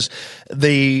because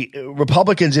the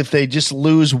Republicans, if they just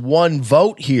lose one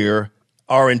vote here,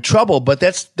 are in trouble. But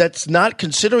that's not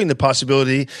considering the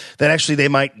possibility that actually they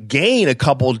might gain a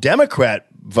couple Democrat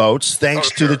votes thanks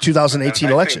to the 2018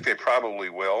 election. I think they probably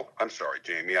will. I'm sorry,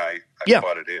 Jamie. I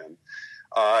butted in.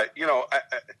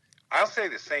 I'll say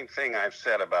the same thing I've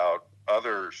said about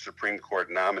other Supreme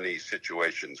Court nominee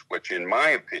situations, which, in my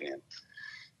opinion,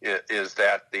 is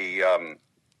that the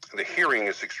hearing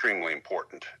is extremely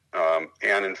important.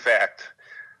 And in fact,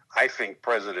 I think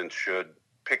presidents should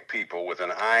pick people with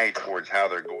an eye towards how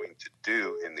they're going to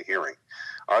do in the hearing.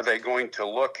 Are they going to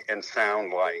look and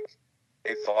sound like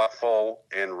a thoughtful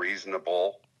and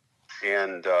reasonable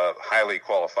and highly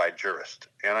qualified jurist?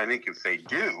 And I think if they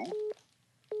do,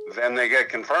 then they get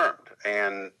confirmed.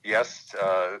 And yes,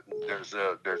 there's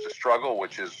a struggle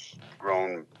which has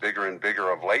grown bigger and bigger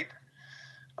of late,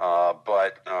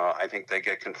 but I think they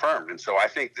get confirmed. And so I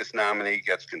think this nominee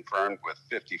gets confirmed with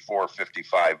 54,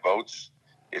 55 votes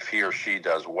if he or she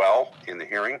does well in the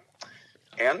hearing,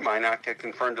 and might not get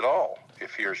confirmed at all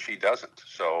if he or she doesn't.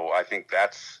 So I think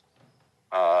that's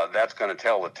going to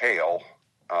tell the tale,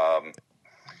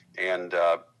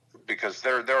 because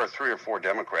there are 3 or 4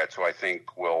 Democrats who I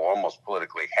think will almost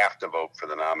politically have to vote for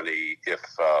the nominee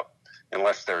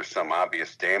unless there's some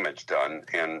obvious damage done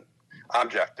and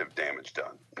objective damage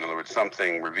done. In other words,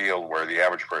 something revealed where the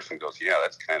average person goes, "Yeah,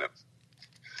 that's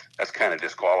kind of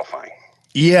disqualifying."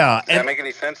 Yeah. Does that make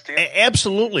any sense to you?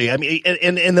 Absolutely. I mean,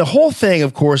 and the whole thing,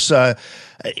 of course,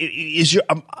 is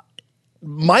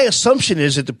my assumption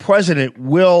is that the president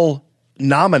will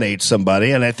nominate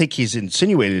somebody, and I think he's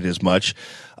insinuated as much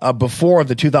before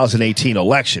the 2018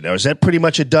 election. Or is that pretty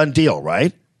much a done deal,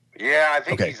 right? Yeah, I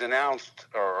think he's announced,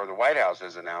 or the White House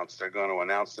has announced, they're going to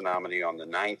announce the nominee on the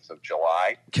 9th of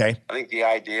July. Okay. I think the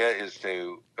idea is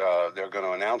they're going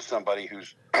to announce somebody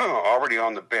who's already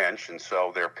on the bench, and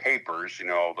so their papers,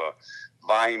 the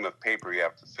volume of paper you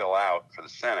have to fill out for the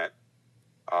Senate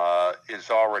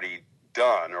is already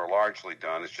done or largely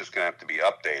done. It's just going to have to be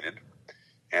updated.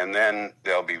 And then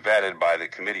they'll be vetted by the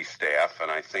committee staff, and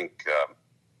I think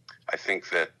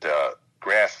that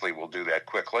Grassley will do that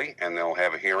quickly, and they'll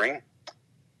have a hearing,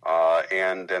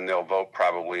 and then they'll vote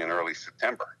probably in early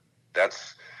September.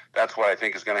 That's what I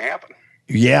think is going to happen.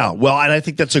 Yeah, well, and I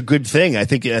think that's a good thing. I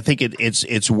think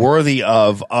it's worthy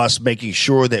of us making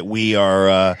sure that we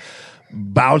are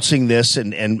bouncing this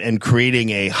and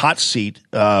creating a hot seat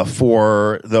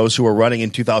for those who are running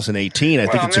in 2018. I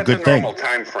think it's a good thing. Normal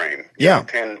time frame. Yeah,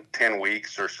 10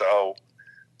 weeks or so.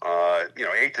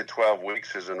 8 to 12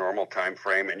 weeks is a normal time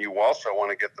frame, and you also want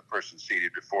to get the person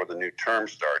seated before the new term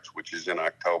starts, which is in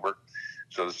October.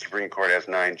 So the Supreme Court has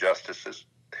 9 justices.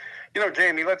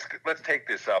 Jamie, let's take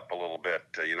this up a little bit,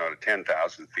 to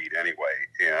 10,000 feet anyway.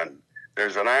 And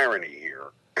there's an irony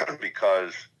here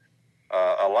because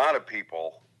a lot of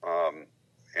people,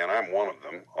 and I'm one of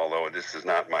them, although this is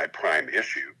not my prime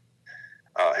issue,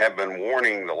 have been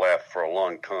warning the left for a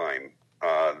long time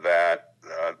that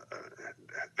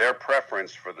their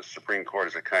preference for the Supreme Court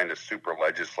as a kind of super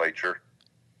legislature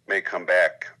may come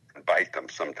back and bite them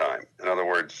sometime. In other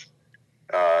words,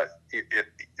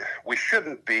 we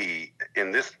shouldn't be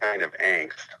in this kind of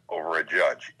angst over a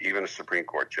judge, even a Supreme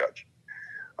Court judge.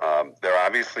 They're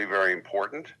obviously very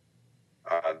important.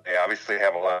 They obviously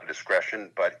have a lot of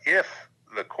discretion, but if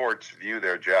the courts view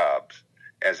their jobs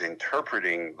as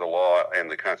interpreting the law and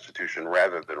the Constitution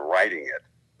rather than writing it,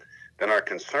 then our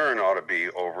concern ought to be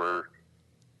over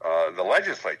the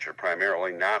legislature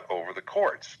primarily, not over the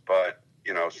courts. But,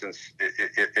 since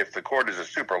if the court is a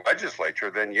super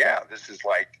legislature, then this is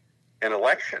like an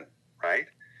election, right?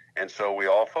 And so we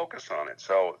all focus on it.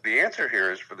 So the answer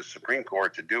here is for the Supreme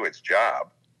Court to do its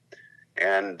job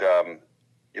and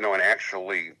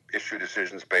actually issue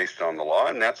decisions based on the law.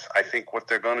 And that's, I think, what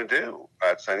they're going to do.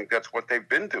 I think that's what they've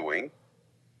been doing.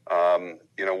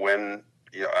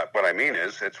 What I mean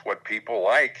is it's what people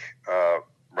like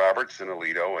Roberts and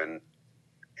Alito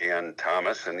and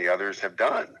Thomas and the others have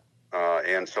done.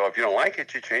 And so if you don't like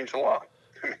it, you change the law.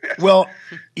 Well,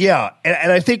 yeah,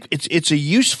 and I think it's a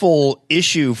useful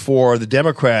issue for the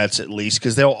Democrats, at least,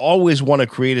 because they'll always want to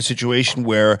create a situation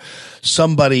where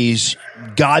somebody's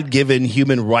God-given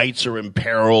human rights are in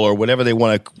peril, or whatever they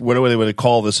want to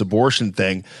call this abortion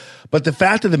thing. But the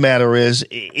fact of the matter is,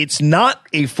 it's not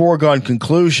a foregone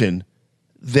conclusion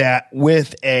that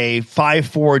with a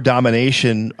 5-4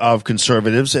 domination of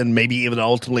conservatives, and maybe even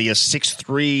ultimately a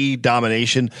 6-3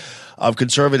 domination of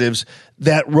conservatives,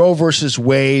 that Roe versus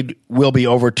Wade will be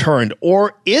overturned?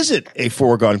 Or is it a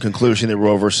foregone conclusion that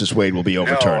Roe versus Wade will be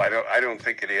overturned? No, I don't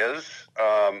think it is.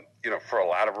 For a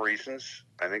lot of reasons.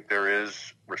 I think there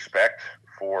is respect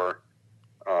for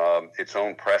its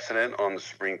own precedent on the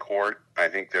Supreme Court. I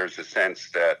think there's a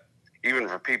sense that even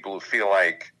for people who feel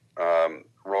like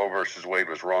Roe versus Wade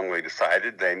was wrongly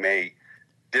decided, they may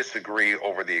disagree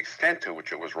over the extent to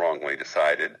which it was wrongly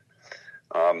decided.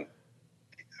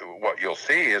 What you'll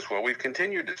see is what we've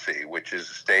continued to see, which is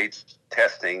states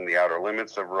testing the outer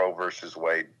limits of Roe versus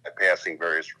Wade by passing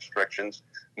various restrictions,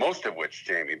 most of which,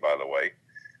 Jamie, by the way,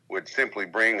 would simply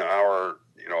bring our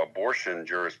abortion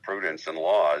jurisprudence and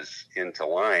laws into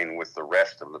line with the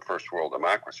rest of the first world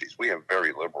democracies. We have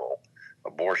very liberal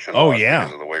abortion laws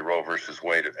because of the way Roe versus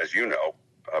Wade, as you know,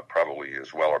 probably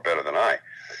as well or better than I.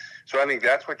 So I think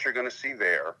that's what you're going to see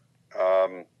there.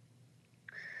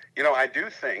 I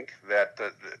do think that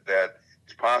that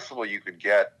it's possible you could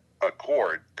get a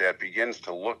court that begins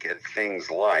to look at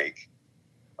things like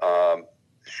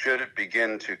should it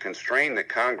begin to constrain the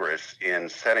Congress in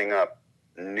setting up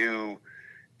new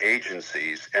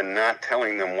agencies and not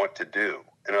telling them what to do.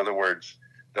 In other words,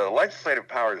 the legislative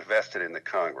power is vested in the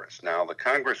Congress. Now, the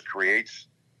Congress creates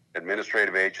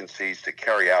administrative agencies to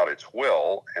carry out its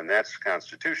will, and that's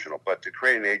constitutional. But to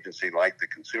create an agency like the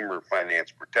Consumer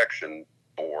Finance Protection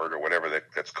Board, or whatever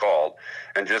that's called,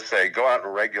 and just say, go out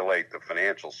and regulate the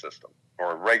financial system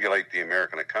or regulate the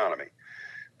American economy,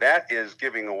 that is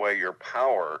giving away your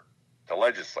power to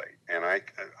legislate. And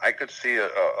I could see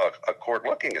a court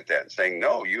looking at that and saying,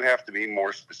 no, you have to be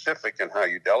more specific in how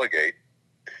you delegate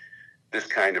this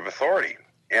kind of authority.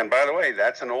 And by the way,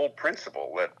 that's an old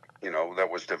principle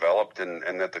that was developed and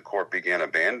that the court began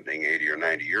abandoning 80 or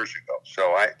 90 years ago.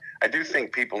 So I do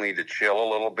think people need to chill a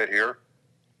little bit here.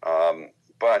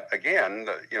 But again,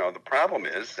 the problem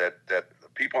is that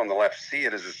people on the left see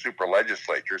it as a super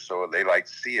legislature, so they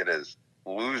see it as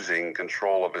losing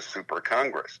control of a super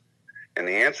Congress. And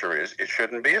the answer is it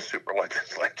shouldn't be a super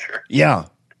legislature. Yeah.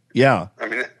 I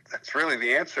mean, that's really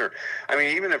the answer. I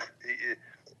mean, even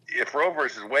if Roe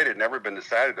versus Wade had never been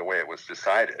decided the way it was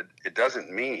decided, it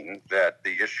doesn't mean that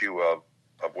the issue of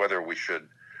whether we should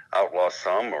outlaw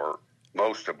some or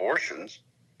most abortions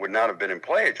would not have been in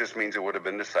play. It just means it would have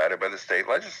been decided by the state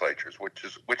legislatures,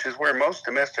 which is where most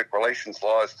domestic relations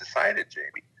law is decided,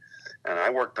 Jamie. And I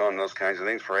worked on those kinds of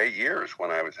things for 8 years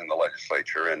when I was in the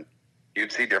legislature, and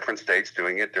you'd see different states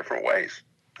doing it different ways.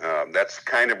 That's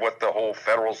kind of what the whole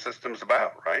federal system's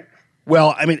about, right?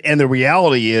 Well, I mean, and the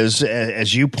reality is,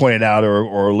 as you pointed out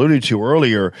or alluded to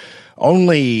earlier,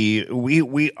 only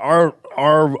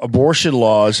our abortion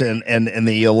laws and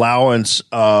the allowance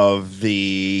of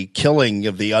the killing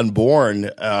of the unborn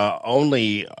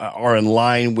only are in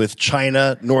line with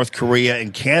China, North Korea,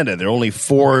 and Canada. There are only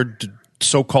 4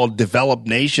 so-called developed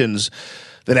nations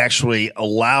that actually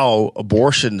allow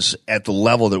abortions at the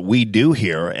level that we do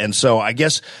here. And so I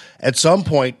guess at some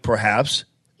point, perhaps,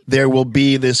 there will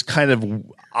be this kind of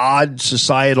odd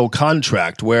societal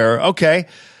contract where, okay,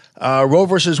 Roe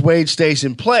versus Wade stays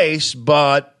in place,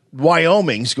 but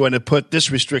Wyoming's going to put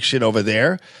this restriction over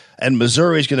there, and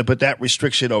Missouri's going to put that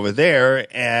restriction over there,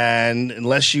 and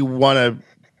unless you want to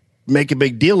make a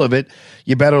big deal of it,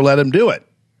 you better let them do it,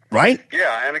 right?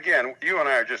 Yeah, and again, you and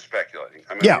I are just speculating.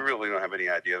 I mean, we really don't have any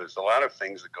idea. There's a lot of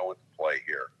things that go into play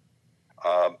here.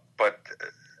 But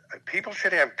people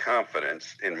should have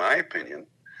confidence, in my opinion,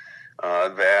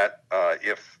 that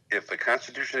if the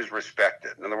Constitution is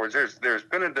respected, in other words, there's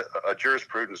been a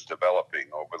jurisprudence developing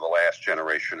over the last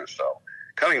generation or so,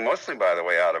 coming mostly, by the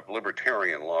way, out of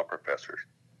libertarian law professors,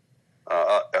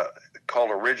 called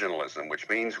originalism, which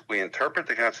means we interpret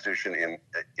the Constitution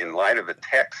in light of the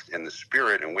text and the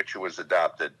spirit in which it was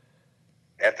adopted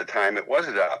at the time it was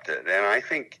adopted. And I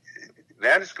think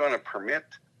that is going to permit,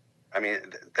 I mean,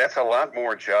 that's a lot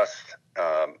more just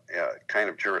kind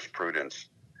of jurisprudence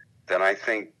than I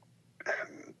think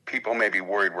people may be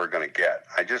worried we're going to get.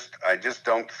 I just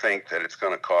don't think that it's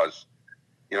going to cause,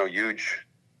 huge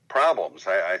problems.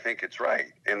 I think it's right.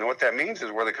 And what that means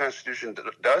is where the Constitution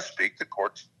does speak, the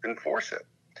courts enforce it.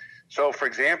 So, for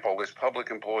example, this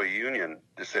public employee union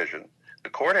decision, the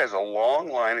court has a long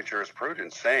line of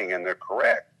jurisprudence saying, and they're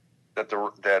correct, that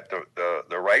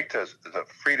the right to the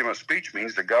freedom of speech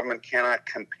means the government cannot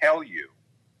compel you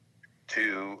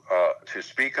to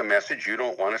speak a message you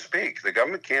don't want to speak. The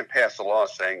government can't pass a law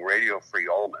saying Radio Free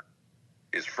Allman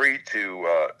is free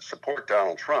to support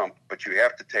Donald Trump, but you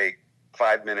have to take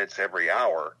 5 minutes every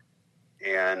hour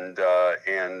and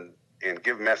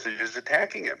give messages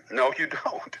attacking him. No, you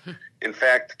don't. In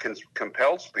fact,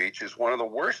 compelled speech is one of the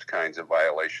worst kinds of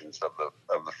violations of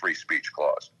the free speech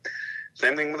clause.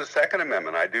 Same thing with the Second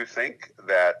Amendment. I do think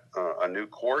that a new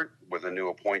court with a new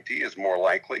appointee is more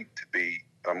likely to be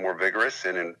more vigorous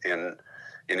in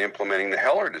implementing the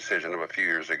Heller decision of a few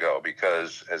years ago,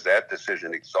 because as that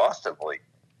decision exhaustively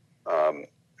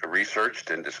researched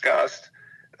and discussed,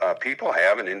 people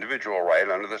have an individual right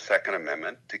under the Second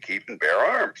Amendment to keep and bear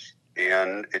arms,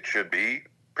 and it should be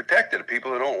protected.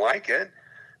 People who don't like it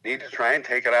need to try and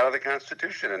take it out of the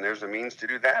Constitution, and there's a means to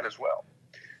do that as well.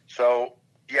 So,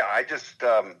 yeah, I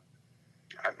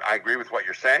agree with what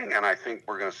you're saying, and I think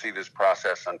we're going to see this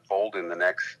process unfold in the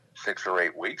next 6 or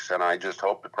 8 weeks, and I just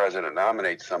hope the president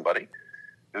nominates somebody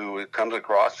who comes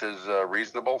across as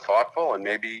reasonable, thoughtful, and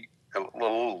maybe a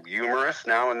little humorous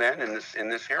now and then in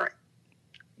this hearing.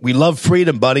 We love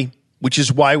freedom, buddy, which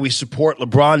is why we support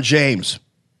LeBron James.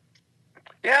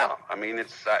 Yeah, I mean,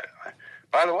 it's.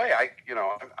 By the way,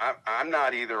 I'm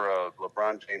not either a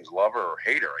LeBron James lover or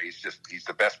hater. He's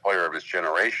the best player of his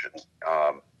generation,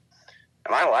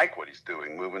 and I like what he's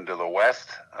doing, moving to the West.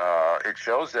 It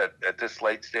shows that at this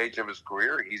late stage of his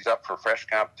career, he's up for fresh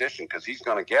competition because he's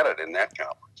going to get it in that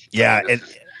conference. Yeah,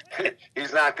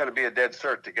 he's not going to be a dead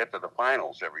cert to get to the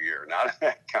finals every year, not in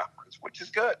that conference, which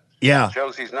is good. Yeah, it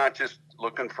shows he's not just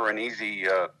looking for an easy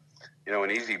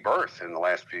berth in the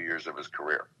last few years of his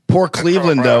career. Poor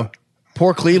Cleveland, though.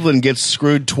 Poor Cleveland gets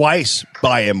screwed twice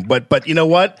by him, but you know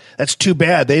what? That's too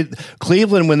bad.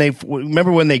 Cleveland, when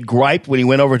they griped when he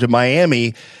went over to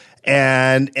Miami,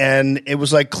 and it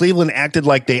was like Cleveland acted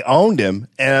like they owned him,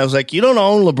 and I was like, you don't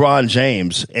own LeBron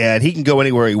James, and he can go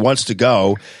anywhere he wants to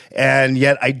go, and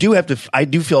yet I do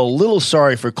feel a little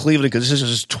sorry for Cleveland because this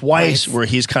is twice where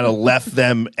he's kind of left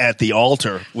them at the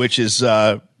altar, which is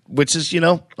oh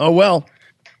well,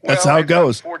 that's how it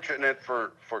goes. It's unfortunate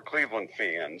for Cleveland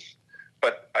fans.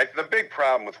 But the big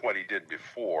problem with what he did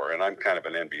before, and I'm kind of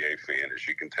an NBA fan, as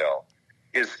you can tell,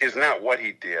 is not what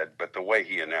he did, but the way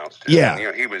he announced it. Yeah.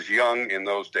 And, he was young in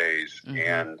those days,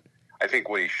 and I think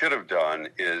what he should have done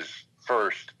is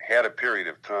first had a period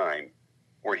of time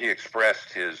where he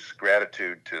expressed his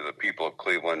gratitude to the people of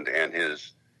Cleveland and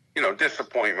his,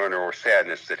 disappointment or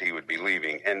sadness that he would be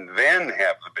leaving, and then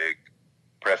have the big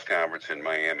press conference in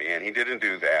Miami. And he didn't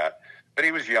do that. But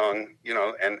he was young,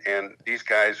 and these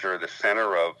guys are the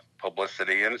center of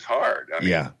publicity, and it's hard. I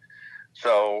mean,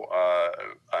 so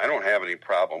I don't have any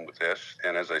problem with this.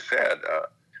 And as I said,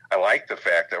 I like the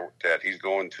fact that he's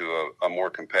going to a more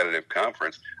competitive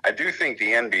conference. I do think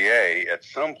the NBA at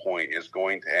some point is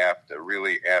going to have to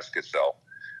really ask itself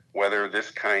whether this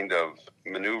kind of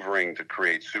maneuvering to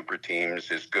create super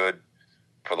teams is good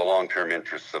for the long-term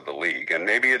interests of the league. And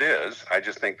maybe it is. I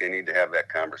just think they need to have that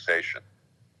conversation.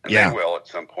 And they will at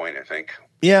some point, I think.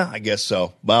 Yeah, I guess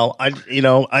so. Well, I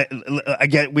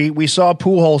get we saw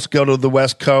Pujols go to the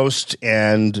West Coast,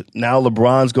 and now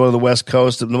LeBron's going to the West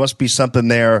Coast, and there must be something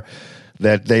there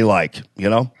that they like,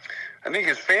 I think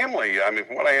his family. I mean,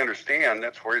 from what I understand,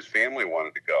 that's where his family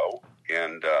wanted to go,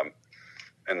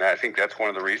 and I think that's one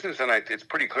of the reasons. And it's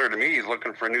pretty clear to me he's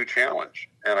looking for a new challenge.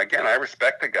 And again, I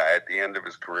respect the guy at the end of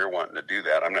his career wanting to do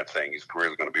that. I'm not saying his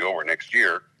career is going to be over next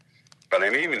year. But I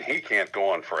mean, even he can't go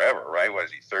on forever, right?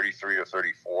 Was he 33 or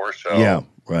 34? So yeah,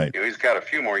 right. He's got a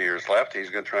few more years left. He's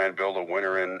going to try and build a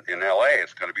winner in L.A.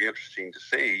 It's going to be interesting to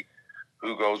see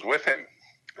who goes with him.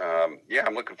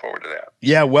 I'm looking forward to that.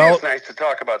 Yeah, well, it's nice to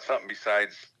talk about something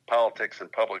besides politics and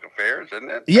public affairs,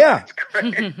 isn't it? Yeah, it's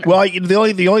great. Well, the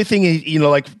only thing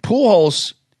like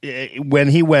Pujols, when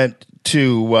he went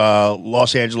to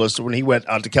Los Angeles, when he went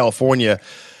out to California.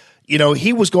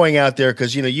 He was going out there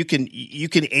because you can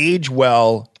age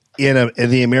well in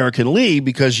the American League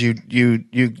because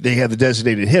they have the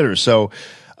designated hitter. So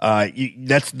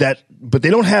that's that. But they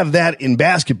don't have that in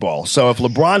basketball. So if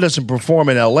LeBron doesn't perform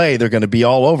in LA, they're going to be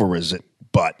all over his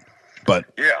butt. But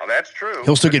yeah, that's true.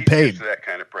 He'll still get paid. He's used to that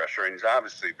kind of pressure, and he's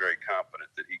obviously very confident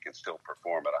that he can still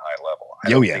perform at a high level. I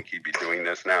don't think he'd be doing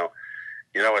this now.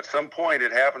 At some point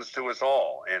it happens to us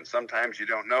all, and sometimes you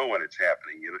don't know when it's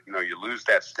happening. You lose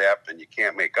that step, and you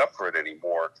can't make up for it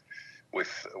anymore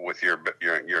with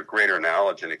your greater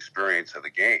knowledge and experience of the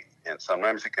game. And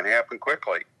sometimes it can happen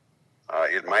quickly.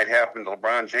 It might happen to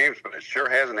LeBron James, but it sure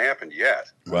hasn't happened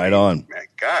yet. Right on. Man,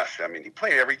 gosh, I mean, he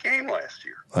played every game last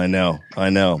year. I know.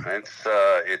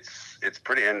 It's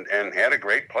pretty, and had a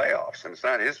great playoffs, and it's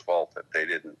not his fault that they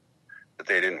didn't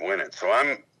win it. So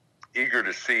I'm eager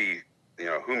to see,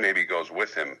 who maybe goes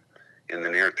with him in the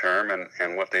near term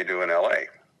and what they do in L.A.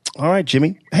 All right,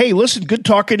 Jimmy. Hey, listen, good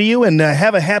talking to you, and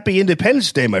have a happy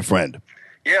Independence Day, my friend.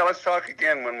 Yeah, let's talk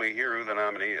again when we hear who the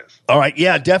nominee is. All right,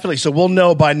 yeah, definitely. So we'll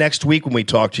know by next week when we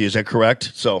talk to you. Is that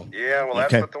correct? So yeah, well,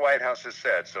 that's what the White House has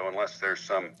said. So unless there's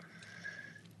some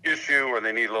issue or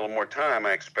they need a little more time,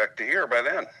 I expect to hear by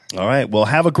then. All right, well,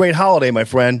 have a great holiday, my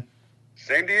friend.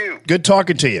 Same to you. Good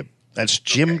talking to you. That's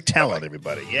Jim Talent,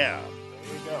 everybody. Yeah,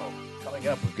 there you go. Coming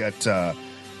up, we've got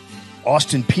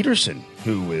Austin Peterson,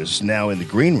 who is now in the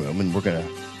green room, and we're going to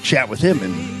chat with him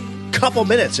in couple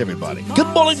minutes, everybody. Good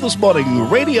morning this morning.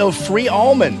 Radio Free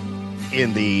Allman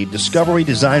in the Discovery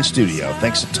Design Studio.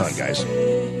 Thanks a ton, guys. I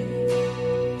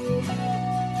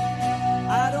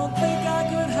don't think I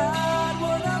could hide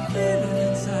what I'm feeling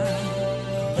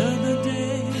inside. Another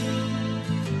day,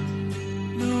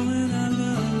 knowing I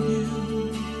love you.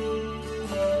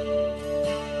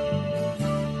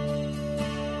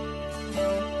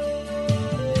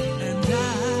 And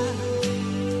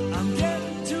I'm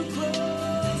getting too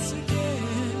close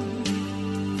again.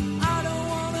 I don't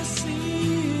want to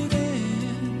see it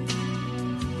end.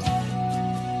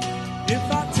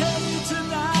 If I tell you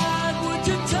tonight, would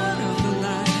you turn on the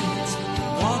lights,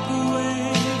 walk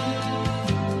away,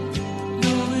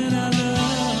 knowing I love you?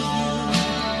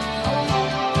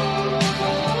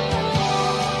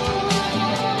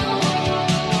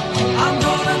 I'm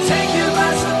gonna take you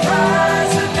by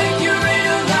surprise and make you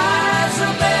realize,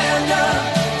 Amanda.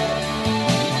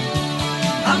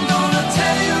 I'm gonna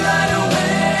tell you right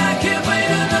away, I can't wait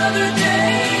another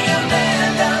day,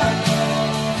 Amanda.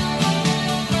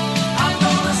 I'm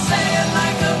gonna say it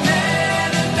like a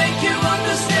man and make you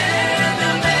understand,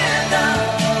 Amanda.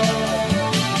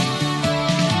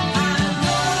 I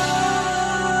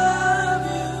love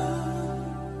you.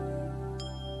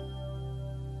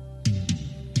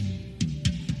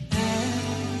 And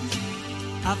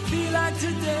I feel like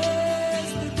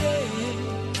today's the day.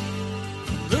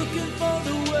 Looking for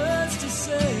the words to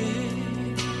say.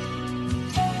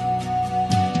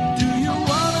 Do you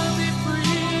wanna be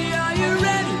free? Are you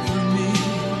ready for me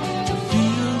to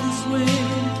feel this way?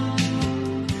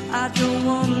 I don't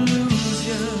wanna lose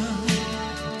you.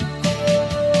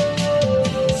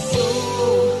 So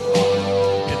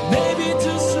it may be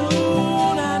too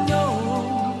soon, I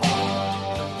know.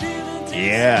 The feeling takes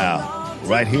Yeah,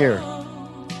 right here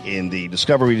in the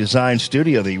Discovery Design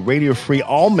Studio, the Radio Free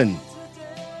Allman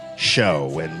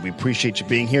Show. And we appreciate you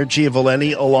being here. Gia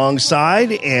Valenti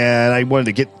alongside. And I wanted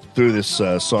to get through this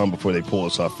song before they pull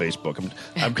us off Facebook.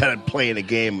 I'm kind of playing a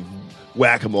game of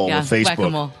whack-a-mole on Facebook.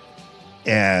 Whack-a-mole.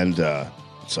 And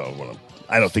so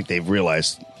I don't think they've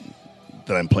realized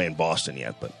that I'm playing Boston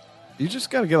yet, but you just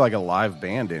got to get like a live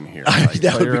band in here. that Like, would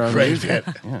play be your own great. music.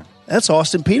 Man. Yeah. That's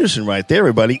Austin Peterson right there,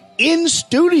 everybody, in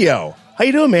studio. How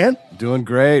you doing, man? Doing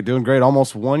great.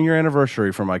 Almost 1 year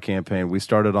anniversary for my campaign. We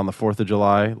started on the 4th of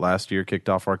July last year, kicked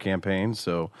off our campaign.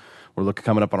 So we're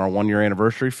coming up on our 1 year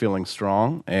anniversary, feeling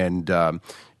strong. And,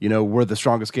 we're the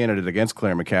strongest candidate against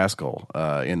Claire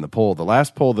McCaskill in the poll. The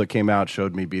last poll that came out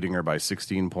showed me beating her by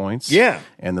 16 points. Yeah.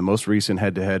 And the most recent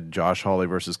head-to-head, Josh Hawley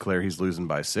versus Claire, he's losing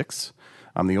by 6.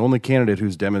 I'm the only candidate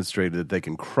who's demonstrated that they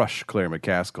can crush Claire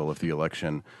McCaskill if the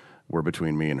election were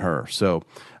between me and her. So,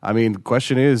 I mean, the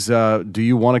question is, do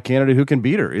you want a candidate who can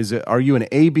beat her? Are you an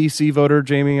ABC voter,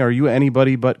 Jamie? Are you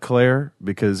anybody but Claire?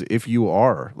 Because if you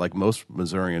are, like most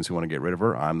Missourians who want to get rid of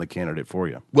her, I'm the candidate for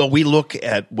you. Well, we look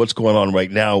at what's going on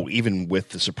right now, even with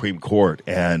the Supreme Court,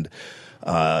 and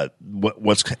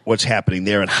what's happening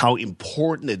there, and how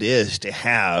important it is to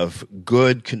have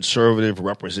good conservative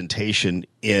representation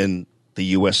in the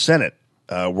U.S. Senate.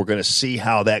 We're going to see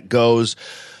how that goes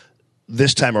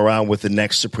this time around with the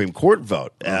next Supreme Court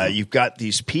vote. You've got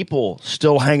these people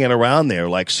still hanging around there,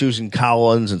 like Susan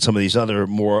Collins and some of these other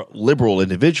more liberal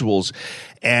individuals.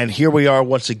 And here we are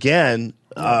once again.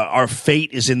 Our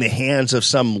fate is in the hands of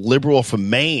some liberal from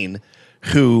Maine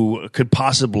who could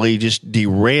possibly just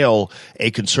derail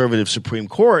a conservative Supreme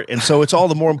Court. And so it's all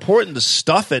the more important to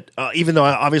stuff it, even though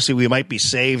obviously we might be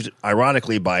saved,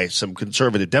 ironically, by some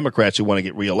conservative Democrats who want to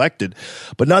get reelected.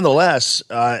 But nonetheless,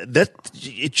 that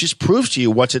it just proves to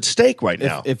you what's at stake right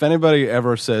now. If anybody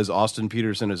ever says Austin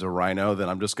Peterson is a rhino, then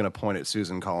I'm just going to point at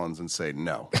Susan Collins and say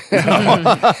no.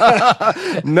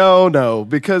 No,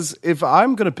 because if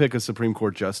I'm going to pick a Supreme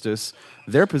Court justice,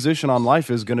 their position on life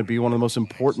is going to be one of the most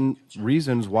important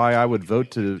reasons why I would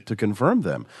vote to confirm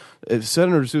them.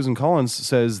 Senator Susan Collins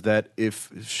says that if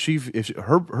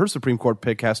her Supreme Court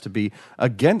pick has to be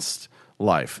against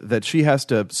life, that she has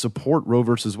to support Roe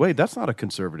versus Wade. That's not a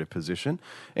conservative position.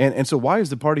 And so why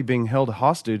is the party being held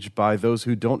hostage by those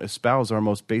who don't espouse our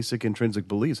most basic intrinsic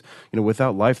beliefs?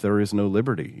 Without life, there is no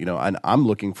liberty. And I'm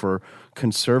looking for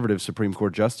conservative Supreme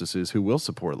Court justices who will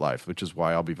support life, which is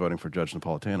why I'll be voting for Judge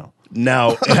Napolitano.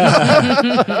 Now,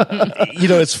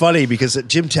 it's funny because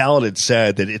Jim Talent had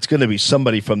said that it's going to be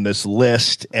somebody from this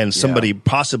list and somebody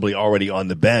possibly already on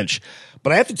the bench.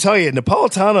 But I have to tell you,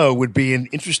 Napolitano would be an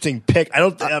interesting pick.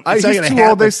 He's too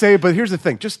old, they say, but here's the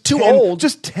thing. Just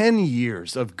 10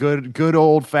 years of good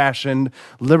old-fashioned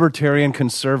libertarian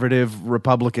conservative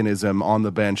republicanism on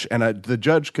the bench, and the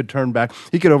judge could turn back.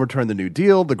 He could overturn the New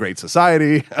Deal, the Great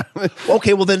Society.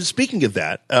 Okay, well then, speaking of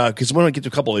that, because I want to get to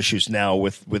a couple issues now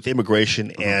with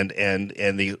immigration and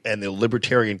the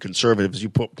libertarian conservatives, as you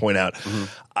point out.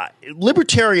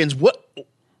 Libertarians,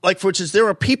 like, for instance, there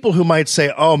are people who might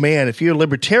say, oh, man, if you're a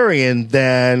libertarian,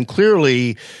 then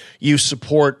clearly you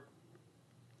support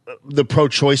the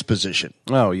pro-choice position.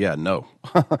 Oh, yeah, no.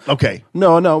 Okay.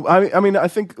 No. I mean, I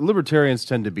think libertarians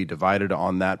tend to be divided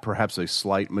on that. Perhaps a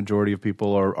slight majority of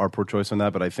people are pro-choice on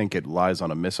that, but I think it lies on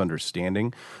a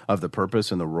misunderstanding of the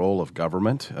purpose and the role of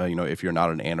government. If you're not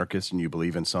an anarchist and you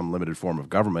believe in some limited form of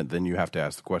government, then you have to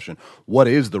ask the question, what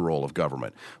is the role of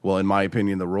government? Well, in my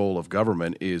opinion, the role of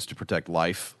government is to protect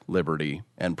life, liberty,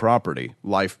 and property,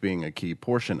 life being a key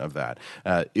portion of that.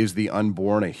 Is the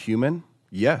unborn a human?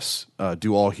 Yes.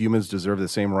 Do all humans deserve the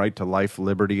same right to life,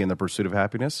 liberty, and the pursuit of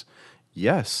happiness?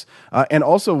 Yes. And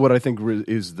also what I think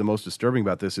is the most disturbing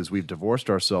about this is we've divorced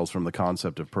ourselves from the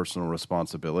concept of personal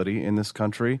responsibility in this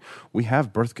country. We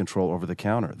have birth control over the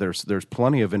counter. There's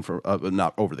plenty of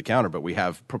not over the counter, but we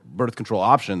have birth control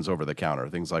options over the counter,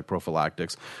 things like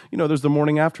prophylactics. There's the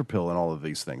morning after pill and all of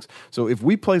these things. So if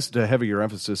we placed a heavier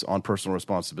emphasis on personal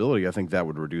responsibility, I think that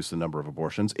would reduce the number of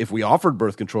abortions. If we offered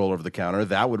birth control over the counter,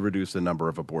 that would reduce the number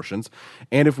of abortions.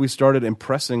 And if we started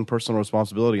impressing personal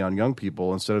responsibility on young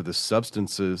people instead of this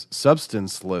substanceless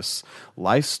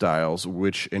lifestyles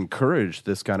which encourage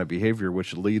this kind of behavior,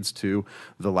 which leads to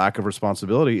the lack of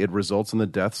responsibility, it results in the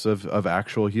deaths of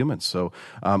actual humans. So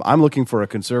I'm looking for a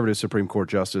conservative Supreme Court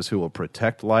justice who will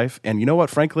protect life. And you know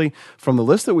what, frankly, from the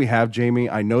list that we have, Jamie,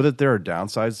 I know that there are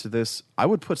downsides to this. I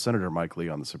would put Senator Mike Lee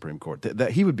on the Supreme Court.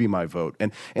 That he would be my vote.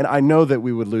 And I know that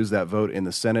we would lose that vote in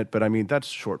the Senate, but I mean, that's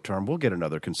short term. We'll get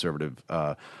another conservative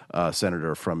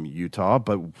senator from Utah,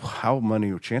 but how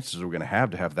many chances are we going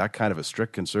to have that kind of a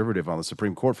strict conservative on the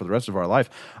Supreme Court for the rest of our life?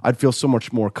 I'd feel so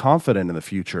much more confident in the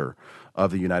future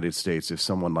of the United States if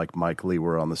someone like Mike Lee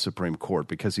were on the Supreme Court,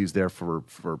 because he's there for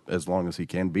as long as he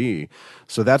can be.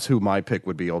 So that's who my pick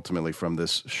would be ultimately from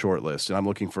this short list. And I'm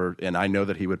looking for, and I know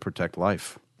that he would protect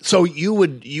life. So you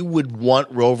would want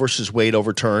Roe versus Wade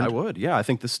overturned? I would, yeah. I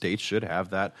think the states should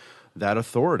have that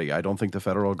authority. I don't think the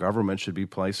federal government should be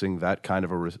placing that kind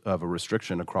of a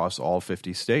restriction across all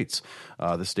 50 states.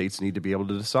 The states need to be able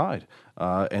to decide.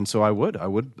 And so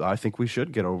I think we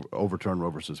should get overturn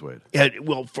Roe versus Wade. Yeah,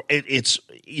 well, it's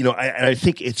I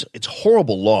think it's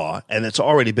horrible law, and it's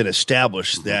already been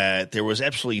established that there was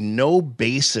absolutely no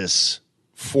basis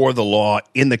for the law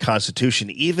in the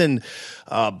Constitution. Even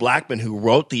Blackmun, who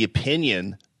wrote the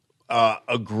opinion,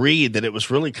 agreed that it was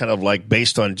really kind of like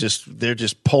based on they're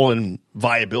just pulling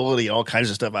viability and all kinds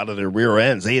of stuff out of their rear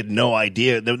ends. They had no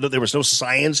idea. There was no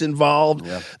science involved.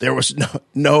 Yeah. There was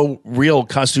no real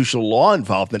constitutional law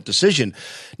involved in that decision.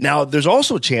 Now, there's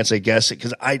also a chance, I guess,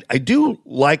 because I do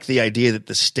like the idea that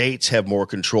the states have more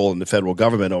control than the federal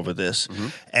government over this. Mm-hmm.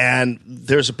 And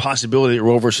there's a possibility that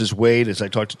Roe versus Wade, as I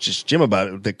talked to just Jim about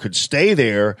it, that could stay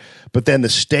there, but then the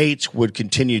states would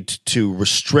continue to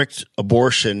restrict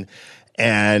abortion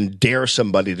and dare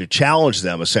somebody to challenge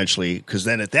them, essentially, because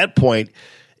then at that point,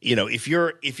 if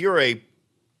you're a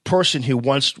person who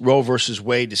wants Roe versus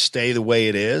Wade to stay the way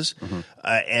it is, mm-hmm.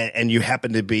 And you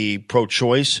happen to be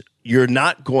pro-choice, you're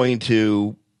not going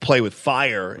to play with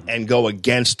fire and go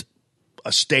against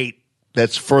a state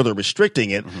that's further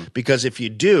restricting it, mm-hmm. because if you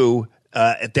do,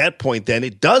 at that point, then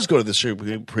it does go to the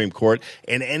Supreme Court,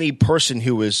 and any person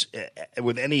who is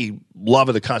with any love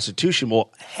of the Constitution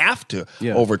will have to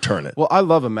overturn it. Well, I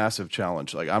love a massive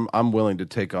challenge. Like I'm willing to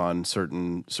take on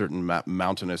certain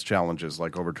mountainous challenges,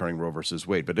 like overturning Roe versus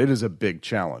Wade, but it is a big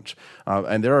challenge.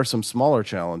 And there are some smaller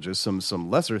challenges, some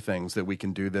lesser things that we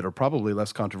can do that are probably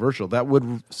less controversial that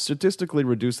would statistically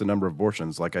reduce the number of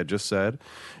abortions. Like I just said,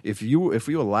 if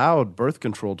you allowed birth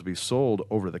control to be sold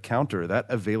over the counter, that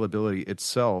availability surgery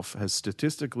itself has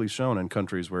statistically shown in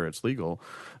countries where it's legal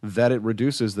that it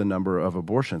reduces the number of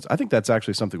abortions. I think that's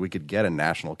actually something we could get a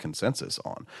national consensus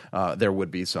on. There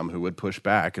would be some who would push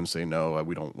back and say, no,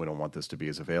 we don't want this to be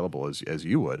as available as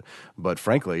you would. But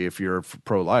frankly, if you're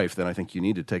pro-life, then I think you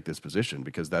need to take this position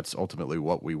because that's ultimately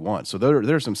what we want. So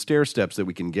there are some stair steps that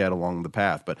we can get along the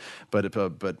path. But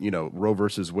Roe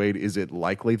versus Wade, is it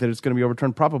likely that it's going to be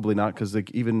overturned? Probably not, because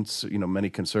even many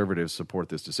conservatives support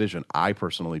this decision. I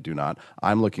personally do not.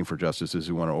 I'm looking for justices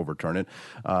who want to overturn it.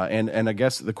 And I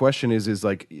guess the question is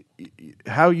like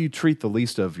how you treat the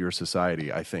least of your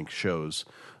society, I think, shows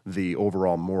the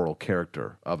overall moral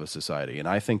character of a society. And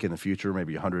I think in the future,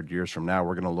 maybe 100 years from now,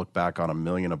 we're going to look back on 1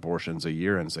 million abortions a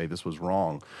year and say this was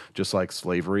wrong, just like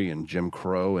slavery and Jim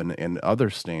Crow and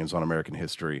other stains on American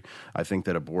history. I think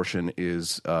that abortion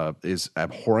is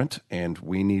abhorrent, and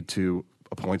we need to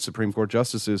appoint Supreme Court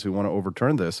justices who want to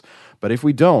overturn this. But if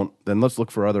we don't, then let's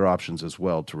look for other options as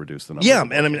well to reduce the number. Yeah,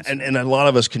 and a lot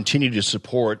of us continue to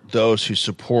support those who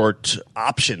support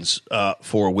options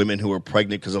for women who are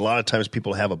pregnant, because a lot of times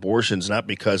people have abortions not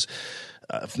because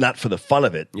not for the fun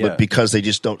of it, but because they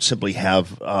just don't simply have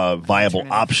viable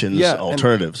options,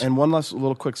 alternatives. And one last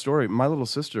little quick story. My little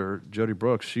sister, Jody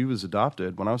Brooks, she was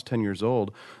adopted. When I was 10 years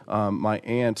old, my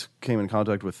aunt came in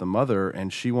contact with the mother,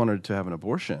 and she wanted to have an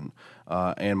abortion.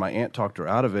 And my aunt talked her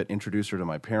out of it, introduced her to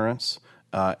my parents,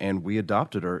 and we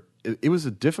adopted her. It was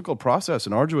a difficult process,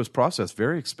 an arduous process,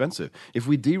 very expensive. If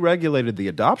we deregulated the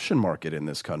adoption market in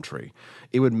this country,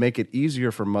 it would make it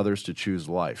easier for mothers to choose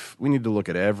life. We need to look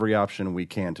at every option we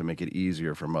can to make it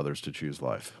easier for mothers to choose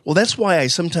life. Well, that's why I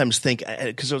sometimes think,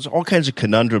 because there's all kinds of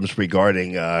conundrums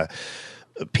regarding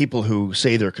people who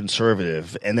say they're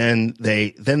conservative, and then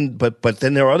but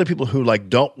then there are other people who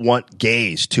don't want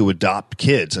gays to adopt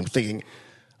kids. I'm thinking,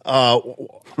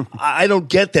 I don't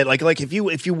get that. Like if you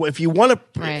want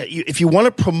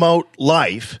to promote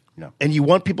life, and you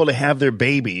want people to have their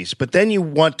babies, but then you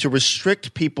want to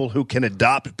restrict people who can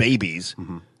adopt babies.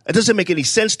 Mm-hmm. It doesn't make any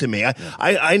sense to me.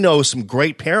 I know some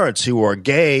great parents who are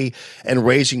gay and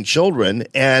raising children,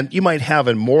 and you might have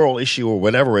a moral issue or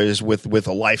whatever it is with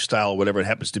a lifestyle, whatever it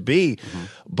happens to be. Mm-hmm.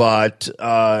 But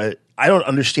I don't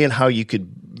understand how you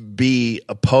could be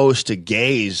opposed to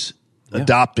gays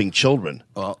adopting children.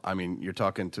 Well, I mean, you're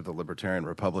talking to the Libertarian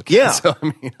Republicans. Yeah, so,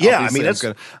 that's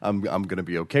I'm going to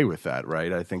be okay with that,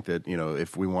 right? I think that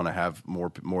if we want to have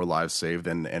more lives saved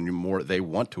and more they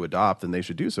want to adopt, then they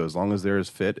should do so, as long as they're as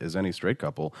fit as any straight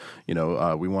couple.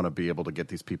 We want to be able to get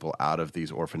these people out of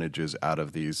these orphanages, out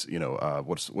of these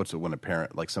what's it when a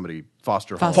parent, like somebody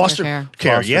foster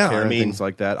care, yeah, things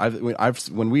like that.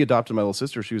 When we adopted my little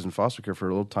sister, she was in foster care for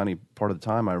a little tiny part of the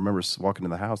time. I remember walking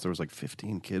in the house, there was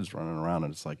 15 kids running around,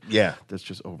 and it's that's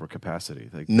just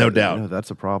overcapacity. No doubt. That's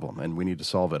a problem, and we need to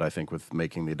solve it, I think, with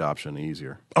making the adoption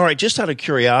easier. All right, just out of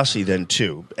curiosity then,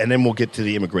 too, and then we'll get to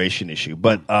the immigration issue.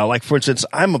 But for instance,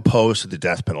 I'm opposed to the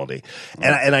death penalty.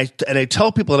 And I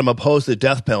tell people that I'm opposed to the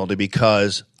death penalty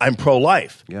because I'm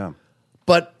pro-life. Yeah.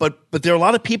 But there are a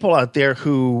lot of people out there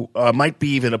who might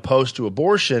be even opposed to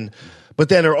abortion, but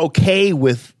then are okay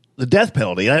with the death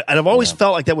penalty. And I've always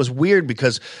felt like that was weird,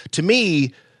 because to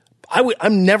me,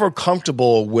 I'm never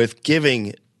comfortable with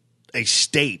giving a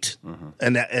state,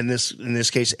 and in this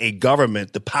case, a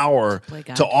government, the power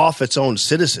to off its own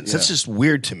citizens. Yeah. That's just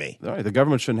weird to me. All right, the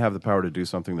government shouldn't have the power to do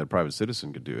something that a private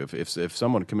citizen could do. If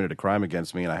someone committed a crime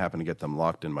against me and I happen to get them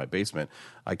locked in my basement,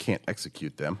 I can't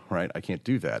execute them, right? I can't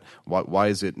do that. Why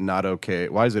is it not okay?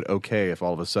 Why is it okay if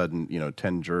all of a sudden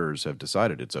 10 jurors have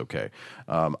decided it's okay?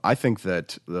 I think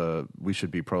that we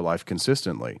should be pro-life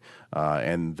consistently.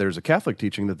 And there's a Catholic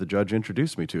teaching that the judge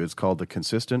introduced me to. It's called the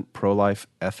Consistent Pro-Life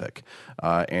Ethic.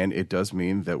 And it does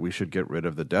mean that we should get rid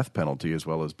of the death penalty as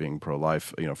well as being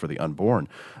pro-life, for the unborn.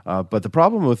 But the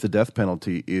problem with the death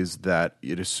penalty is that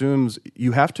it assumes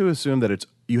you have to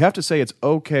say it's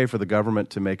okay for the government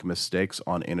to make mistakes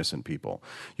on innocent people.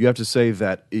 You have to say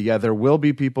that, there will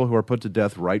be people who are put to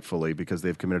death rightfully because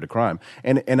they've committed a crime.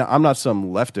 And I'm not some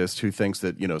leftist who thinks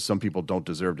that, some people don't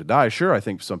deserve to die. Sure, I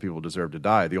think some people deserve to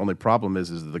die. The only problem is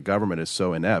that the government is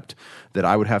so inept that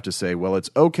I would have to say, well, it's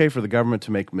okay for the government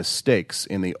to make mistakes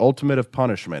in the ultimate of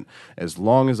punishment as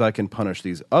long as I can punish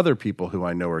these other people who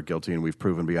I know are guilty and we've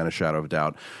proven beyond a shadow of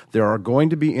doubt. There are going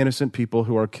to be innocent people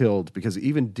who are killed because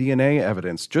even DNA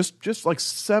evidence evidence, just like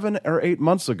 7 or 8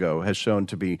 months ago, has shown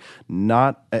to be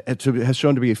has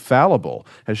shown to be fallible,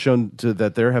 has shown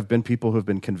that there have been people who have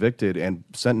been convicted and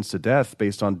sentenced to death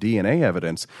based on DNA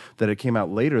evidence, that it came out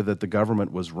later that the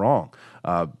government was wrong.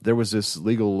 There was this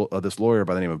lawyer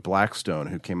by the name of Blackstone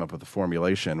who came up with a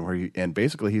formulation where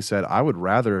basically he said, I would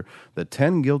rather that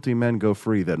 10 guilty men go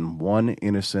free than one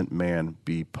innocent man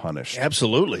be punished.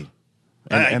 Absolutely.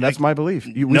 And that's my belief.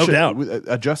 No doubt.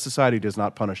 A just society does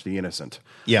not punish the innocent.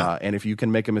 Yeah. And if you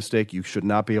can make a mistake, you should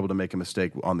not be able to make a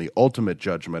mistake on the ultimate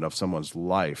judgment of someone's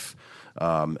life.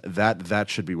 That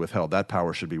should be withheld. That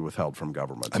power should be withheld from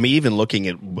government. I mean, even looking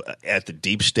at the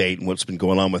deep state and what's been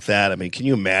going on with that, I mean, can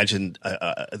you imagine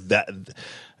that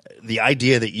the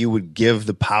idea that you would give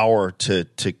the power to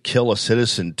kill a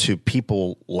citizen to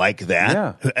people like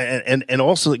that? Yeah. And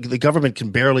also the government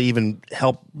can barely even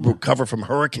help recover from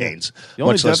hurricanes.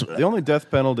 The only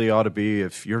death penalty ought to be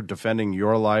if you're defending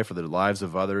your life or the lives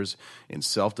of others in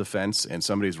self-defense and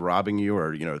somebody's robbing you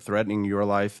or threatening your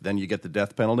life, then you get the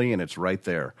death penalty and it's right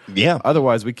there. Yeah.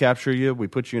 Otherwise, we capture you, we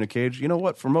put you in a cage. You know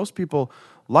what? For most people,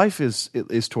 life is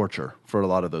torture for a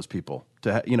lot of those people.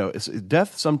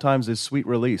 Death sometimes is sweet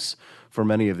release for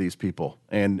many of these people,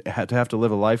 and to have to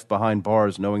live a life behind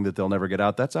bars knowing that they'll never get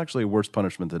out, that's actually a worse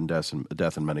punishment than death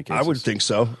in many cases. I would think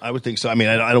so. I mean,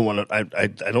 I don't want to. I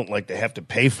don't like to have to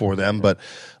pay for them, but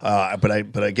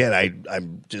again,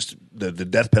 I'm just the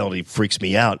death penalty freaks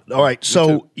me out. All right,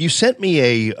 so you sent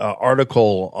me a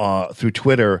article through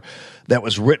Twitter that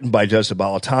was written by Judge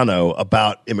Napolitano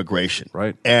about immigration,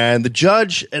 right? And the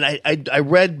judge, and I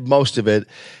read most of it.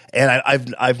 And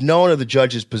I've known of the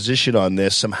judge's position on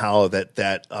this somehow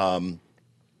that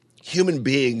human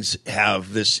beings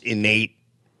have this innate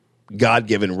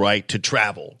God-given right to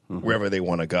travel wherever they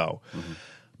want to go.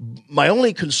 My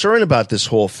only concern about this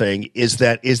whole thing is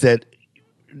that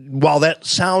while that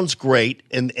sounds great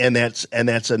and that's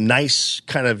a nice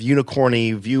kind of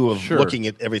unicorny view of looking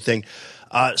at everything,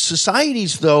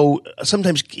 societies though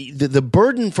sometimes the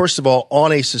burden, first of all,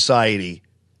 on a society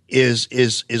is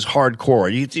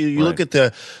hardcore. You look at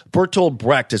the Bertolt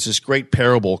Brecht. It's this great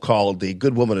parable called The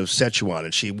Good Woman of Sichuan,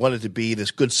 and she wanted to be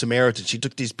this good Samaritan. She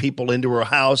took these people into her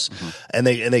house, and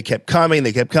they kept coming.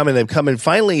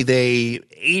 Finally, they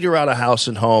ate her out of house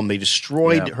and home. They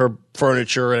destroyed her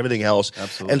furniture and everything else.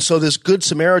 Absolutely. And so this good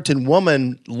Samaritan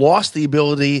woman lost the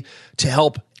ability to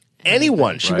help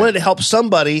anyone. She wanted to help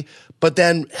somebody, but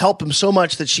then help them so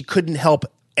much that she couldn't help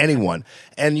anyone.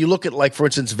 And you look at, like, for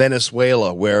instance,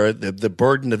 Venezuela, where the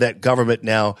burden of that government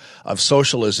now of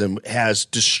socialism has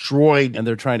destroyed. And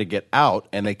they're trying to get out,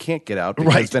 and they can't get out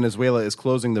because Venezuela is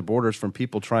closing the borders from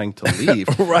people trying to leave.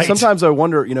 Sometimes I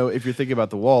wonder, if you're thinking about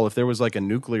the wall, if there was like a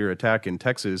nuclear attack in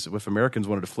Texas, if Americans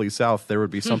wanted to flee south, there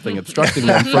would be something obstructing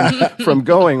them from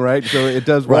going, right? So it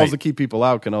does, walls to keep people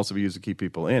out can also be used to keep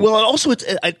people in. Well, and also,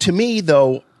 to me,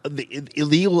 though, the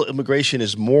illegal immigration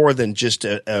is more than just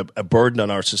a burden on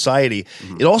our society.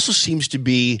 It also seems to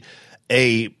be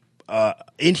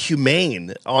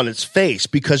inhumane on its face,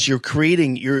 because you're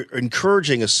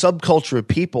encouraging a subculture of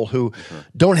people who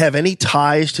don't have any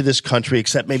ties to this country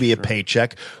except maybe a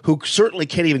paycheck, who certainly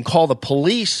can't even call the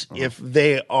police if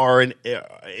they are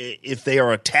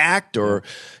attacked or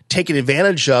taken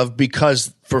advantage of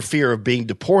because for fear of being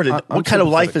deported. What kind of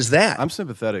life is that? I'm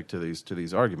sympathetic to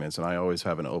these arguments, and I always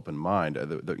have an open mind.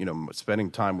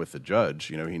 Spending time with the judge,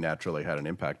 he naturally had an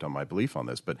impact on my belief on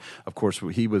this. But of course,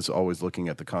 he was always looking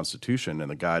at the Constitution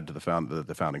and the guide to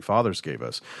the founding fathers gave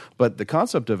us. But the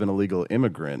concept of an illegal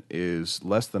immigrant is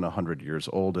less than 100 years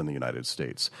old in the United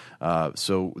States.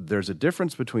 So there's a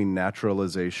difference between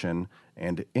naturalization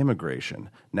and immigration.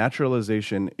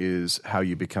 Naturalization is how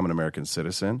you become an American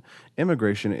citizen.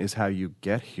 Immigration is how you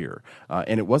get here.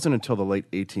 And it wasn't until the late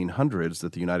 1800s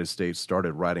that the United States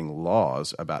started writing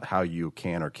laws about how you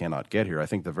can or cannot get here. I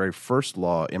think the very first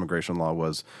immigration law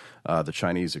was the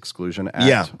Chinese Exclusion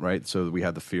Act, right? So we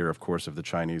had the fear, of course, of the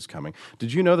Chinese coming.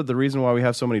 Did you know that the reason why we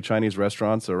have so many Chinese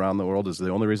restaurants around the world is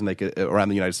the only reason around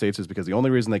the United States is because the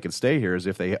only reason they could stay here is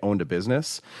if they owned a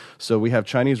business? So we have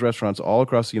Chinese restaurants all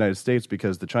across the United States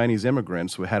because the Chinese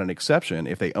immigrants had an exception.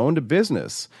 If they owned a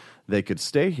business, they could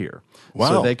stay here. Wow.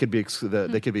 So they could be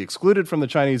excluded from the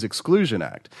Chinese Exclusion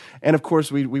Act. And of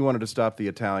course, we wanted to stop the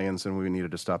Italians, and we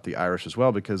needed to stop the Irish as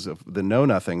well, because of the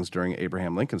know-nothings during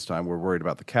Abraham Lincoln's time were worried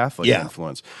about the Catholic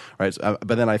influence. Right? But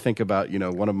then I think about,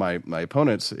 one of my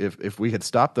opponents, if we had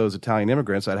stopped those Italian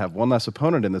immigrants, I'd have one less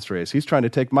opponent in this race. He's trying to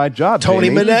take my job, Tony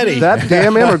Jamie. Minetti. That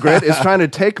damn immigrant is trying to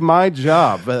take my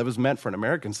job. But it was meant for an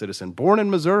American citizen born in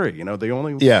Missouri. The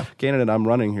only candidate I'm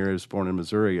running here is born in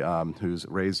Missouri, who's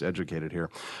raised, educated here.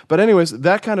 But anyways,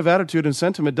 that kind of attitude and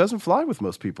sentiment doesn't fly with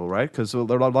most people, right? Because there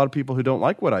are a lot of people who don't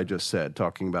like what I just said,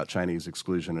 talking about Chinese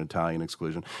exclusion and Italian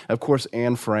exclusion. Of course,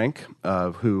 Anne Frank,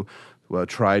 who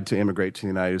tried to immigrate to the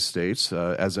United States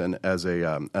as an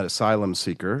asylum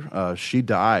seeker. She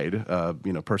died,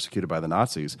 persecuted by the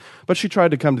Nazis. But she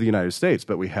tried to come to the United States.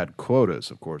 But we had quotas,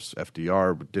 of course.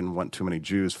 FDR didn't want too many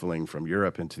Jews fleeing from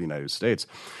Europe into the United States.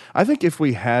 I think if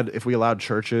we allowed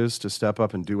churches to step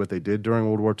up and do what they did during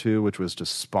World War II, which was to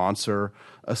sponsor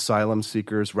asylum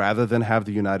seekers rather than have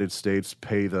the United States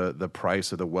pay the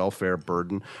price of the welfare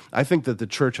burden, I think that the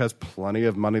church has plenty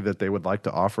of money that they would like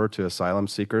to offer to asylum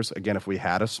seekers. Again, if we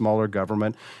had a smaller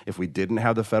government, if we didn't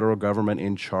have the federal government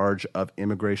in charge of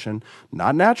immigration,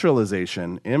 not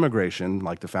naturalization, immigration,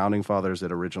 like the founding fathers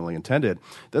had originally intended,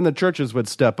 then the churches would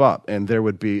step up, and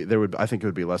I think it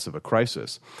would be less of a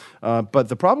crisis. But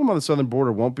the problem on the southern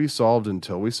border won't be solved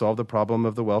until we solve the problem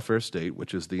of the welfare state,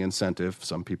 which is the incentive,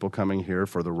 some people coming here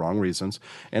for the wrong reasons,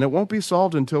 and it won't be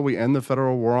solved until we end the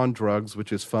federal war on drugs,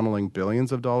 which is funneling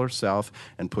billions of dollars south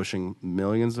and pushing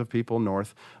millions of people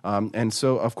north. And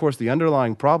so, of course, the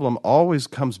underlying problem always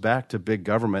comes back to big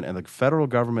government and the federal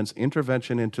government's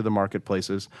intervention into the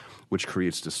marketplaces, which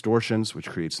creates distortions, which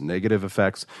creates negative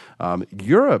effects.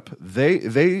 Europe,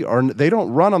 they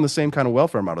don't run on the same kind of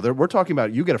welfare model. We're talking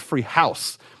about you get a free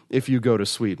house if you go to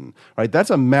Sweden, right? That's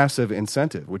a massive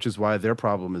incentive, which is why their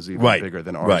problem is even bigger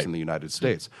than ours in the United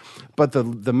States. But the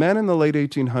men in the late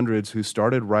 1800s who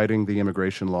started writing the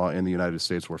immigration law in the United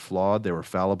States were flawed. They were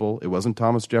fallible. It wasn't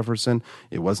Thomas Jefferson.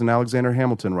 It wasn't Alexander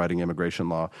Hamilton writing immigration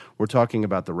law. We're talking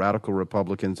about the radical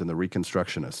Republicans and the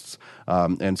Reconstructionists.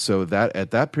 And so that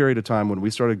at that period of time, when we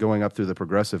started going up through the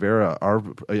progressive era, our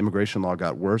immigration law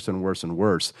got worse and worse and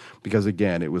worse because,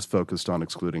 again, it was focused on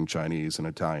excluding Chinese and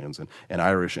Italians and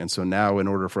Irish. And so now, in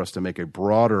order for us to make a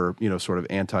broader, sort of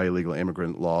anti-illegal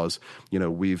immigrant laws,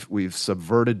 we've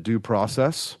subverted due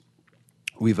process.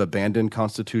 We've abandoned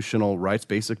constitutional rights,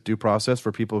 basic due process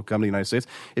for people who come to the United States.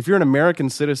 If you're an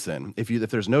American citizen, if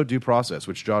there's no due process,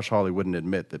 which Josh Hawley wouldn't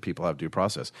admit that people have due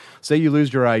process. Say you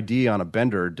lose your ID on a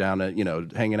bender down at,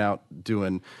 hanging out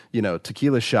doing,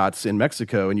 tequila shots in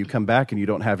Mexico, and you come back and you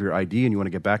don't have your ID and you want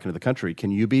to get back into the country. Can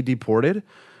you be deported?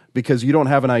 Because you don't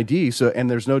have an ID,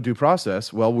 and there's no due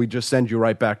process, well, we just send you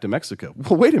right back to Mexico.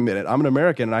 Well, wait a minute, I'm an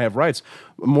American and I have rights.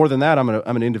 More than that, I'm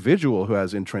an individual who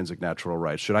has intrinsic natural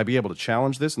rights. Should I be able to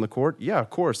challenge this in the court? Yeah, of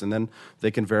course, and then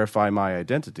they can verify my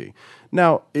identity.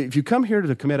 Now, if you come here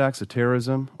to commit acts of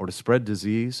terrorism or to spread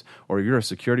disease, or you're a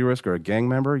security risk or a gang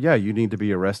member, yeah, you need to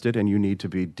be arrested and you need to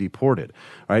be deported.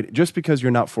 Right? Just because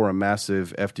you're not for a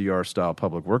massive FDR-style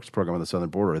public works program on the southern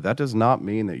border, that does not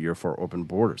mean that you're for open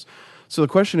borders. So the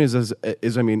question is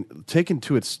taken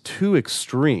to its two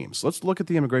extremes. Let's look at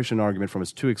the immigration argument from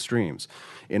its two extremes.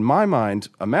 In my mind,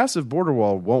 a massive border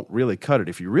wall won't really cut it.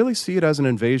 If you really see it as an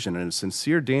invasion and a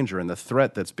sincere danger and the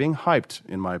threat that's being hyped,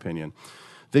 in my opinion,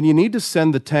 then you need to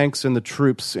send the tanks and the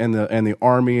troops and the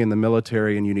army and the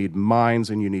military, and you need mines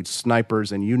and you need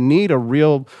snipers and you need a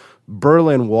real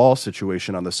Berlin Wall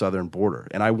situation on the southern border.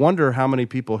 And I wonder how many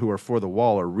people who are for the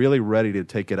wall are really ready to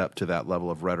take it up to that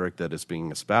level of rhetoric that is being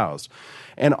espoused.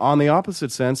 And on the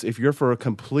opposite sense, if you're for a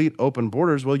complete open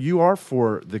borders, well, you are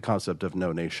for the concept of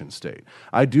no nation state.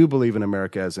 I do believe in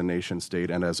America as a nation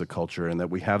state and as a culture, and that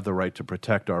we have the right to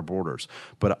protect our borders.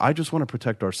 But I just want to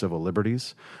protect our civil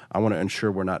liberties. I want to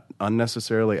ensure we're not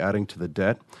unnecessarily adding to the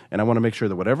debt. And I want to make sure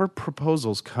that whatever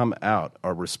proposals come out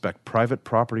are respect private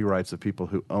property rights of people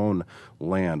who own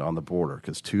land on the border,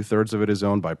 because 2/3 of it is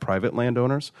owned by private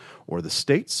landowners or the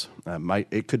states.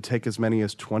 It could take as many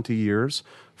as 20 years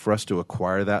for us to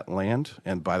acquire that land,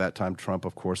 and by that time, Trump,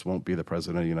 of course, won't be the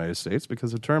president of the United States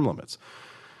because of term limits.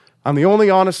 I'm the only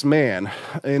honest man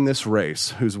in this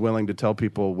race who's willing to tell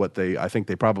people what I think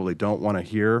they probably don't want to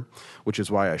hear, which is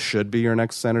why I should be your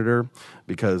next senator,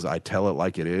 because I tell it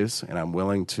like it is, and I'm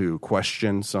willing to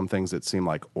question some things that seem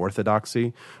like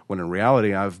orthodoxy, when in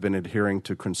reality I've been adhering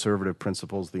to conservative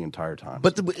principles the entire time.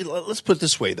 But let's put it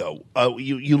this way, though.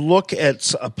 You look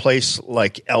at a place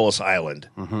like Ellis Island,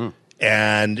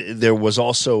 and there was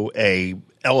also a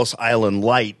Ellis Island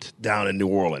Light down in New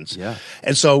Orleans. Yeah.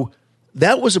 And so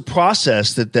that was a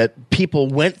process that people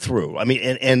went through. I mean,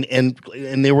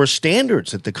 and there were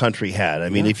standards that the country had. I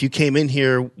mean, if you came in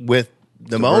here with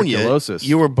pneumonia,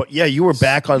 you were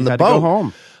back on the boat. To go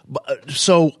home.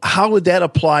 So how would that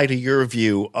apply to your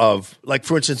view of, like,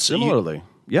 for instance, similarly?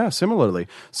 Yeah, similarly.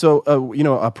 So,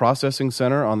 a processing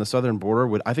center on the southern border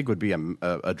would be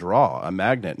a draw, a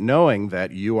magnet, knowing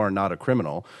that you are not a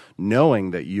criminal,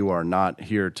 knowing that you are not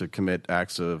here to commit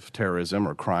acts of terrorism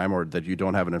or crime, or that you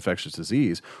don't have an infectious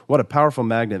disease. What a powerful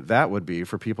magnet that would be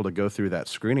for people to go through that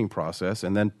screening process,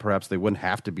 and then perhaps they wouldn't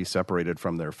have to be separated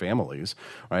from their families,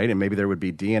 right? And maybe there would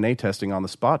be DNA testing on the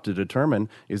spot to determine,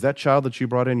 is that child that you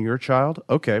brought in your child?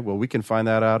 Okay, well, we can find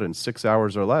that out in 6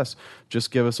 hours or less.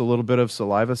 Just give us a little bit of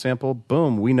saliva sample.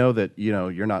 Boom, we know that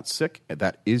you're not sick.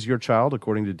 That is your child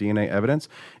according to DNA evidence.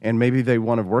 And maybe they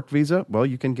want a work visa. Well,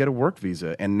 you can get a work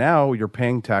visa. And now you're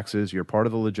paying taxes. You're part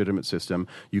of the legitimate system.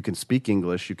 You can speak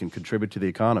English. You can contribute to the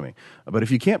economy. But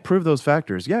if you can't prove those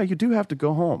factors, yeah, you do have to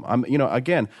go home.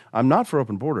 I'm not for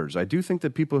open borders. I do think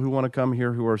that people who want to come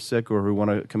here who are sick or who want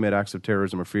to commit acts of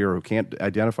terrorism or fear or who can't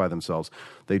identify themselves,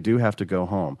 they do have to go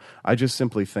home. I just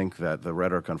simply think that the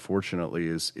rhetoric, unfortunately,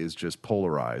 is just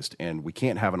polarized, and we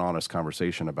can't have an honest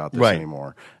conversation about this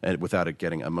anymore without it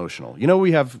getting emotional.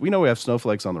 We have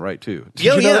snowflakes on the right too.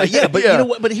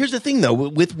 But here's the thing, though.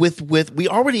 With we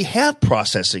already have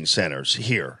processing centers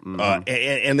here,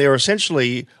 and they're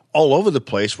essentially all over the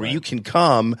place where you can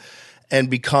come and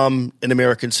become an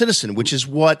American citizen, which is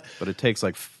what. But it takes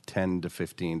like 10 to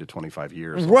 15 to 25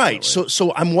 years. Right.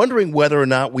 So I'm wondering whether or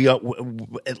not we,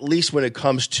 at least when it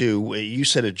comes to, you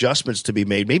said adjustments to be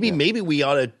made, maybe we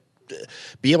ought to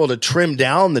be able to trim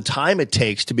down the time it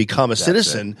takes to become a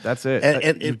citizen. That's it.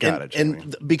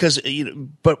 And because,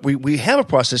 but we have a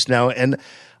process now, and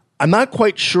I'm not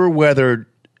quite sure whether,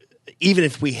 even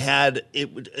if we had,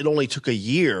 it only took a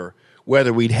year,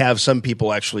 whether we'd have some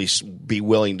people actually be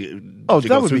willing to go through that.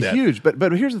 That would be huge.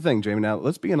 But here's the thing, Jamie. Now,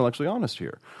 let's be intellectually honest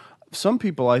here. Some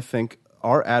people, I think,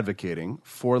 are advocating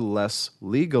for less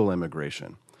legal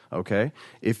immigration. Okay,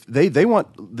 if they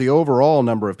want the overall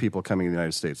number of people coming to the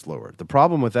United States lowered. The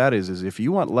problem with that is if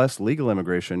you want less legal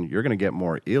immigration, you're going to get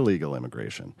more illegal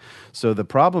immigration. So the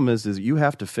problem is you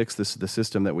have to fix the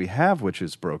system that we have, which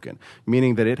is broken,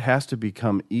 meaning that it has to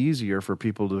become easier for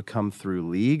people to come through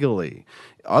legally.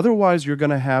 Otherwise, you're going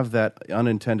to have that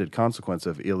unintended consequence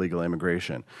of illegal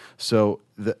immigration. So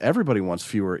everybody wants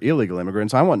fewer illegal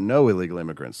immigrants. I want no illegal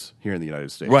immigrants here in the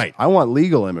United States. Right. I want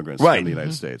legal immigrants in the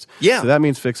United States. Yeah. So that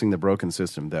means fixing the broken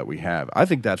system that we have. I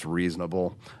think that's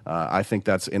reasonable. I think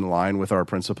that's in line with our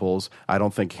principles. I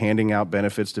don't think handing out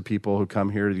benefits to people who come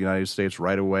here to the United States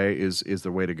right away is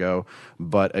the way to go.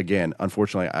 But again,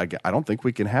 unfortunately, I don't think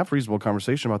we can have reasonable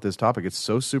conversation about this topic. It's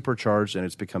so supercharged and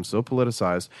it's become so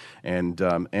politicized. And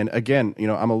again,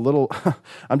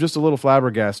 I'm just a little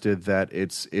flabbergasted that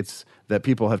it's that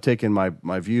people have taken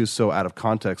my views so out of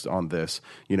context on this.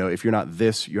 If you're not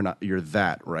this, you're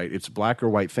that, right? It's black or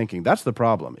white thinking. That's the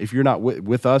problem. If you're not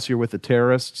with us, you're with the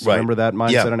terrorists. Right. Remember that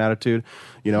mindset and attitude.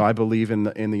 I believe in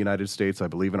the United States. I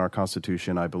believe in our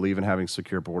Constitution. I believe in having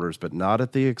secure borders, but not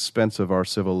at the expense of our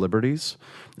civil liberties,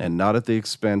 and not at the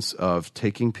expense of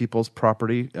taking people's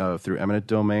property through eminent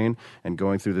domain and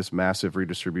going through this massive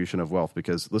redistribution of wealth.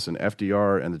 Because listen,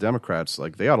 FDR and the Democrats,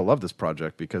 they ought to love this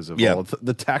project because of all of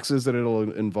the taxes that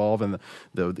it'll involve, and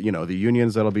the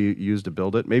unions that'll be used to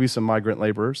build it. Maybe some migrant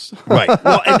laborers. Right.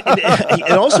 Well,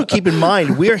 and also keep in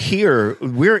mind,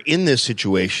 we're in this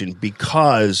situation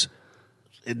because.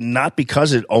 Not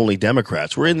because it only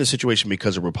Democrats. We're in this situation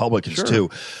because of Republicans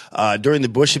too. During the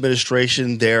Bush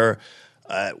administration, their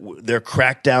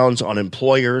crackdowns on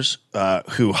employers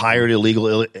who hired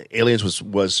illegal aliens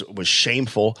was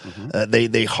shameful.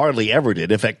 They hardly ever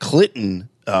did. In fact, Clinton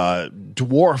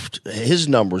dwarfed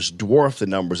the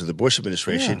numbers of the Bush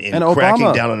administration in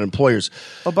cracking down on employers.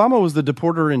 Obama was the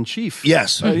deporter in chief.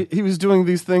 Yes, he was doing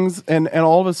these things, and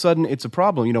all of a sudden it's a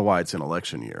problem. You know why? It's an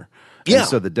election year. Yeah. And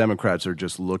so the Democrats are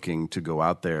just looking to go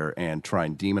out there and try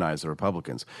and demonize the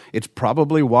Republicans. It's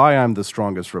probably why I'm the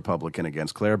strongest Republican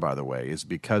against Claire, by the way, is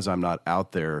because I'm not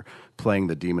out there playing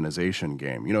the demonization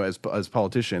game. As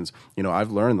politicians, I've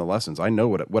learned the lessons. I know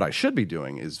what I should be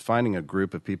doing is finding a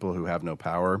group of people who have no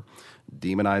power,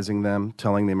 demonizing them,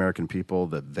 telling the American people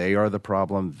that they are the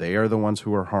problem, they are the ones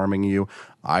who are harming you.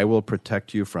 I will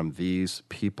protect you from these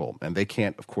people. And they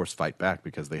can't, of course, fight back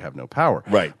because they have no power.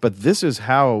 Right. But this is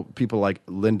how people like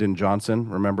Lyndon Johnson,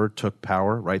 remember, took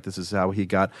power, right? This is how he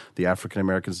got the African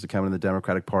Americans to come in the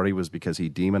Democratic Party, was because he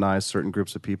demonized certain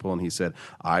groups of people and he said,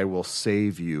 I will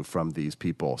save you from these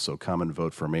people, so come and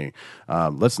vote for me.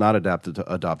 Let's not adopt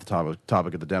the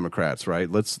topic of the Democrats,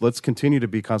 right? Let's continue to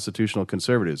be constitutional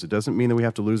conservatives. It doesn't mean that we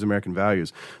have to lose American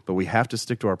values, but we have to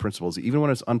stick to our principles, even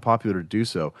when it's unpopular to do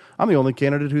so. I'm the only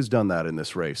candidate who's done that in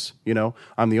this race.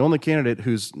 I'm the only candidate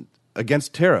who's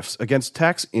against tariffs, against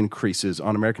tax increases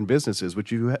on American businesses,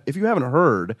 which if you haven't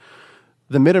heard,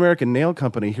 The Mid-American Nail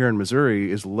Company here in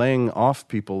Missouri is laying off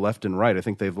people left and right. I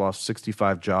think they've lost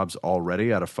 65 jobs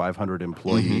already out of 500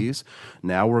 employees.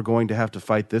 Now we're going to have to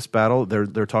fight this battle.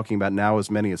 They're talking about now as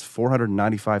many as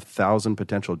 495,000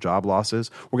 potential job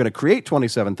losses. We're going to create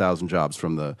 27,000 jobs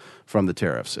from the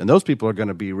tariffs, and those people are going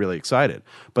to be really excited.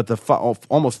 But the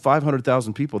almost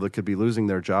 500,000 people that could be losing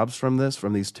their jobs from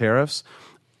these tariffs,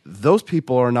 those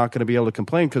people are not going to be able to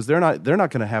complain because they're not going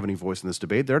to have any voice in this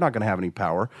debate. They're not going to have any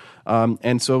power.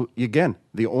 And so, again,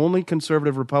 the only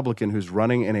conservative Republican who's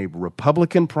running in a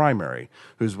Republican primary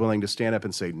who's willing to stand up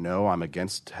and say, no, I'm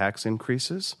against tax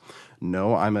increases.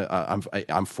 No,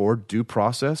 I'm for due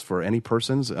process for any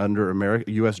persons under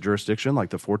U.S. jurisdiction, like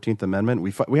the 14th Amendment.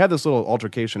 We had this little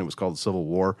altercation. It was called the Civil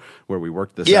War, where we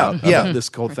worked this out,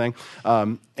 this whole thing.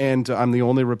 And I'm the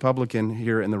only Republican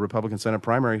here in the Republican Senate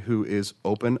primary who is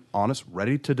open, honest,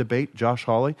 ready to debate Josh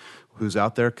Hawley, who's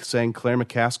out there saying Claire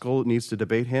McCaskill needs to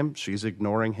debate him. She's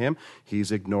ignoring him.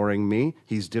 He's ignoring me.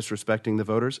 He's disrespecting the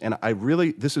voters. And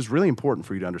this is really important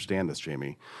for you to understand this,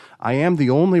 Jamie. I am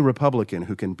the only Republican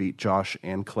who can beat Josh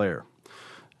and Claire.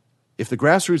 If the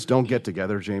grassroots don't get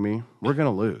together, Jamie, we're going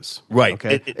to lose. Right.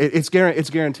 Okay. It's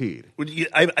guaranteed.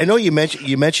 I know you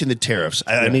mentioned the tariffs.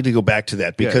 I need to go back to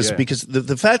that because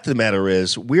the fact of the matter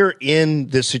is we're in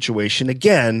this situation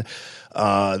again.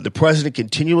 The president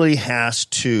continually has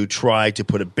to try to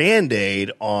put a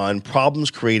Band-Aid on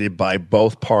problems created by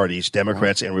both parties,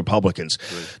 Democrats and Republicans.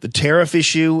 Right. The tariff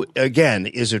issue, again,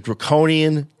 is a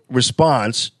draconian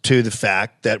response to the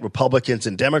fact that Republicans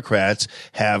and Democrats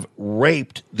have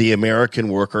raped the American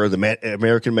worker, the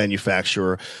American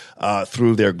manufacturer,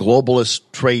 through their globalist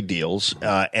trade deals.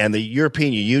 And the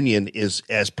European Union is,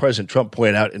 as President Trump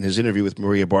pointed out in his interview with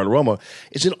Maria Bartiromo,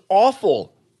 is an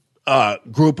awful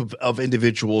group of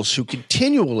individuals who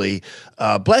continually,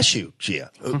 bless you,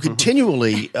 Gia, who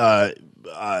continually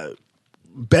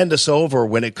bend us over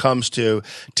when it comes to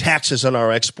taxes on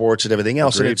our exports and everything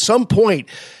else. Agreed. And at some point,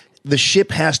 the ship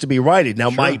has to be righted.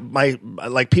 Now, Sure. my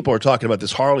like people are talking about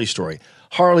this Harley story.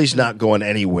 Harley's not going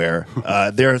anywhere.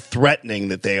 They're threatening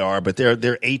that they are, but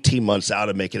they're 18 months out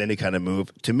of making any kind of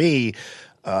move. To me,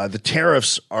 the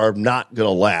tariffs are not going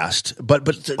to last. But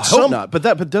I hope not.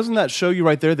 But doesn't that show you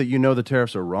right there that you know the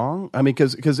tariffs are wrong? I mean,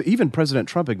 because even President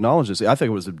Trump acknowledges. I think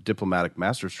it was a diplomatic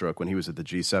masterstroke when he was at the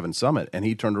G7 summit, and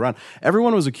he turned around.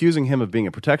 Everyone was accusing him of being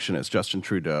a protectionist, Justin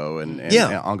Trudeau and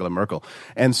Angela Merkel,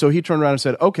 and so he turned around and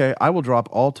said, "Okay, I will drop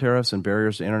all tariffs and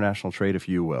barriers to international trade if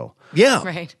you will." Yeah,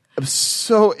 right.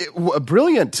 So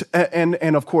brilliant,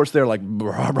 and of course they're like,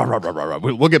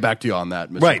 "We'll get back to you on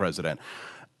that, Mr. President."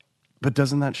 But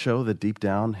doesn't that show that deep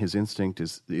down his instinct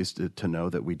is to know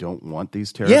that we don't want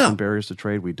these tariffs and barriers to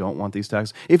trade? We don't want these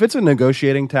taxes. If it's a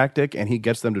negotiating tactic and he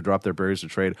gets them to drop their barriers to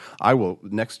trade, I will,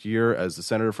 next year as the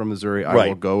senator from Missouri, I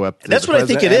will go up to That's the what I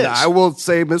think it is. I will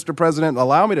say, Mr. President,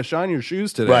 allow me to shine your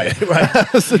shoes today. Right.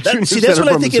 That's what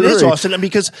I think it is, Austin,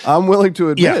 because I'm willing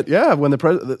to admit, when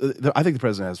I think the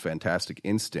president has fantastic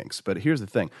instincts. But here's the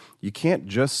thing. You can't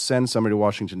just send somebody to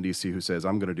Washington, D.C. who says,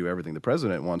 I'm going to do everything the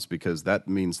president wants, because that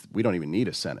means we don't even need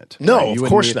a Senate. No, right? of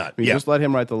course not. Just let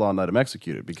him write the law and let him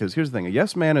execute it. Because here's the thing. A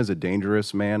yes man is a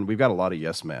dangerous man. We've got a lot of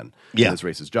yes men in this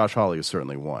race. Josh Hawley is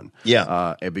certainly one.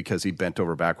 Because he bent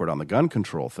over backward on the gun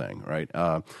control thing, right?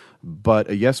 But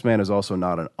a yes man is also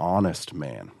not an honest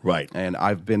man. Right. And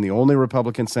I've been the only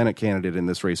Republican Senate candidate in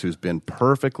this race who's been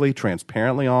perfectly,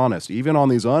 transparently honest, even on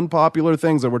these unpopular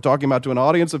things that we're talking about to an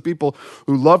audience of people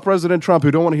who love President Trump, who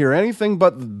don't want to hear anything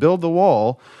but build the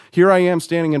wall. Here I am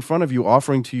standing in front of you,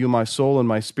 offering to you my soul and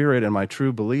my spirit and my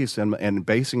true beliefs and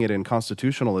basing it in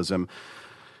constitutionalism.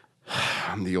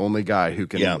 I'm the only guy who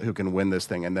can win this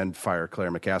thing and then fire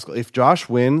Claire McCaskill. If Josh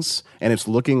wins, and it's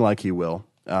looking like he will,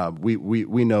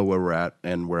 we know where we're at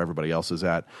and where everybody else is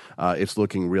at. It's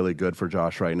looking really good for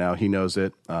Josh right now. He knows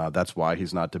it. That's why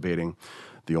he's not debating.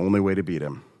 The only way to beat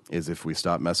him is if we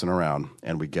stop messing around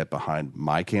and we get behind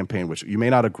my campaign, which you may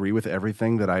not agree with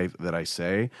everything that I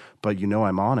say, but you know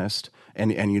I'm honest,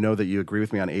 and you know that you agree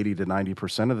with me on 80 to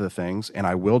 90% of the things, and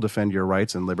I will defend your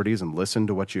rights and liberties and listen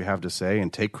to what you have to say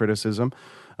and take criticism.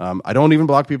 I don't even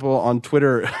block people on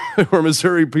Twitter who are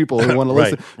Missouri people who want to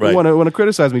listen, who want to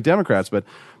criticize me, Democrats. But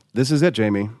this is it,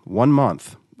 Jamie. 1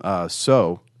 month.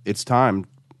 So it's time.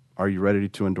 Are you ready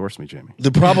to endorse me, Jamie?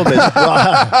 The problem is,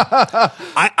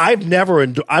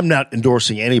 I'm not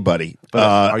endorsing anybody.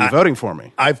 But are you voting for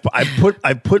me? I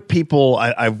put people.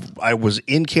 I was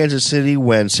in Kansas City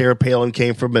when Sarah Palin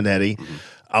came from Minetti.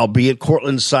 I'll be at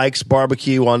Cortland Sykes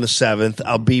Barbecue on the 7th.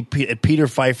 I'll be at Peter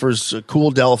Pfeiffer's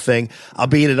Cool Dell thing. I'll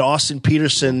be at Austin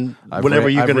Peterson, whatever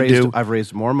you're going to do. I've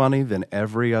raised more money than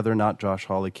every other not Josh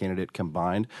Hawley candidate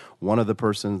combined. One of the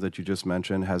persons that you just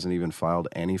mentioned hasn't even filed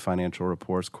any financial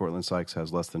reports. Cortland Sykes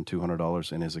has less than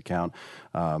 $200 in his account.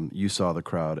 You saw the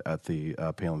crowd at the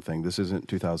Palin thing. This isn't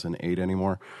 2008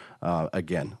 anymore.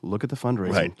 Again, look at the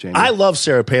fundraising, Right. Jamie. I love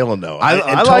Sarah Palin, though. I and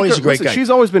like Tony's her. a great Listen, guy. She's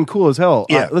always been cool as hell.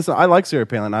 Yeah. Listen, I like Sarah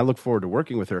Palin. I look forward to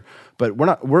working with her. But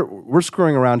we're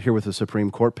screwing around here with the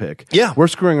Supreme Court pick. Yeah. We're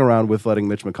screwing around with letting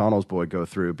Mitch McConnell's boy go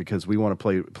through because we want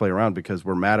to play around because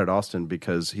we're mad at Austin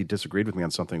because he disagreed with me on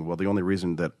something. Well, the only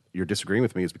reason that you're disagreeing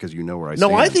with me is because you know where I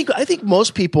stand. No, I think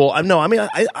most people.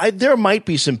 There might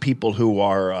be some people who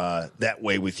are that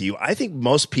way with you. I think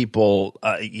most people.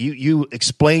 You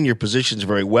explain your positions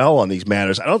very well on these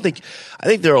matters. I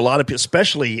think there are a lot of people,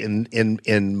 especially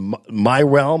in my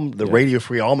realm, the Radio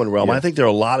Free Almond realm. Yeah. I think there are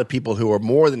a lot of people who are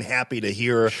more than happy to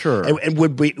hear. Sure. and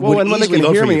would be Well, would and when they easily can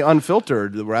vote hear for me you.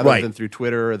 unfiltered rather Right. than through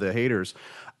Twitter or the haters,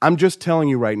 I'm just telling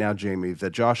you right now, Jamie,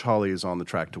 that Josh Hawley is on the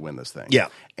track to win this thing. Yeah.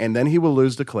 And then he will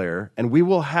lose to Claire, and we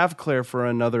will have Claire for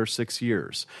another 6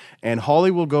 years. And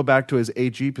Hawley will go back to his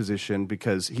AG position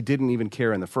because he didn't even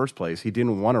care in the first place. He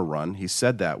didn't want to run. He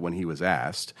said that when he was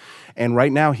asked. And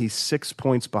right now, he's 6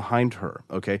 points behind her,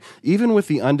 okay? Even with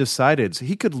the undecideds,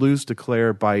 he could lose to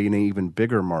Claire by an even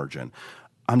bigger margin.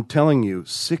 I'm telling you,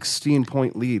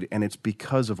 16-point lead, and it's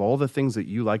because of all the things that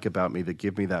you like about me that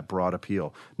give me that broad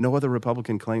appeal. No other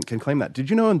Republican can claim that. Did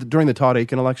you know during the Todd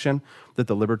Aiken election that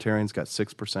the Libertarians got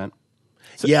 6%?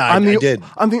 Yeah, I did.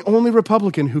 I'm the only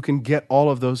Republican who can get all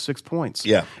of those 6 points.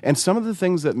 Yeah. And some of the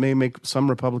things that may make some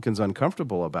Republicans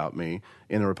uncomfortable about me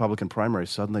in the Republican primary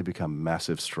suddenly become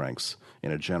massive strengths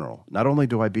in a general. Not only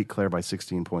do I beat Claire by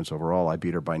 16 points overall, I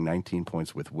beat her by 19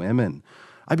 points with women.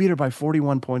 I beat her by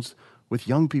 41 points with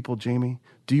young people, Jamie.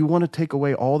 Do you want to take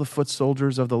away all the foot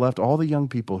soldiers of the left, all the young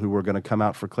people who were going to come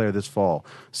out for Claire this fall,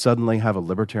 suddenly have a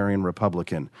libertarian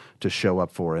Republican to show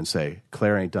up for and say,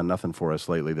 Claire ain't done nothing for us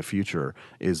lately. The future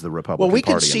is the Republican Well, we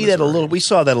Party. can see that a little. We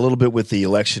saw that a little bit with the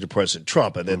election of President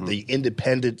Trump, and then the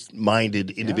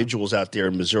independent-minded individuals out there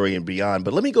in Missouri and beyond.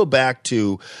 But let me go back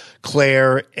to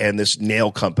Claire and this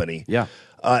nail company. Yeah.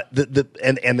 And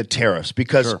the tariffs,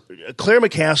 because Claire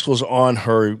McCaskill's on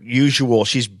her usual.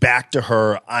 She's back to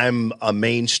her. I'm a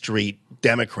Main Street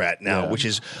Democrat now, which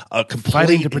is a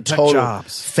complete and total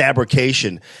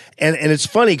fabrication. And it's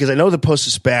funny because I know the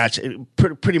Post-Dispatch.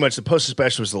 Pretty much, the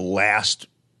Post-Dispatch was the last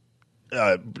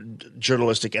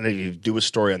journalistic entity to do a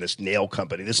story on this nail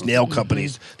company. This nail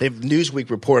company's Newsweek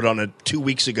reported on it 2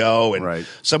 weeks ago, and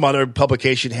some other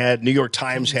publication had, New York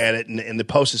Times had it, and the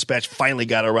Post-Dispatch finally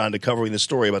got around to covering the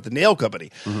story about the nail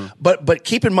company. But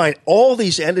keep in mind, all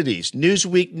these entities,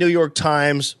 Newsweek, New York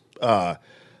Times, the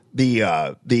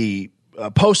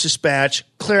Post-Dispatch,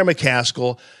 Claire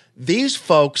McCaskill, these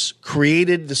folks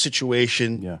created the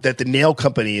situation that the nail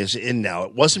company is in now.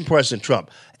 It wasn't President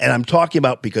Trump. And I'm talking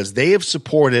about because they have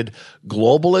supported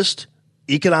globalist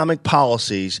economic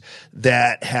policies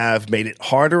that have made it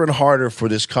harder and harder for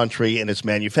this country and its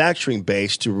manufacturing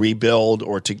base to rebuild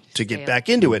or to get back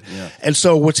into it. And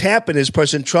so what's happened is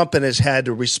President Trump has had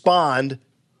to respond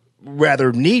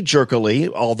rather knee-jerkily,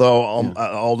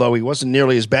 although he wasn't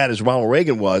nearly as bad as Ronald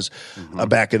Reagan was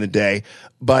back in the day,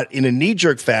 but in a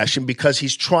knee-jerk fashion because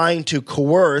he's trying to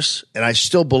coerce, and I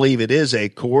still believe it is a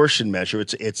coercion measure.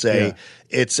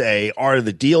 It's a art of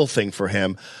the deal thing for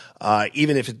him.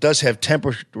 Even if it does have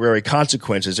temporary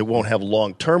consequences, it won't have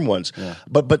long-term ones.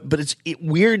 But it's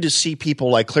weird to see people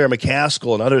like Claire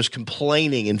McCaskill and others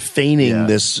complaining and feigning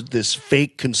this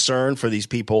fake concern for these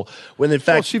people when in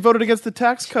fact she voted against the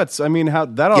tax cuts. I mean,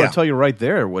 that ought to tell you right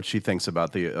there what she thinks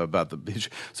about the.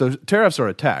 So tariffs are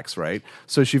a tax, right?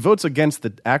 So she votes against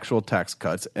the actual tax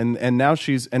cuts, and now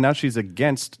she's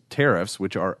against tariffs,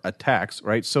 which are a tax,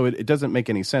 right? So it doesn't make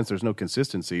any sense. There's no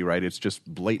consistency, right? It's just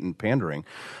blatant pandering.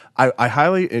 I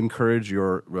highly encourage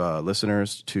your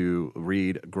listeners to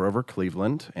read Grover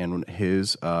Cleveland and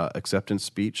his acceptance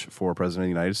speech for President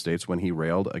of the United States when he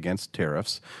railed against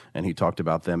tariffs, and he talked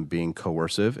about them being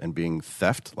coercive and being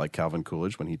theft, like Calvin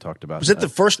Coolidge when he talked about. Was it the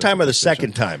first time or the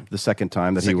second time? The second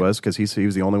time that he was, because he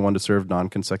was the only one to serve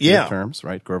non-consecutive terms,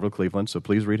 right? Grover Cleveland. So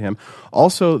please read him.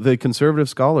 Also, the conservative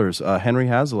scholars, Henry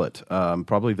Hazlitt,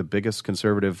 probably the biggest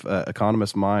conservative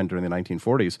economist mind during the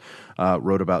 1940s,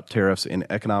 wrote about tariffs in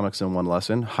Economics Economics in One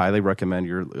Lesson. Highly recommend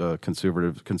your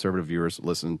conservative viewers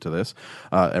listen to this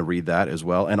and read that as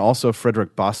well. And also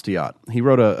Frederick Bastiat. He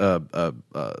wrote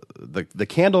the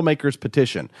candle makers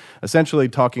petition, essentially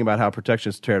talking about how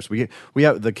protectionist tariffs. We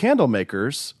have the candle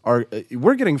makers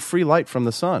we're getting free light from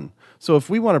the sun. So if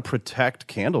we want to protect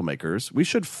candle makers, we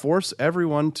should force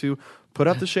everyone to put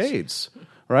up the shades.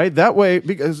 Right? That way,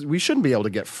 because we shouldn't be able to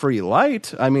get free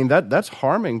light. I mean, that's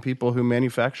harming people who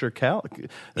manufacture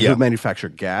who manufacture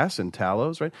gas and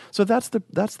tallows, right? So that's the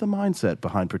mindset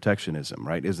behind protectionism,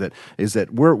 right? Is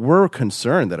that we're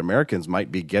concerned that Americans might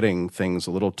be getting things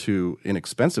a little too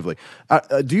inexpensively.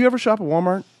 Do you ever shop at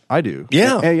Walmart? I do.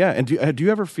 Yeah. And do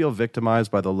you ever feel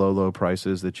victimized by the low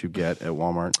prices that you get at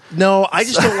Walmart? No, I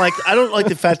just don't like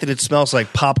the fact that it smells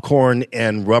like popcorn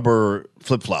and rubber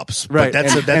flip-flops. Right.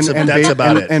 But that's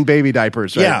about it. And baby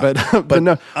diapers, right? Yeah. But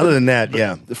no. Other than that,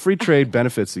 yeah. The free trade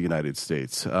benefits the United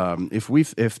States.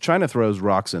 If China throws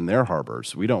rocks in their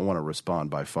harbors, we don't want to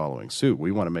respond by following suit.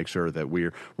 We want to make sure that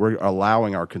we're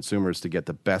allowing our consumers to get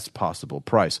the best possible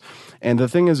price. And the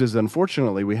thing is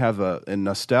unfortunately we have a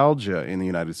nostalgia in the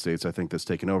United States, I think, that's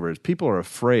taken over. Is people are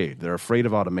afraid. They're afraid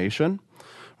of automation.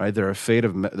 Right, they're afraid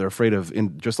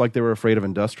of just like they were afraid of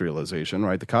industrialization.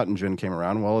 Right, the cotton gin came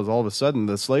around. Well, all of a sudden,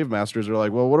 the slave masters are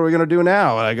like, "Well, what are we going to do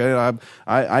now?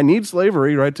 I need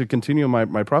slavery, right, to continue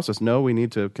my process." No, we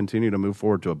need to continue to move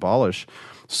forward to abolish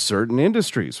certain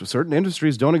industries. Certain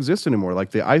industries don't exist anymore,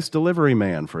 like the ice delivery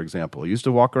man, for example. He used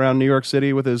to walk around New York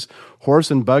City with his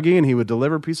horse and buggy, and he would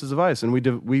deliver pieces of ice. And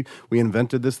we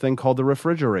invented this thing called the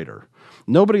refrigerator.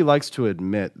 Nobody likes to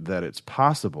admit that it's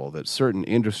possible that certain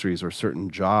industries or certain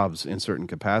jobs in certain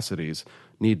capacities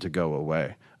need to go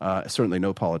away. Certainly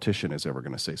no politician is ever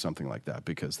going to say something like that,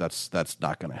 because that's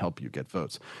not going to help you get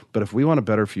votes. But if we want a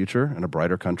better future and a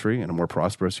brighter country and a more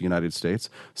prosperous United States,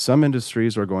 some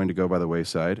industries are going to go by the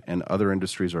wayside and other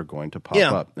industries are going to pop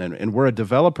up. And we're a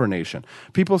developer nation.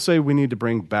 People say we need to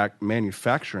bring back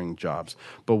manufacturing jobs,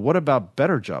 but what about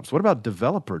better jobs? What about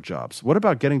developer jobs? What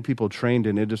about getting people trained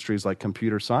in industries like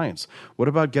computer science? What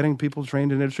about getting people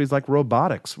trained in industries like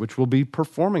robotics, which will be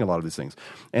performing a lot of these things?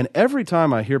 And every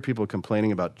time I hear people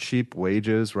complaining about cheap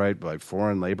wages, right, like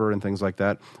foreign labor and things like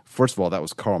that. First of all, that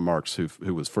was Karl Marx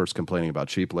who was first complaining about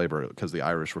cheap labor because the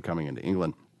Irish were coming into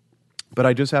England. But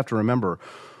I just have to remember,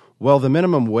 well, the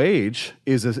minimum wage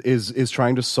is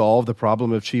trying to solve the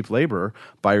problem of cheap labor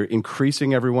by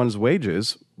increasing everyone's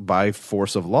wages by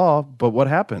force of law. But what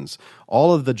happens?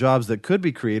 All of the jobs that could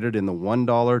be created in the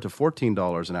 $1 to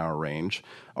 $14 an hour range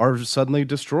are suddenly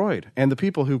destroyed. And the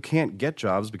people who can't get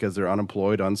jobs because they're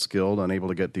unemployed, unskilled, unable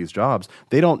to get these jobs,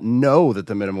 they don't know that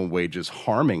the minimum wage is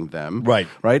harming them. Right.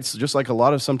 So just like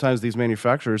sometimes these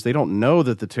manufacturers, they don't know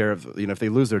that the tariff, if they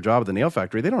lose their job at the nail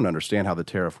factory, they don't understand how the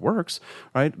tariff works,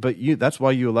 right? But that's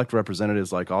why you elect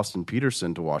representatives like Austin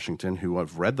Peterson to Washington, who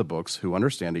have read the books, who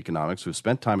understand economics, who've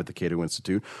spent time at the Cato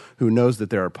Institute, who knows that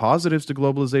there are positives to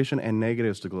globalization and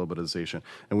negatives to globalization.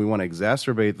 And we want to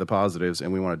exacerbate the positives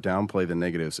and we want to downplay the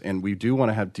negatives. And we do want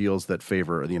to have deals that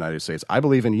favor the United States. I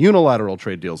believe in unilateral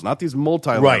trade deals, not these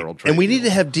multilateral trade And we deals. need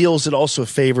to have deals that also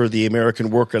favor the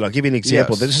American worker. And I'll give you an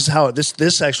example. Yes. This is how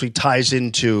this actually ties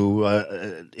into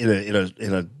in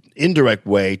an indirect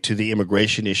way to the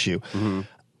immigration issue. Mm-hmm.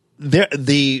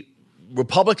 The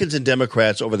Republicans and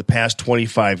Democrats over the past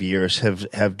 25 years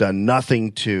have done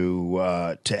nothing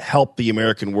to help the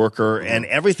American worker and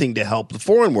everything to help the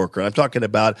foreign worker. I'm talking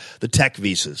about the tech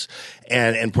visas.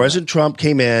 And President Trump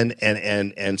came in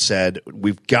and said,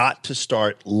 we've got to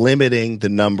start limiting the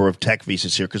number of tech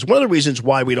visas here. Because one of the reasons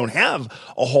why we don't have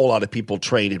a whole lot of people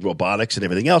trained in robotics and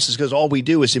everything else is because all we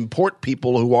do is import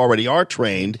people who already are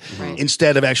trained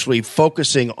instead of actually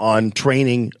focusing on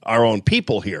training our own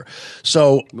people here.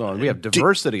 So we have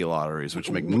diversity lotteries, which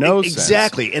make no sense.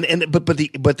 Exactly.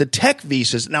 But the tech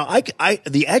visas, now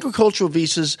the agricultural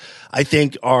visas I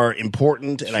think are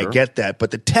important and I get that,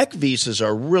 but the tech visas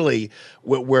are really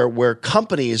where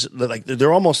companies, like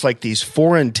they're almost like these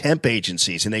foreign temp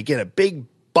agencies, and they get a big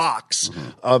box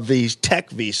of these tech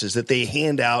visas that they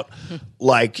hand out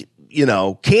like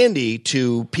candy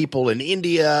to people in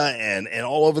India and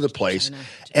all over the place.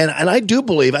 And I do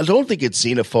believe, I don't think it's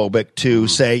xenophobic to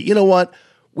say, you know what,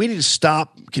 we need to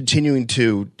stop continuing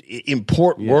to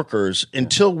import workers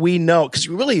until we know, because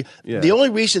really the only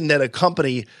reason that a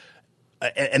company,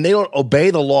 and they don't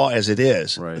obey the law as it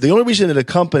is, the only reason that a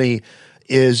company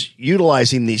is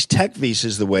utilizing these tech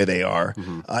visas the way they are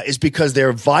is because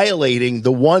they're violating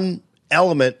the one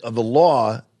element of the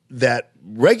law that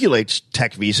regulates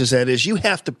tech visas. That is, you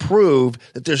have to prove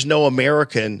that there's no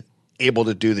American able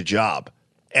to do the job.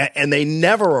 and they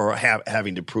never are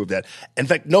having to prove that. In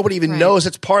fact, nobody even knows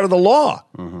it's part of the law.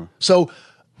 So,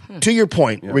 to your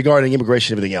point regarding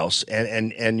immigration and everything else,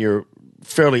 and you're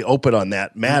fairly open on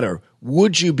that matter,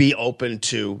 would you be open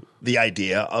to the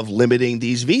idea of limiting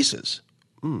these visas?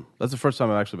 That's the first time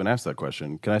I've actually been asked that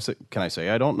question. Can I say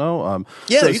I don't know?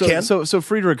 You can. So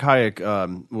Friedrich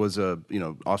Hayek was a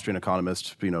Austrian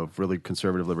economist, really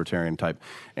conservative libertarian type,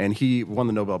 and he won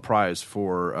the Nobel Prize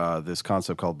for this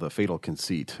concept called the fatal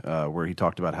conceit, where he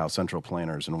talked about how central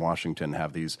planners in Washington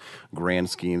have these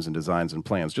grand schemes and designs and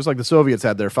plans, just like the Soviets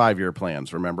had their 5-year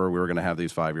plans. Remember, we were going to have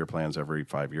these 5-year plans every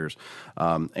 5 years,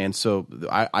 and so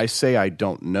I say I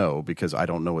don't know because I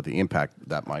don't know what the impact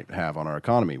that might have on our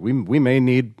economy. We may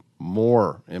need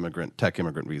more tech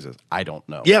immigrant visas. I don't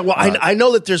know. Yeah, well, I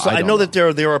know that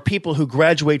there are people who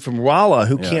graduate from Rolla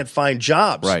who can't find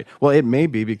jobs. Right. Well, it may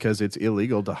be because it's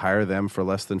illegal to hire them for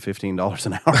less than $15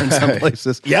 an hour in some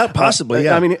places. Yeah, possibly.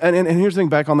 I mean, and here's the thing.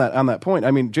 Back on that point.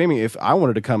 I mean, Jamie, if I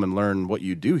wanted to come and learn what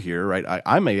you do here, right,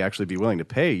 I may actually be willing to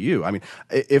pay you. I mean,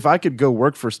 if I could go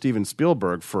work for Steven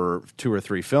Spielberg for 2 or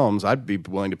 3 films, I'd be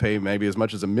willing to pay maybe as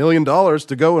much as $1 million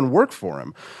to go and work for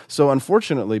him. So,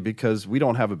 unfortunately, because we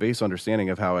don't have a base understanding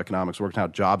of how economics work and how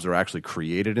jobs are actually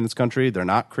created in this country. They're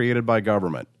not created by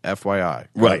government, FYI.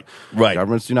 Right.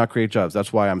 Governments do not create jobs.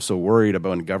 That's why I'm so worried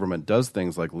about when government does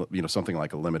things like, something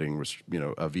like a limiting,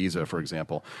 a visa, for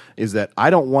example, is that I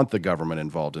don't want the government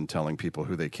involved in telling people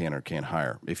who they can or can't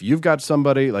hire. If you've got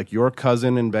somebody like your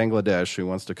cousin in Bangladesh who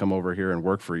wants to come over here and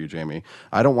work for you, Jamie,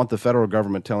 I don't want the federal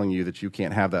government telling you that you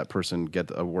can't have that person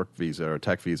get a work visa or a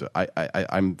tech visa.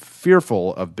 I'm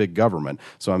fearful of big government,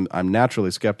 so I'm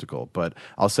naturally skeptical. But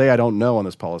I'll say I don't know on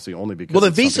this policy only because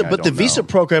the visa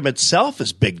program itself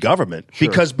is big government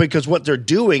because what they're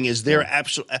doing is they're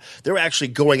actually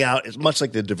going out, as much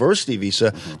like the diversity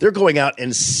visa, they're going out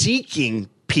and seeking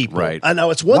people. Right. I know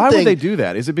it's one thing. Why would they do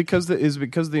that? Is it because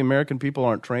the American people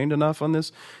aren't trained enough on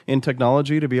this in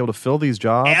technology to be able to fill these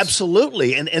jobs?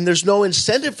 Absolutely, and there's no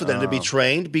incentive for them to be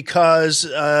trained because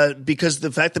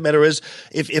the fact of the matter is,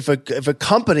 if a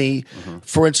company,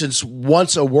 for instance,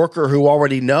 wants a worker who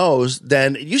already knows,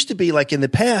 then it used to be like in the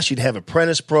past, you'd have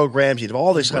apprentice programs, you'd have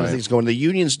all these kind of things going. The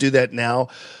unions do that now.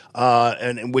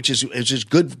 And which is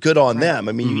good on them.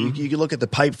 I mean, you look at the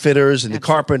pipe fitters and the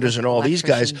carpenters and all these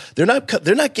guys. They're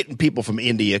not getting people from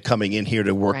India coming in here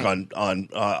to work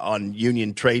on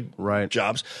union trade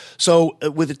jobs. So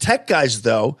with the tech guys,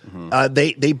 though,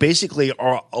 they basically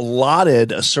are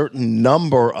allotted a certain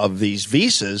number of these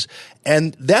visas,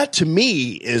 and that to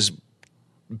me is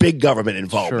big government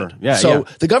involvement. Sure. Yeah, so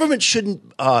the government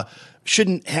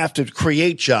shouldn't have to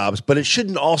create jobs, but it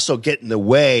shouldn't also get in the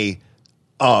way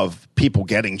of people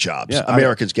getting jobs,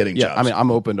 Americans getting jobs. I mean, I'm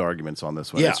open to arguments on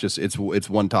this one. Yeah. It's just it's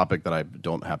one topic that I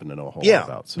don't happen to know a whole lot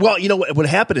about. So. Well, what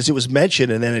happened is it was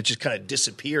mentioned and then it just kind of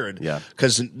disappeared. Yeah,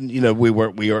 because we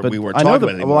weren't talking about it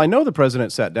anymore. Well, I know the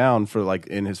president sat down for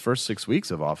in his first 6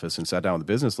 weeks of office and sat down with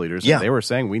business leaders. And they were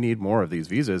saying we need more of these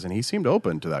visas, and he seemed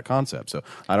open to that concept. So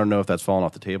I don't know if that's fallen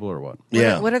off the table or what.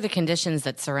 What are the conditions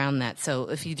that surround that? So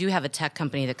if you do have a tech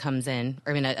company that comes in,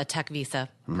 or a tech visa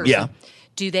person,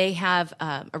 do they have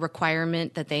a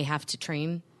requirement that they have to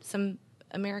train some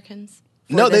Americans?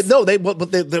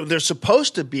 They're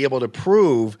supposed to be able to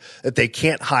prove that they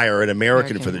can't hire an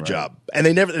American for the job, and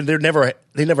they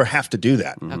never have to do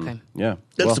that. Okay, yeah,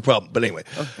 that's the problem. But anyway,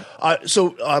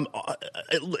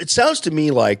 it sounds to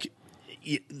me like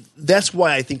that's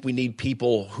why I think we need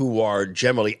people who are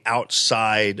generally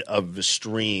outside of the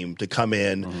stream to come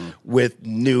in with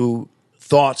new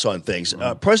thoughts on things.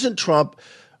 President Trump.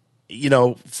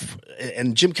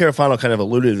 And Jim Carafano kind of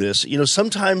alluded to this,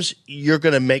 sometimes you're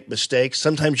going to make mistakes.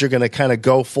 Sometimes you're going to kind of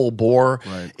go full bore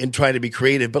in trying to be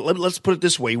creative. But let's put it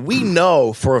this way. We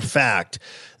know for a fact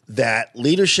that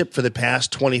leadership for the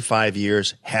past 25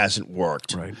 years hasn't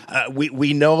worked. Right.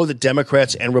 We know that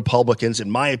Democrats and Republicans,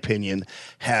 in my opinion,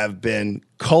 have been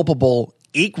culpable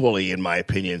equally, in my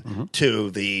opinion, to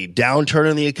the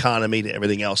downturn in the economy, to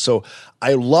everything else. So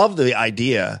I love the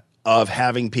idea of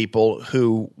having people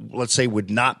who, let's say, would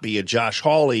not be a Josh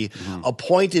Hawley,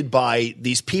 appointed by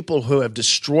these people who have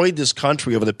destroyed this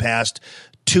country over the past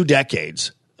 2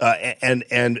 decades.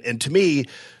 And to me,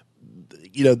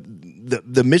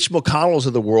 the Mitch McConnells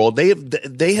of the world,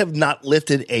 they have not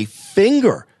lifted a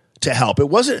finger to help. It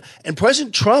wasn't, and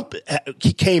President Trump,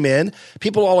 he came in,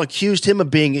 people all accused him of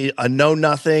being a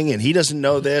know-nothing, and he doesn't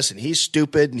know this, and he's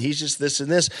stupid, and he's just this and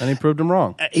this. And he proved him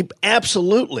wrong.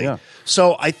 Absolutely. Yeah.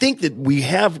 So I think that we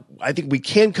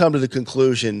can come to the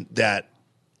conclusion that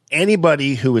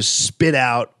anybody who is spit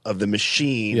out of the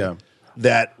machine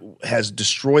that has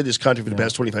destroyed this country for the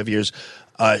past 25 years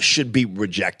should be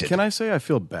rejected. Can I say I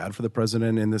feel bad for the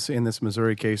president in this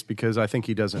Missouri case because I think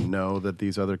he doesn't know that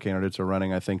these other candidates are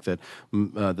running. I think that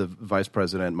the vice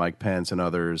president Mike Pence and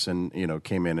others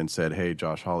came in and said, "Hey,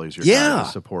 Josh Hawley's your guy, to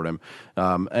support him."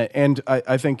 And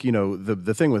I think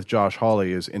the thing with Josh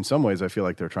Hawley is in some ways I feel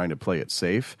like they're trying to play it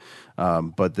safe.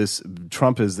 But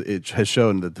Trump has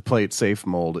shown that the play it safe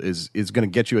mold is going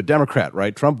to get you a Democrat,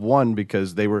 right? Trump won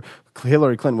because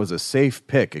Hillary Clinton was a safe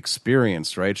pick,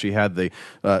 experienced, right? She had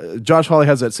Josh Hawley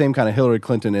has that same kind of Hillary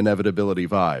Clinton inevitability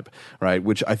vibe, right?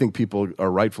 Which I think people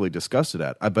are rightfully disgusted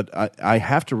at. But I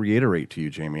have to reiterate to you,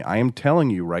 Jamie, I am telling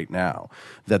you right now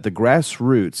that the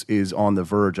grassroots is on the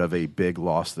verge of a big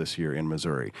loss this year in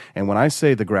Missouri. And when I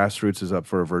say the grassroots is up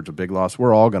for a verge of big loss,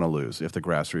 we're all going to lose if the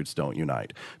grassroots don't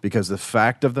unite. Because the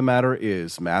fact of the matter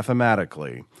is,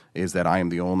 mathematically, is that I am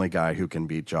the only guy who can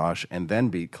beat Josh and then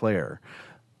beat Claire.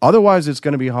 Otherwise, it's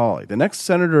going to be Hawley. The next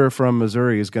senator from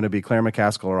Missouri is going to be Claire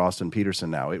McCaskill or Austin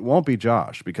Peterson now. It won't be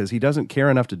Josh because he doesn't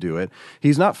care enough to do it.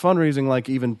 He's not fundraising like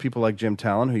even people like Jim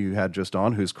Talon, who you had just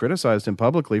on, who's criticized him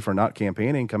publicly for not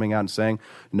campaigning, coming out and saying,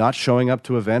 not showing up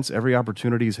to events, every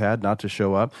opportunity he's had not to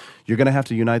show up. You're going to have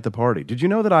to unite the party. Did you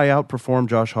know that I outperformed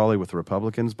Josh Hawley with the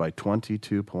Republicans by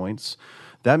 22 points?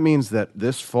 That means that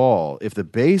this fall, if the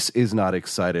base is not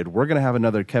excited, we're going to have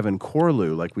another Kevin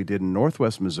Corlew like we did in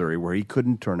Northwest Missouri where he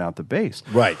couldn't turn out the base.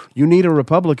 Right. You need a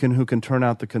Republican who can turn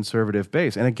out the conservative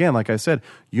base. And again, like I said,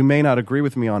 you may not agree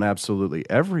with me on absolutely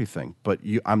everything, but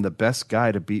I'm the best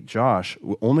guy to beat Josh,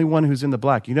 only one who's in the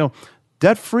black.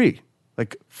 Debt-free.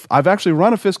 Like, I've actually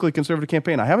run a fiscally conservative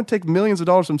campaign. I haven't taken millions of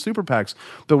dollars from super PACs,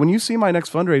 but when you see my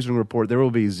next fundraising report, there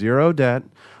will be zero debt.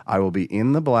 I will be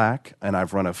in the black, and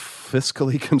I've run a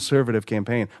fiscally conservative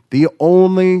campaign. The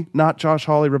only not Josh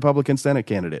Hawley Republican Senate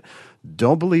candidate.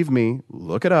 Don't believe me.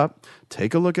 Look it up.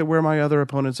 Take a look at where my other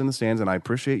opponents in the stands, and I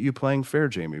appreciate you playing fair,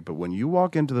 Jamie, but when you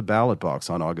walk into the ballot box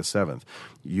on August 7th,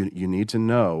 you need to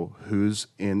know who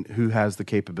has the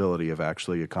capability of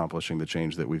actually accomplishing the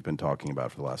change that we've been talking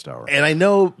about for the last hour. And I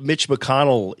know Mitch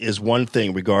McConnell is one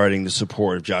thing regarding the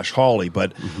support of Josh Hawley,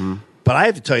 but but I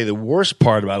have to tell you the worst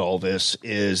part about all this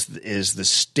is the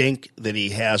stink that he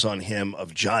has on him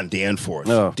of John Danforth.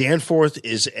 Oh. Danforth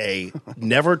is a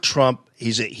never Trump.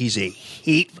 He's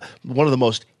one of the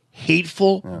most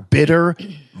hateful, bitter,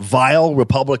 vile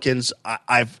Republicans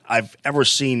I've ever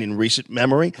seen in recent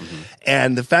memory.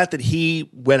 And the fact that he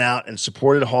went out and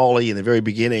supported Hawley in the very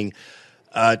beginning,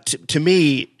 to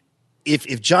me,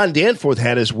 if John Danforth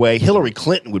had his way, Hillary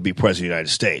Clinton would be president of the United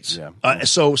States. Yeah.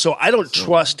 So I don't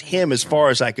trust him as far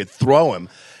as I could throw him,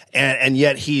 and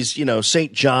yet he's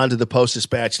St. John to the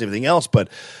Post-Dispatch and everything else. But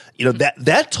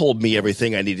that told me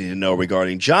everything I needed to know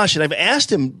regarding Josh. And I've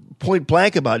asked him point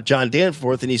blank about John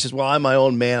Danforth, and he says, "Well, I'm my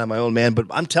own man." But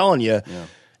I'm telling you. Yeah.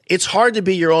 It's hard to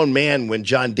be your own man when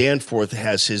John Danforth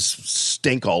has his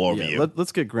stink all over you.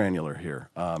 Let's get granular here.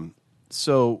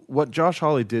 So what Josh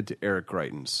Hawley did to Eric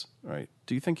Greitens, right?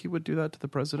 Do you think he would do that to the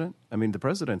president? I mean, the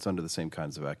president's under the same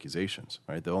kinds of accusations,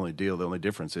 right? The only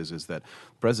difference is that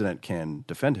the president can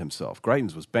defend himself.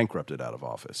 Greitens was bankrupted out of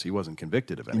office. He wasn't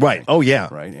convicted of anything. Right. Oh, yeah.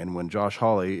 Right. And when Josh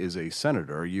Hawley is a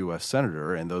senator, a U.S.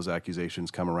 senator, and those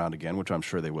accusations come around again, which I'm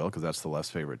sure they will because that's the less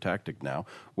favorite tactic now,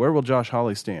 where will Josh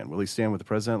Hawley stand? Will he stand with the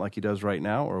president like he does right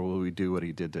now, or will he do what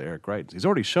he did to Eric Greitens? He's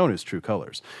already shown his true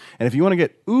colors. And if you want to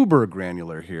get uber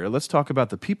granular here, let's talk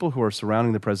about the people who are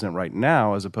surrounding the president right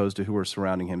now as opposed to who are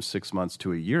surrounding him 6 months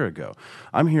to a year ago.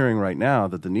 I'm hearing right now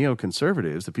that the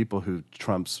neoconservatives, the people who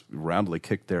Trump's roundly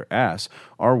kicked their ass,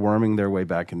 are worming their way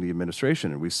back into the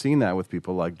administration. And we've seen that with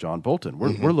people like John Bolton.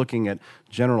 We're looking at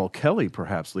General Kelly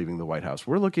perhaps leaving the White House.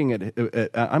 We're looking at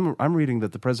I'm reading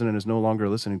that the president is no longer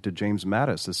listening to James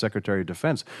Mattis, the Secretary of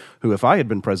Defense, who, if I had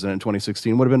been president in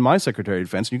 2016, would have been my Secretary of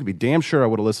Defense. And you can be damn sure I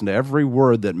would have listened to every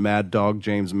word that Mad Dog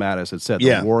James Mattis had said,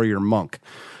 the warrior monk.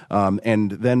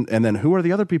 And then who are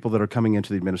the other people that are coming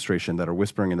into the administration that are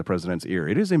whispering in the president's ear?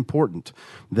 It is important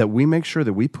that we make sure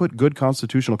that we put good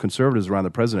constitutional conservatives around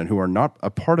the president who are not a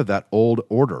part of that old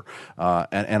order.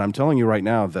 And I'm telling you right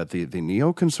now that the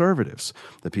neoconservatives,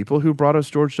 the people who brought us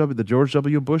the George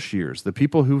W. Bush years, the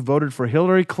people who voted for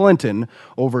Hillary Clinton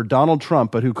over Donald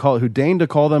Trump, but who deigned to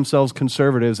call themselves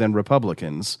conservatives and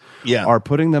Republicans, are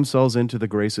putting themselves into the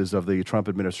graces of the Trump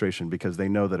administration because they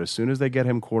know that as soon as they get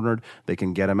him cornered, they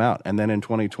can get him out. And then in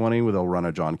 2020, they'll run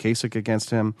a John Kasich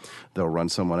against him. They'll run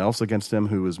someone else against him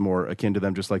who is more akin to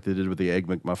them, just like they did with the Egg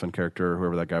McMuffin character, or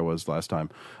whoever that guy was last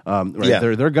time.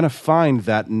 They're going to find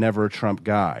that never Trump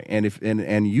guy.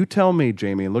 And you tell me,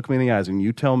 Jamie, look me in the eyes, and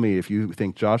you tell me if you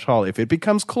think Josh Hawley, if it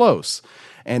becomes close,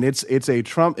 and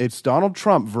it's Donald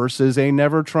Trump versus a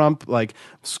never Trump, like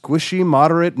squishy,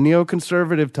 moderate,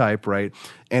 neoconservative type, right?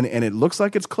 And it looks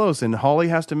like it's close, and Hawley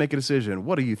has to make a decision.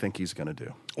 What do you think he's going to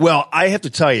do? Well, I have to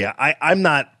tell you, I'm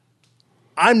not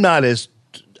as,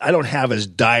 I don't have as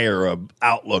dire a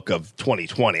outlook of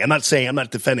 2020. I'm not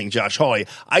defending Josh Hawley.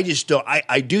 I just don't.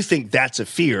 I do think that's a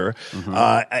fear,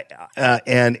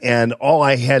 and all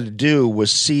I had to do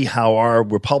was see how our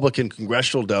Republican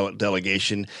congressional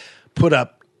delegation put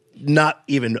up not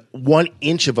even 1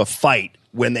 inch of a fight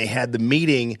when they had the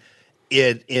meeting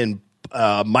in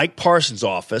Mike Parsons'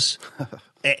 office,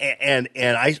 and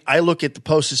I look at the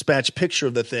Post-Dispatch picture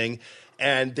of the thing,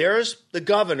 and there's the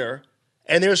governor.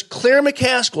 And there's Claire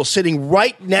McCaskill sitting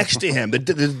right next to him.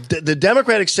 The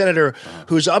Democratic senator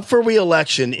who's up for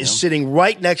re-election is sitting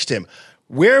right next to him.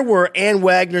 Where were Ann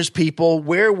Wagner's people?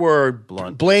 Where were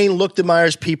Blaine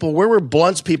Luchtemeyer's people? Where were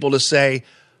Blunt's people to say,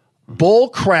 bull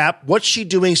crap, what's she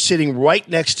doing sitting right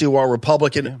next to our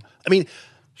Republican? Yeah. I mean,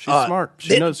 she's smart.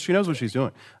 She knows what she's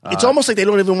doing. It's almost like they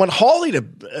don't even want Hawley to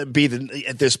be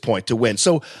at this point to win.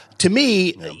 So to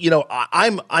me,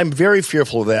 I'm very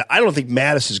fearful of that. I don't think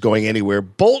Mattis is going anywhere.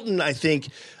 Bolton, I think,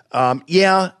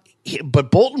 but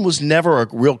Bolton was never a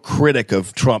real critic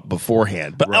of Trump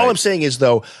beforehand. But all I'm saying is,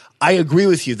 though, I agree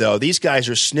with you. Though these guys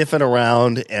are sniffing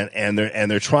around and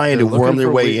they're trying to worm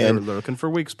their way in. They're looking for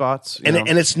weak spots, and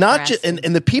it's not just and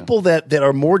the people that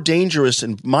are more dangerous,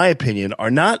 in my opinion,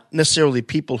 are not necessarily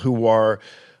people who are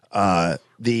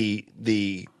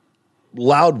the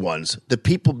loud ones, the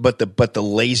people, but the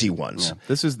lazy ones.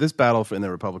 Yeah. This battle in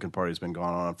the Republican Party has been going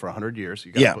on for 100 years.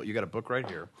 You got a book right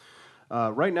here.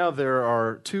 Right now, there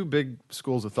are two big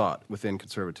schools of thought within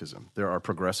conservatism. There are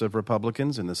progressive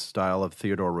Republicans in the style of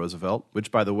Theodore Roosevelt,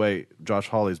 which, by the way, Josh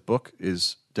Hawley's book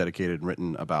is dedicated and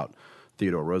written about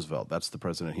Theodore Roosevelt. That's the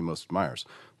president he most admires.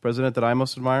 President that I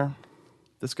most admire?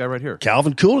 This guy right here.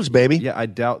 Calvin Coolidge, baby. Yeah, I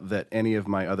doubt that any of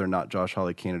my other not Josh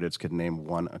Hawley candidates could name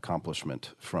one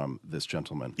accomplishment from this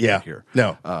gentleman right here.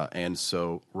 No. And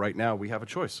so right now we have a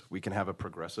choice. We can have a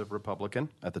progressive Republican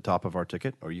at the top of our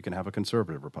ticket, or you can have a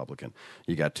conservative Republican.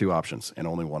 You got two options, and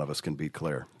only one of us can beat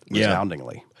Claire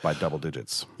resoundingly by double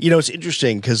digits. It's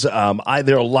interesting because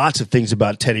there are lots of things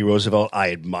about Teddy Roosevelt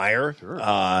I admire. Sure.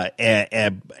 But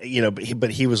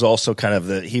he was also kind of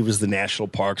the national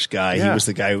parks guy. Yeah. He was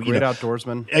the guy who, great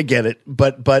outdoorsman. I get it,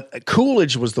 but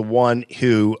Coolidge was the one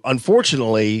who,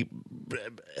 unfortunately,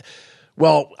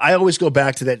 well, I always go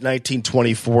back to that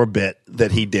 1924 bit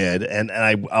that he did, and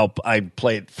I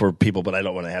play it for people, but I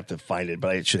don't want to have to find it, but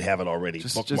I should have it already.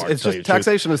 It's just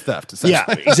taxation is theft. Yeah,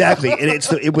 exactly, and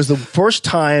it was the first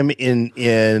time in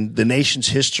the nation's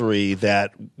history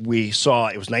that we saw.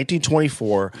 It was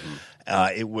 1924.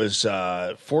 It was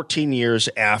 14 years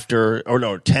after,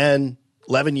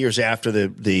 11 years after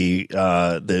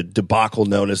the debacle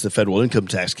known as the federal income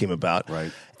tax came about,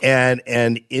 right?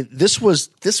 And this was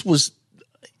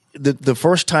the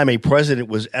first time a president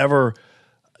was ever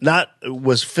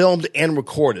was filmed and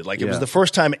recorded. Like it was the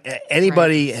first time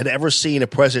anybody had ever seen a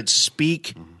president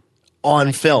speak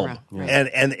on film,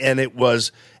 and it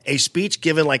was a speech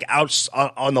given like out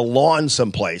on the lawn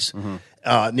someplace.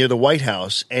 Near the White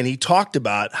House, and he talked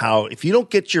about how if you don't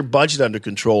get your budget under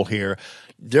control here,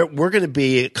 we're going to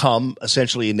become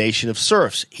essentially a nation of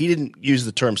serfs. He didn't use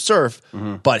the term serf,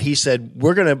 but he said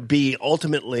we're going to be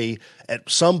ultimately at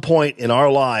some point in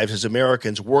our lives as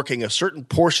Americans working a certain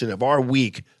portion of our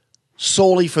week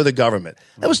solely for the government.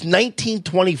 That was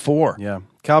 1924. Yeah.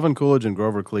 Calvin Coolidge and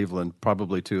Grover Cleveland,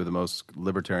 probably two of the most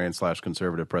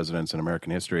libertarian/conservative presidents in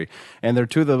American history, and they're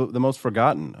two of the most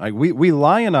forgotten. We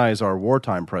lionize our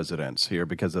wartime presidents here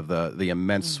because of the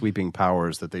immense sweeping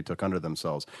powers that they took under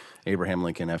themselves. Abraham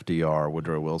Lincoln, FDR,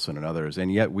 Woodrow Wilson, and others,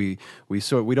 and yet we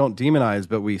don't demonize,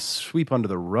 but we sweep under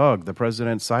the rug the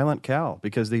president's silent Cal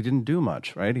because they didn't do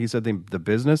much. Right? He said the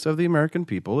business of the American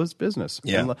people is business,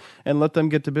 and let them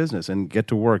get to business and get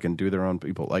to work and do their own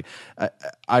people. Like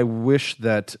I wish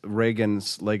that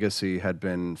Reagan's legacy had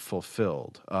been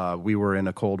fulfilled. We were in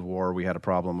a Cold War. We had a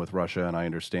problem with Russia, and I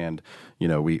understand.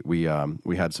 We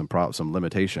had some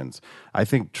limitations. I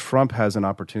think Trump has an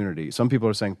opportunity. Some people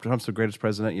are saying Trump's the greatest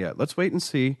president yet. Let's wait and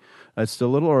see. It's still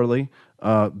a little early,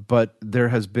 but there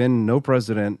has been no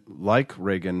president like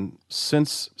Reagan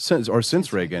since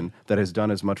Reagan that has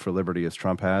done as much for liberty as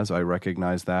Trump has. I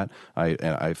recognize that.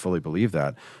 I fully believe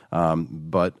that.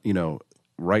 But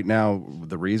right now,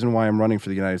 the reason why I'm running for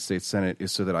the United States Senate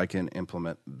is so that I can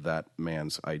implement that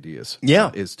man's ideas.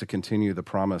 Yeah. Is to continue the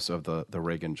promise of the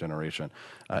Reagan generation.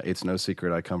 It's no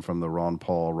secret I come from the Ron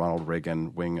Paul, Ronald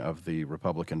Reagan wing of the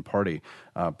Republican Party,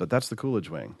 but that's the Coolidge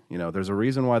wing. You know, there's a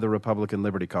reason why the Republican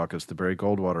Liberty Caucus, the Barry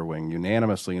Goldwater wing,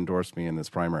 unanimously endorsed me in this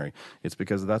primary. It's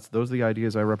because those are the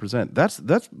ideas I represent.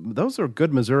 Those are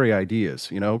good Missouri ideas.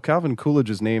 You know, Calvin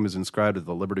Coolidge's name is inscribed at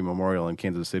the Liberty Memorial in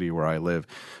Kansas City, where I live.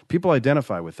 People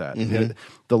identify with that. Mm-hmm.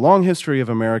 The long history of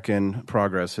American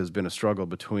progress has been a struggle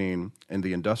between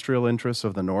the industrial interests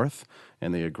of the North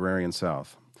and the agrarian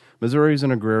South. Missouri is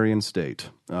an agrarian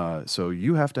state, so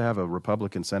you have to have a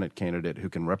Republican Senate candidate who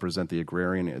can represent the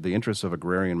interests of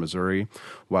agrarian Missouri,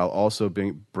 while also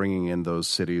bringing in those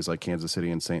cities like Kansas City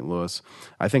and St. Louis.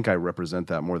 I think I represent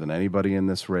that more than anybody in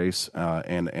this race,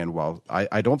 and while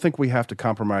I don't think we have to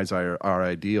compromise our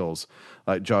ideals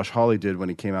like Josh Hawley did when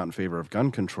he came out in favor of gun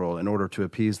control in order to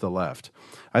appease the left.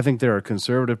 I think there are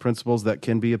conservative principles that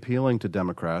can be appealing to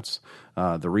Democrats.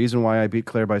 The reason why I beat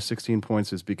Claire by 16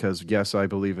 points is because, yes, I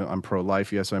believe I'm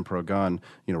pro-life. Yes, I'm pro-gun,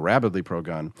 rabidly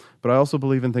pro-gun. But I also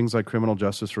believe in things like criminal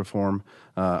justice reform.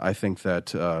 I think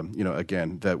that,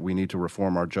 again, that we need to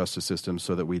reform our justice system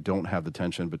so that we don't have the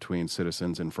tension between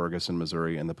citizens in Ferguson,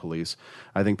 Missouri, and the police.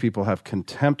 I think people have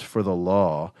contempt for the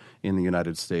law in the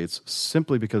United States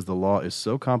simply because the law is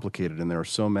so complicated and there are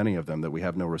so many of them that we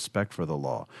have no respect for the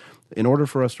law. In order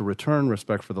for us to return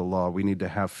respect for the law, we need to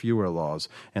have fewer laws,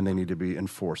 and they need to be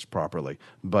enforced properly.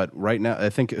 But right now, I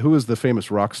think, who was the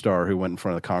famous rock star who went in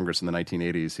front of the Congress in the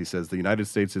 1980s? He says, the United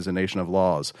States is a nation of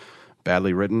laws,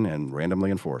 badly written and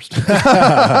randomly enforced.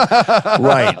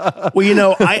 Right.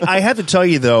 Well, I have to tell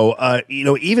you, though,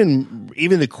 even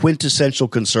the quintessential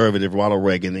conservative, Ronald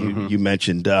Reagan, that you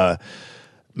mentioned,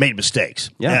 made mistakes.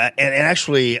 Yeah. And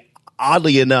actually,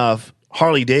 oddly enough,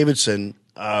 Harley Davidson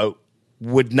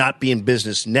would not be in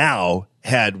business now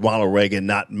had Ronald Reagan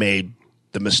not made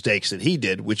the mistakes that he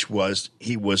did, which was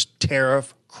he was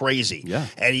tariff crazy. Yeah.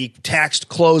 And he taxed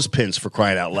clothespins, for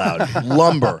crying out loud,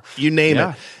 lumber, you name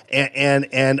Yeah. it.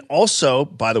 And also,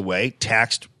 by the way,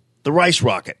 taxed the rice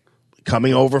rocket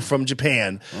coming over from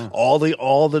Japan, all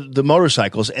the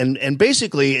motorcycles. And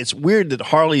basically, it's weird that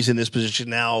Harley's in this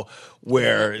position now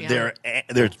where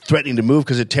they're threatening to move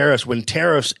because of tariffs. When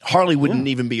tariffs, Harley wouldn't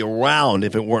even be around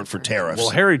if it weren't for tariffs.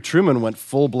 Well, Harry Truman went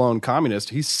full-blown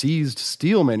communist. He seized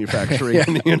steel manufacturing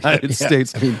in the United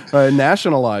States,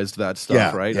 nationalized that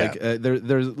stuff, right? Yeah.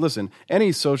 Like, listen,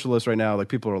 any socialist right now, like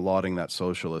people are lauding that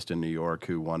socialist in New York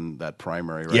who won that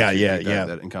primary, right?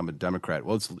 That incumbent Democrat.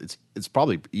 Well, it's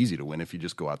probably easy to win if you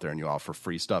just go out there and you offer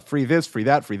free stuff, free this, free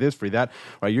that, free this, free that.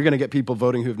 Right? You're going to get people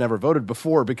voting who've never voted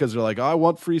before because they're like, oh, I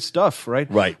want free stuff.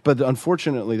 Right? Right. But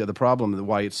unfortunately, the problem,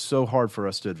 why it's so hard for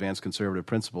us to advance conservative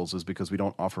principles is because we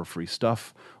don't offer free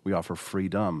stuff. We offer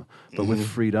freedom. But with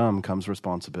freedom comes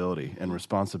responsibility. And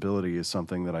responsibility is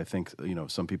something that I think,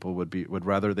 some people would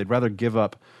rather give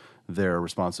up their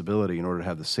responsibility in order to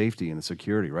have the safety and the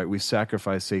security, right? We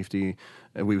sacrifice safety,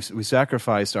 and we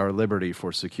sacrificed our liberty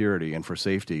for security and for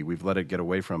safety. We've let it get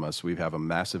away from us. We have a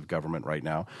massive government right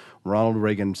now. Ronald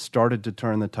Reagan started to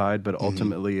turn the tide, but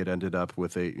ultimately it ended up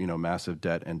with a massive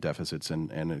debt and deficits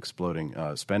and exploding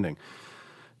spending.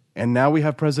 And now we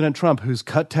have President Trump, who's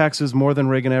cut taxes more than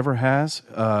Reagan ever has,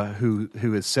 who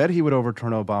has said he would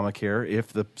overturn Obamacare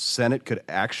if the Senate could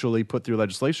actually put through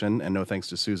legislation, and no thanks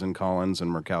to Susan Collins and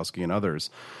Murkowski and others.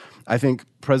 I think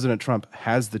President Trump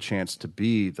has the chance to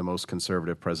be the most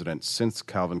conservative president since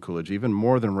Calvin Coolidge, even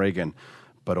more than Reagan,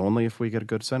 but only if we get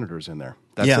good senators in there.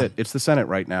 That's it. It's the Senate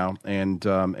right now, and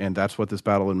that's what this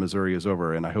battle in Missouri is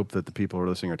over. And I hope that the people who are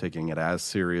listening are taking it as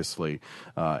seriously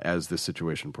as this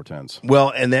situation portends.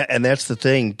 Well, and that's the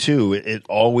thing too.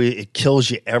 It kills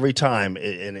you every time,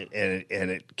 and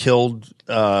it killed.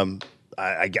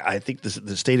 I think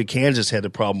the state of Kansas had a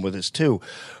problem with this too,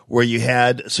 where you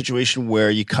had a situation where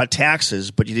you cut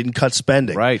taxes, but you didn't cut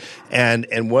spending. Right.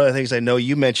 And one of the things I know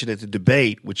you mentioned at the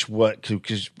debate,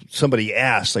 because somebody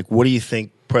asked, like, what do you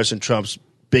think President Trump's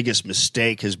biggest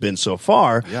mistake has been so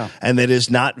far? Yeah. And that is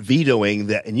not vetoing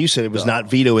that. And you said it was not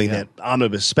vetoing that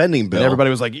omnibus spending bill. And everybody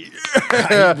was like,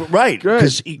 right.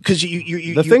 Because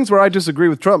the things where I disagree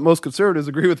with Trump, most conservatives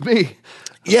agree with me.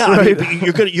 Yeah. Right? I mean,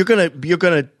 you're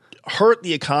gonna hurt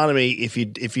the economy if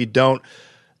you don't.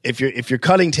 If you're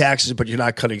cutting taxes but you're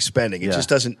not cutting spending, it just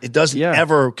doesn't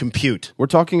ever compute. We're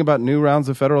talking about new rounds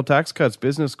of federal tax cuts,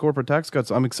 business corporate tax cuts.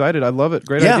 I'm excited. I love it.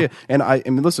 Great idea. And I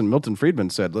mean, listen, Milton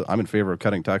Friedman said, I'm in favor of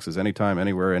cutting taxes anytime,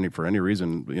 anywhere, for any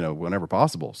reason, whenever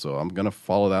possible. So I'm going to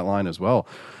follow that line as well.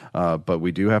 But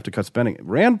we do have to cut spending.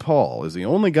 Rand Paul is the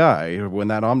only guy, when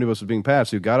that omnibus was being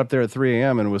passed, who got up there at 3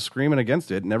 a.m. and was screaming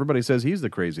against it, and everybody says he's the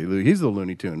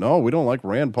Looney Tune. No, we don't like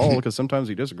Rand Paul because sometimes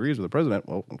he disagrees with the president.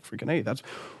 Well, freaking hey,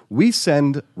 we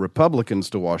send Republicans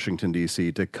to Washington,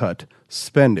 D.C. to cut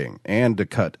spending and to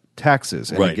cut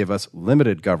taxes and to give us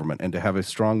limited government and to have a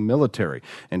strong military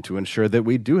and to ensure that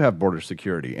we do have border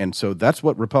security. And so that's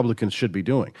what Republicans should be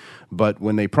doing. But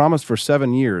when they promised for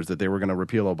 7 years that they were going to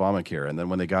repeal Obamacare, and then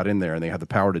when they got in there and they had the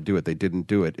power to do it, they didn't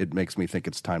do it. It makes me think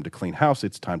it's time to clean house.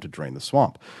 It's time to drain the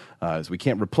swamp. As we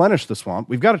can't replenish the swamp.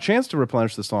 We've got a chance to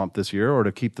replenish the swamp this year or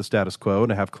to keep the status quo and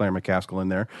to have Claire McCaskill in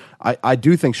there. I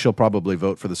do think she'll probably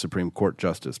vote for the Supreme Court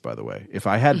justice, by the way. If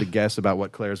I had to guess about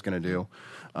what Claire's going to do,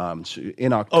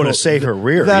 in October. Oh, to save her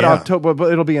rear. October,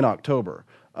 but it'll be in October.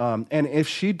 And if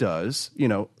she does,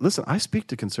 listen, I speak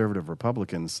to conservative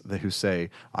Republicans who say,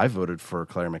 I voted for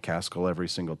Claire McCaskill every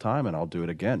single time and I'll do it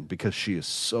again because she is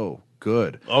so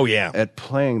good. Oh, yeah. At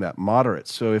playing that moderate.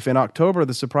 So if in October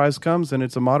the surprise comes and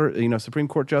it's a moderate, Supreme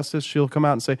Court justice, she'll come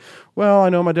out and say, well, I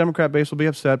know my Democrat base will be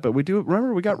upset, but we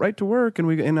got right to work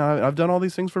and I've done all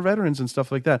these things for veterans and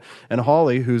stuff like that. And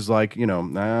Hawley, who's like,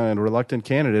 a reluctant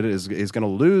candidate is going to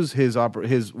lose his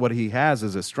what he has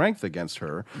as a strength against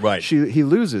her. Right. He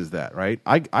loses that, right?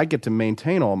 I get to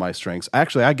maintain all my strengths.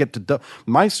 Actually, I get to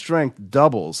my strength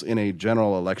doubles in a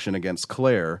general election against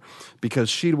Claire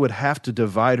because she would have to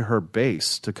divide her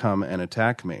base to come and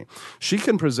attack me. She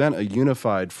can present a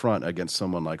unified front against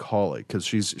someone like Hawley because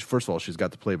first of all, she's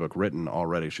got the playbook written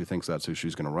already. She thinks that's who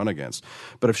she's going to run against.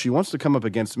 But if she wants to come up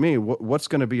against me, what's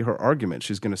going to be her argument?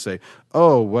 She's going to say,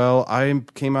 oh, well, I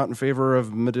came out in favor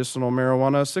of medicinal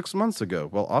marijuana 6 months ago.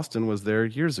 Well, Austin was there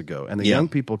years ago. And the young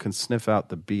people can sniff out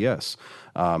the BS.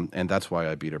 And that's why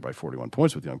I beat her by 41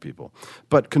 points with young people.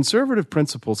 But conservative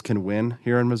principles can win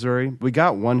here in Missouri. We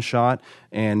got one shot,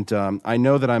 and I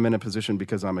know that I'm in a position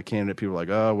because I'm a candidate. People are like,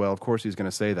 oh, well, of course he's going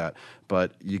to say that.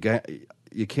 But you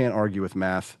can't argue with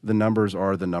math. The numbers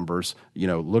are the numbers.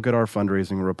 Look at our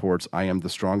fundraising reports. I am the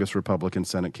strongest Republican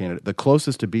Senate candidate, the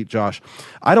closest to beat Josh.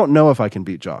 I don't know if I can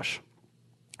beat Josh.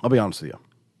 I'll be honest with you.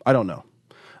 I don't know.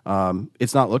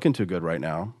 It's not looking too good right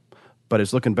now. But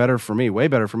it's looking better for me, way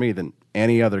better for me than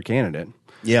any other candidate.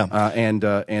 Yeah.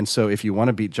 And so if you want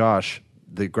to beat Josh,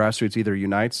 the grassroots either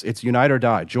unites. It's unite or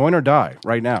die, join or die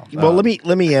right now. Well, let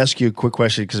me ask you a quick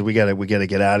question because we got to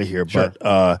get out of here. Sure.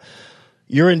 But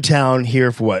you're in town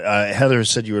here for what? Heather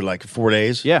said you were like 4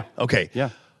 days. Yeah. Okay.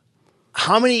 Yeah.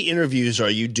 How many interviews are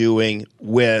you doing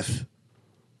with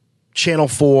Channel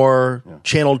 4,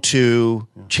 Channel 2,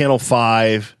 Channel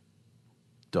 5?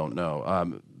 Don't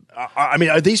know. I mean,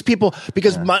 are these people?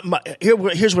 Because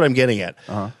here's what I'm getting at.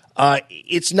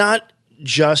 It's not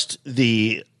just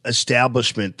the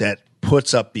establishment that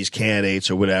puts up these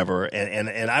candidates or whatever.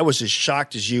 And I was as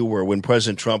shocked as you were when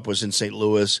President Trump was in St.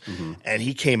 Louis and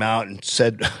he came out and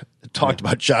talked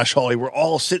about Josh Hawley. We're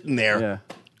all sitting there. Yeah.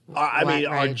 I mean,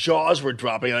 our jaws were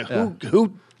dropping. Like,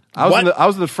 who? I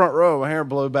was in the front row, my hair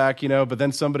blew back, but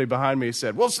then somebody behind me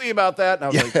said, we'll see about that. And I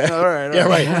was like, all right. Yeah,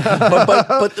 right.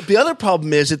 but the other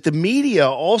problem is that the media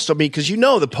also, because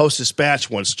the Post-Dispatch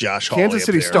wants Josh Hawley. Kansas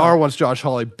City Star wants Josh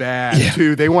Hawley bad,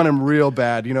 too. They want him real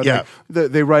bad.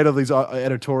 They write all these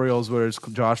editorials where it's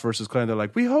Josh versus Claire, and they're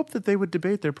like, we hope that they would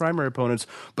debate their primary opponents,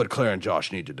 but Claire and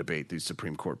Josh need to debate these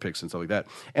Supreme Court picks and stuff like that.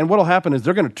 And what will happen is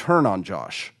they're going to turn on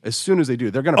Josh as soon as they do.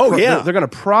 They're going to they're going to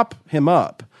prop him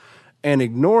up and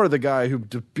ignore the guy who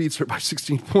beats her by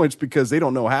 16 points because they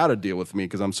don't know how to deal with me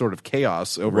because I'm sort of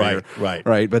chaos over here.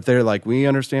 Right. But they're like, we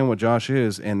understand what Josh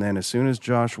is, and then as soon as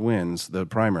Josh wins the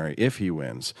primary, if he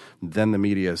wins, then the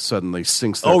media suddenly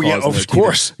sinks their claws in their of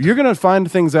course. You're going to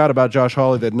find things out about Josh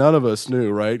Hawley that none of us knew,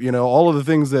 right? All of the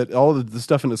things all of the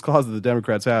stuff in his closet the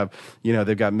Democrats have,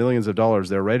 they've got millions of dollars.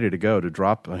 They're ready to go to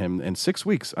drop him in 6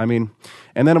 weeks. I mean,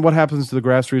 and then what happens to the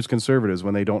grassroots conservatives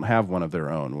when they don't have one of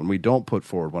their own, when we don't put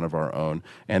forward one of our own,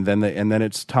 and then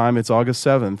it's August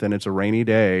 7th, and it's a rainy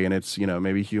day, and it's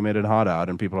maybe humid and hot out,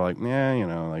 and people are like,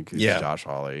 it's Josh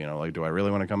Hawley, do I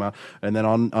really want to come out? And then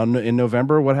in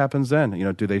November, what happens then?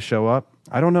 Do they show up?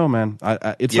 I don't know, man.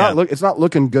 It's not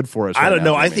looking good for us. I don't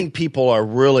know. I think people are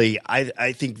really.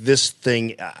 I think this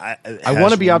thing. I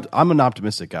want to be. I'm an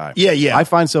optimistic guy. Yeah. I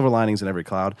find silver linings in every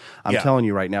cloud. I'm telling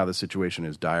you right now, the situation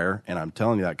is dire, and I'm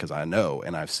telling you that because I know,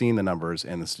 and I've seen the numbers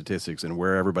and the statistics and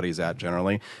where everybody's at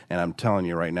generally, and I'm telling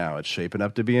you right now, it's shaping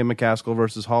up to be a McCaskill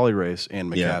versus Hawley race,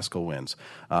 and McCaskill wins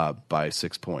by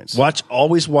 6 points.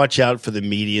 Always watch out for the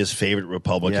media's favorite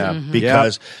Republican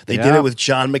because they did it with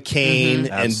John McCain,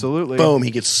 and absolutely. Boom. home,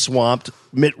 he gets swamped.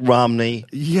 Mitt Romney.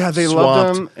 Yeah, they swamped.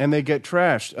 love them and they get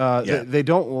trashed. They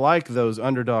don't like those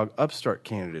underdog upstart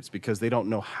candidates because they don't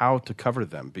know how to cover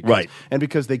them. Because, and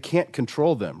because they can't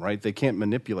control them, right? They can't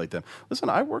manipulate them. Listen,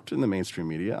 I worked in the mainstream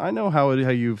media. I know how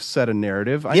you've set a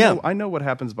narrative. I know what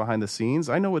happens behind the scenes.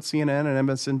 I know what CNN and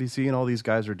MSNBC and all these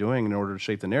guys are doing in order to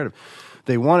shape the narrative.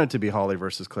 They want it to be Holly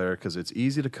versus Claire because it's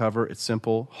easy to cover. It's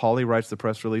simple. Holly writes the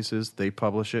press releases. They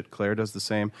publish it. Claire does the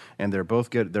same. And they're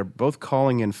both good. They're both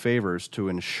calling in favors to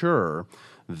ensure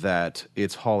that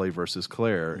it's Holly versus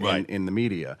Claire in the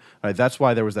media. Right? That's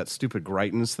why there was that stupid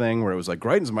Greitens thing where it was like,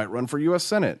 Greitens might run for U.S.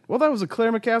 Senate. Well, that was a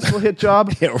Claire McCaskill hit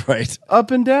job up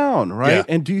and down, right? Yeah.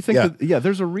 And do you think that,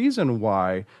 there's a reason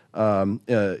why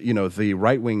the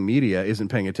right-wing media isn't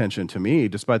paying attention to me,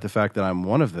 despite the fact that I'm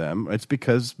one of them. It's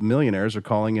because millionaires are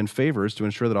calling in favors to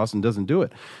ensure that Austin doesn't do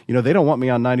it. They don't want me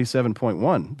on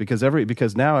 97.1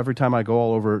 because now every time I go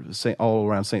all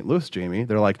around St. Louis, Jamie,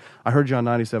 they're like, I heard you on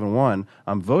 97.1.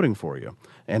 I'm voting for you.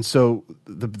 And so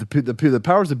the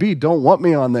powers that be don't want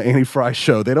me on the Annie Fry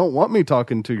show. They don't want me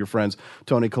talking to your friends,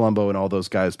 Tony Colombo and all those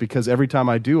guys, because every time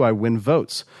I do, I win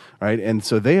votes, right? And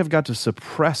so they have got to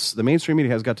suppress, the mainstream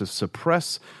media has got to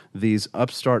suppress these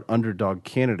upstart underdog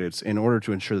candidates in order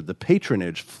to ensure that the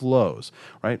patronage flows,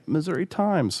 right? Missouri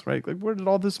Times, right? Like, where did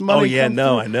all this money come from?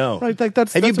 I know. Right, like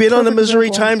Have you been on the Missouri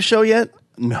Times show yet?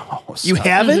 No. You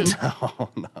haven't?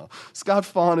 No. Scott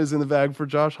Faughn is in the bag for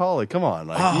Josh Hawley. Come on.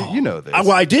 You know this.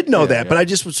 Well, I did know that, but I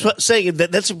just was saying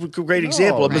that's a great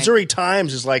example. right. Missouri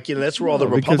Times is like, that's where all the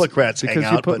Republicrats hang out.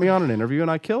 Because you put me on an interview and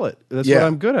I kill it. That's what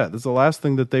I'm good at. That's the last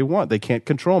thing that they want. They can't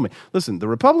control me. Listen, the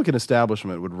Republican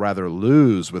establishment would rather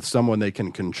lose with someone they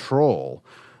can control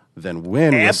than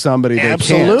win with somebody they can't.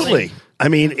 Absolutely. I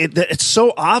mean, it's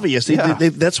so obvious.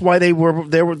 That's why they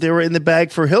were in the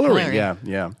bag for Hillary.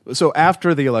 Yeah. So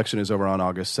after the election is over on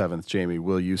August 7th, Jamie,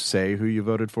 will you say who you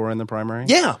voted for in the primary?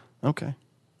 Yeah. Okay.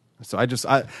 So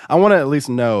I want to at least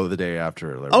know the day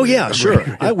after. Oh yeah, sure,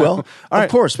 I will. Of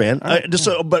course, man. Right.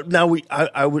 But now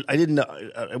I didn't know.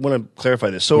 I want to clarify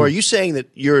this. So, are you saying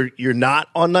that you're not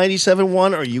on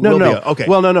 97.1, or you will be? Okay.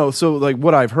 Well, no. So, like,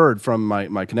 what I've heard from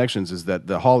my connections is that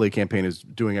the Hawley campaign is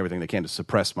doing everything they can to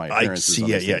suppress my appearances.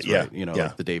 I see. Right?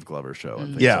 Like the Dave Glover show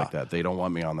and things like that. They don't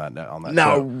want me on that.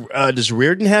 Now, show. Does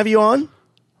Reardon have you on?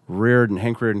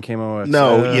 Hank Reardon came on.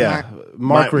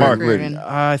 Mark Reardon.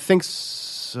 I think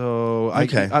so. So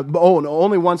okay.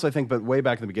 Only once, I think, but way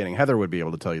back in the beginning. Heather would be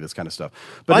able to tell you this kind of stuff.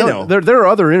 But I know there are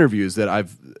other interviews that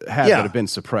I've had that have been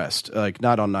suppressed, like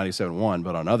not on 97.1,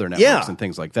 but on other networks and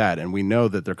things like that. And we know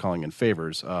that they're calling in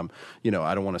favors. I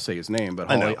don't want to say his name, but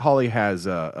Holly has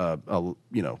a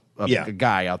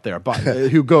guy out there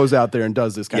who goes out there and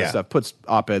does this kind of stuff, puts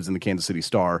op-eds in the Kansas City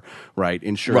Star, right?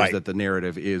 Ensures that the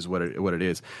narrative is what it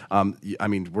is. I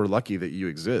mean, we're lucky that you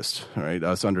exist, right?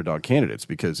 Us underdog candidates,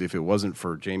 because if it wasn't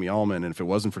for Jamie Allman and if it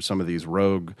wasn't for some of these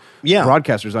rogue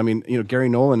broadcasters, I mean, Gary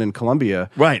Nolan in Columbia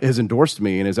has endorsed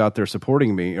me and is out there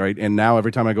supporting me, right? And now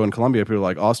every time I go in Columbia, people are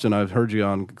like, Austin, I've heard you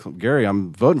on Gary,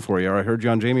 I'm voting for you, or I heard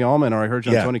you on Jamie Allman, or I heard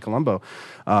you on Tony Colombo.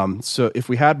 So if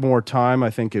we had more time,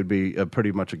 I think it'd be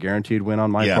pretty much a guaranteed win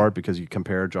on my part, because you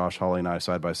compare Josh Hawley and I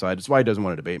side by side. It's why he doesn't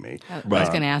want to debate me. I was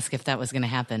going to ask if that was going to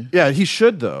happen. Yeah, he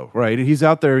should, though, right? He's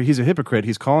out there. He's a hypocrite.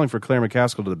 He's calling for Claire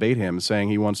McCaskill to debate him, saying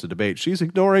he wants to debate. She's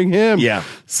ignoring him. Yeah.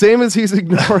 Same as he's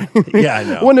ignoring me. Yeah, I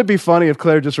know. Wouldn't it be funny if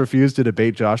Claire just refused to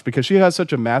debate Josh because she has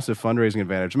such a massive fundraising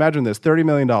advantage? Imagine this, $30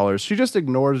 million. She just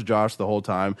ignores Josh the whole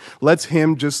time, lets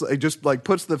him just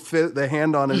puts the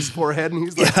hand on his forehead, and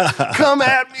he's like, come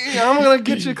at me. I'm going to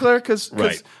get you, Claire, because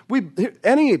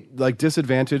any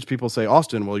disadvantage, people say,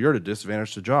 Austin, well, you're at a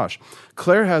disadvantage to Josh.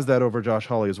 Claire has that over Josh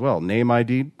Hawley as well. Name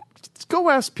ID. Go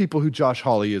ask people who Josh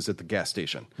Hawley is at the gas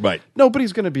station. Right.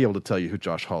 Nobody's going to be able to tell you who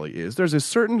Josh Hawley is. There's a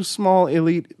certain small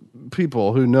elite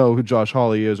people who know who Josh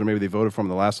Hawley is, or maybe they voted for him in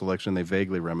the last election. They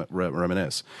vaguely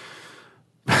reminisce.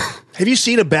 Have you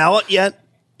seen a ballot yet?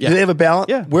 Yeah. Do they have a ballot?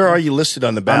 Yeah. Where are you listed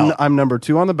on the ballot? I'm number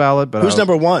 2 on the ballot. But who's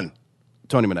number 1?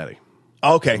 Tony Minetti.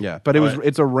 Okay. Yeah, but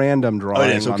it's a random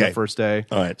drawing on the first day.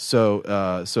 All right. So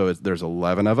there's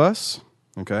 11 of us.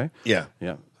 Okay. Yeah.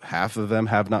 Yeah. Half of them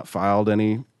have not filed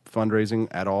any fundraising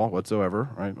at all whatsoever,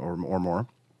 right, or more.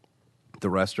 The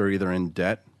rest are either in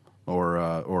debt or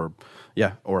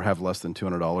have less than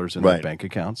 $200 in their bank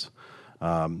accounts.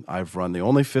 I've run the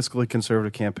only fiscally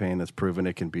conservative campaign that's proven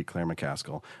it can beat Claire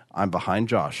McCaskill. I'm behind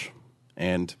Josh,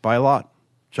 and by a lot.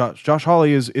 Josh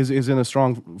Hawley is in a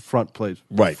strong front place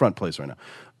right now.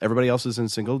 Everybody else is in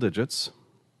single digits,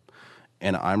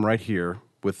 and I'm right here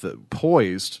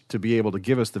poised to be able to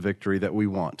give us the victory that we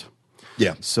want.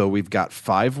 Yeah. So we've got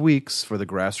 5 weeks for the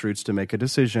grassroots to make a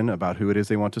decision about who it is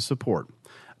they want to support.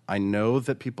 I know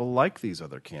that people like these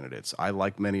other candidates. I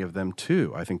like many of them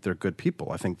too. I think they're good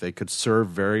people. I think they could serve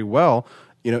very well,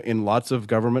 in lots of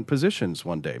government positions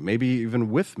one day, maybe even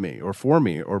with me or for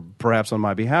me or perhaps on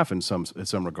my behalf in some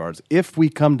regards, if we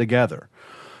come together.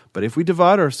 But if we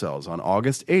divide ourselves on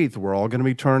August 8th, we're all going to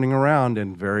be turning around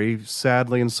and very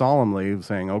sadly and solemnly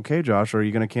saying, okay, Josh, are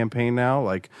you going to campaign now?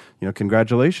 Like,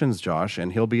 congratulations, Josh.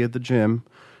 And he'll be at the gym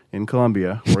in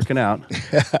Columbia working out,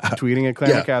 tweeting at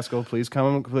Claire McCaskill, please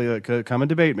come and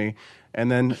debate me. And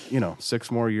then,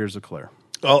 6 more years of Claire.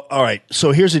 Oh, all right.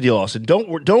 So here's the deal, Austin. Don't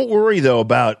worry, though,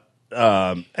 about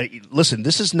listen,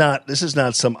 this is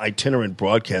not some itinerant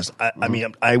broadcast. I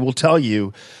mean, I will tell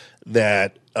you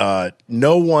that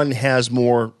no one has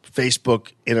more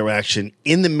Facebook interaction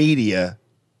in the media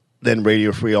than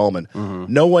Radio Free Allman.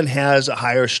 No one has a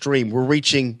higher stream. We're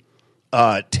reaching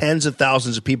tens of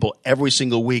thousands of people every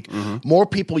single week. More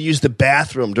people use the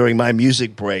bathroom during my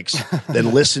music breaks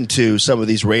than listen to some of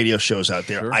these radio shows out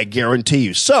there. Sure. I guarantee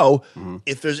you. So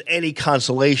if there's any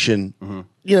consolation,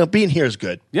 being here is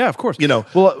good. Yeah, of course.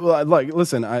 Well,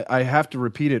 listen, I have to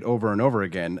repeat it over and over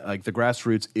again. Like, the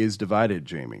grassroots is divided,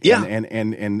 Jamie. Yeah.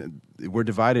 And we're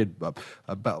divided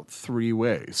about 3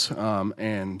 ways.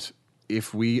 And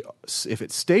if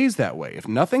it stays that way, if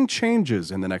nothing changes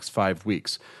in the next 5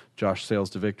 weeks, Josh sails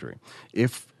to victory.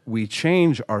 If we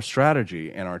change our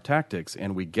strategy and our tactics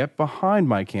and we get behind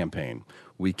my campaign,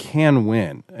 we can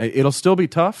win. It'll still be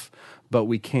tough, but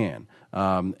we can.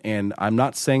 And I'm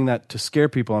not saying that to scare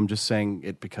people. I'm just saying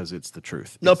it because it's the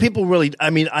truth. No, people really.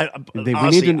 I mean,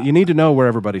 honestly, you need to know where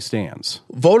everybody stands.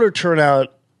 Voter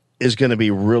turnout is going to be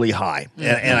really high,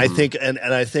 and I think, and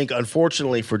I think,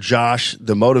 unfortunately for Josh,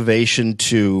 the motivation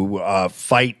to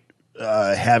fight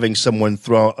having someone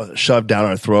shoved down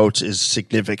our throats is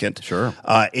significant. Sure,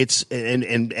 it's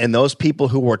and those people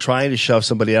who are trying to shove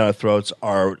somebody down our throats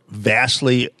are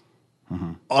vastly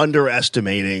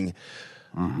underestimating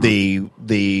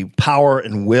the power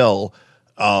and will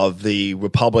of the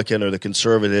Republican or the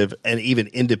conservative and even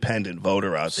independent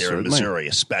voter out there in Missouri,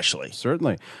 especially.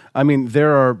 Certainly. I mean,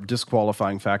 there are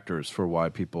disqualifying factors for why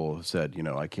people said,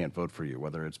 I can't vote for you,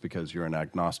 whether it's because you're an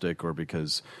agnostic or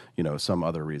because, some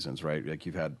other reasons, right? Like,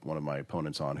 you've had one of my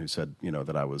opponents on who said,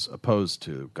 that I was opposed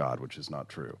to God, which is not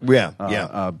true. Yeah,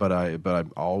 But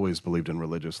I've always believed in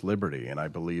religious liberty, and I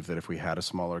believe that if we had a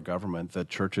smaller government, that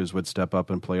churches would step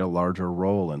up and play a larger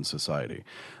role in society.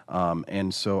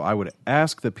 And so I would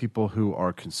ask that people who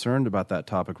are concerned about that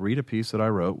topic read a piece that I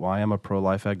wrote, Why I'm a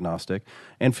Pro-Life Agnostic,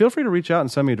 and feel free to reach out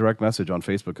and send me a direct message on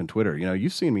Facebook and Twitter.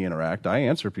 You've seen me interact. I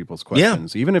answer people's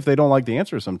questions, even if they don't like the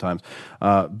answer sometimes.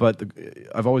 But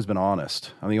I've always been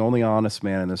honest. I'm the only honest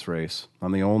man in this race.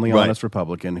 I'm the only honest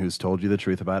Republican who's told you the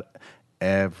truth about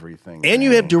everything. And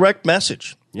you have direct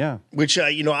message. Yeah. Which,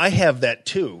 I have that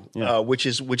too, which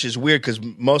is weird because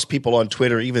most people on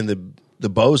Twitter, even the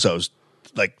bozos,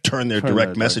 turn their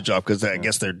direct message off because I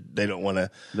guess they don't want to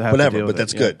whatever, but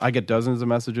that's good. I get dozens of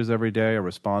messages every day. I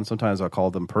respond. Sometimes I'll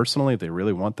call them personally if they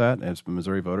really want that. As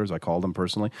Missouri voters, I call them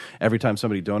personally. Every time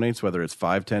somebody donates, whether it's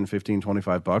 $5, $10, $15,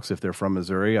 $25, if they're from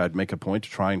Missouri, I'd make a point to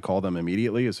try and call them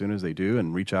immediately as soon as they do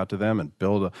and reach out to them and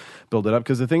build it up.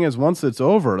 Because the thing is, once it's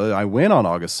over, I win on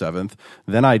August 7th,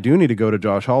 then I do need to go to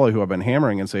Josh Hawley, who I've been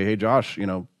hammering, and say, hey, Josh,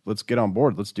 let's get on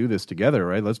board. Let's do this together,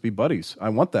 right? Let's be buddies. I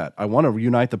want that. I want to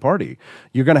reunite the party.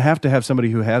 You're going to have somebody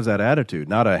who has that attitude,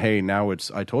 not a, hey, now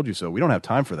it's I told you so. We don't have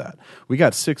time for that. We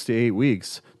got 6 to 8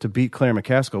 weeks to beat Claire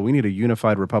McCaskill. We need a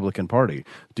unified Republican Party.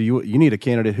 You need a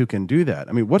candidate who can do that.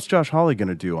 I mean, what's Josh Hawley going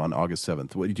to do on August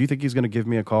 7th? Do you think he's going to give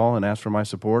me a call and ask for my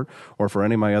support or for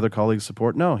any of my other colleagues'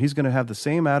 support? No, he's going to have the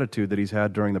same attitude that he's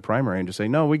had during the primary and just say,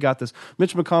 no, we got this.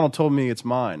 Mitch McConnell told me it's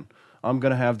mine. I'm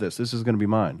going to have this. This is going to be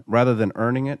mine. Rather than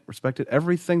earning it, respect it.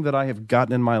 Everything that I have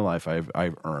gotten in my life,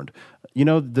 I've earned.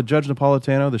 The Judge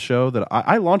Napolitano, the show that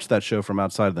I launched that show from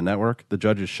outside of the network, the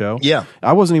Judge's show. Yeah.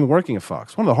 I wasn't even working at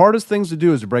Fox. One of the hardest things to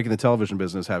do is to break in the television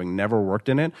business, having never worked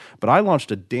in it. But I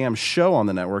launched a damn show on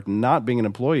the network, not being an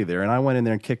employee there, and I went in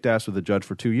there and kicked ass with the Judge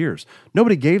for 2 years.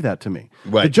 Nobody gave that to me.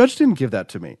 Right. The Judge didn't give that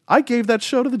to me. I gave that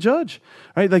show to the Judge.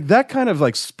 Right? Like that kind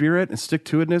of spirit and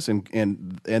stick-to-itness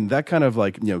and that kind of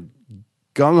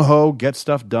gung-ho, get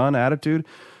stuff done attitude,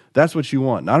 that's what you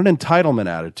want. Not an entitlement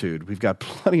attitude. We've got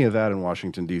plenty of that in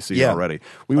Washington, D.C. already.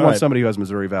 We want somebody who has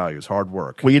Missouri values, hard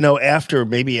work. Well, maybe on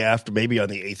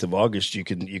the 8th of August, you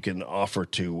can offer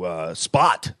to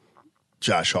spot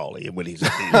Josh Hawley when he's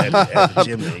at the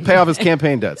gym. Pay off his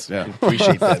campaign debts. Yeah.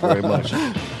 Appreciate that very much.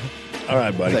 All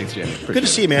right, buddy. Thanks, Jamie. Good to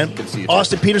see you, man. Good to see you.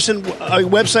 Austin Peterson,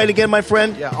 website again, my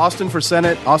friend? Yeah, Austin for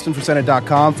Senate,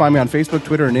 austinforsenate.com. Find me on Facebook,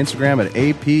 Twitter, and Instagram at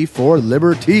AP for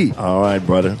Liberty. All right,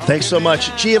 brother. Thanks so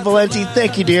much. Gia Valenti,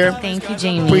 thank you, dear. Thank you,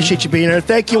 Jamie. Appreciate you being here.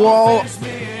 Thank you all.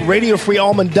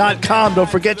 RadioFreeAllman.com. Don't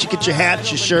forget, you get your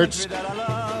hats, your shirts,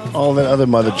 all that other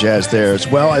mother jazz there as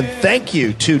well. And thank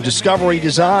you to Discovery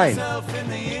Design.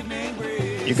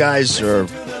 You guys are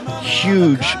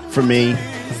huge for me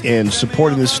in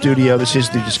supporting this studio. This is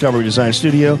the Discovery Design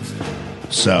Studio.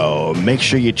 So make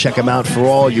sure you check them out for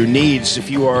all your needs. If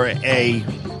you are a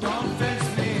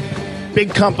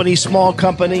big company, small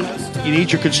company, you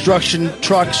need your construction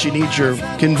trucks, you need your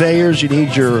conveyors, you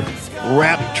need your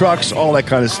wrap trucks, all that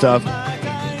kind of stuff.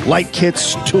 Light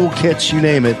kits, tool kits, you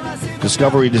name it.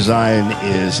 Discovery Design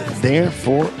is there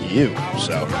for you.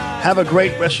 So have a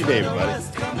great rest of your day, everybody.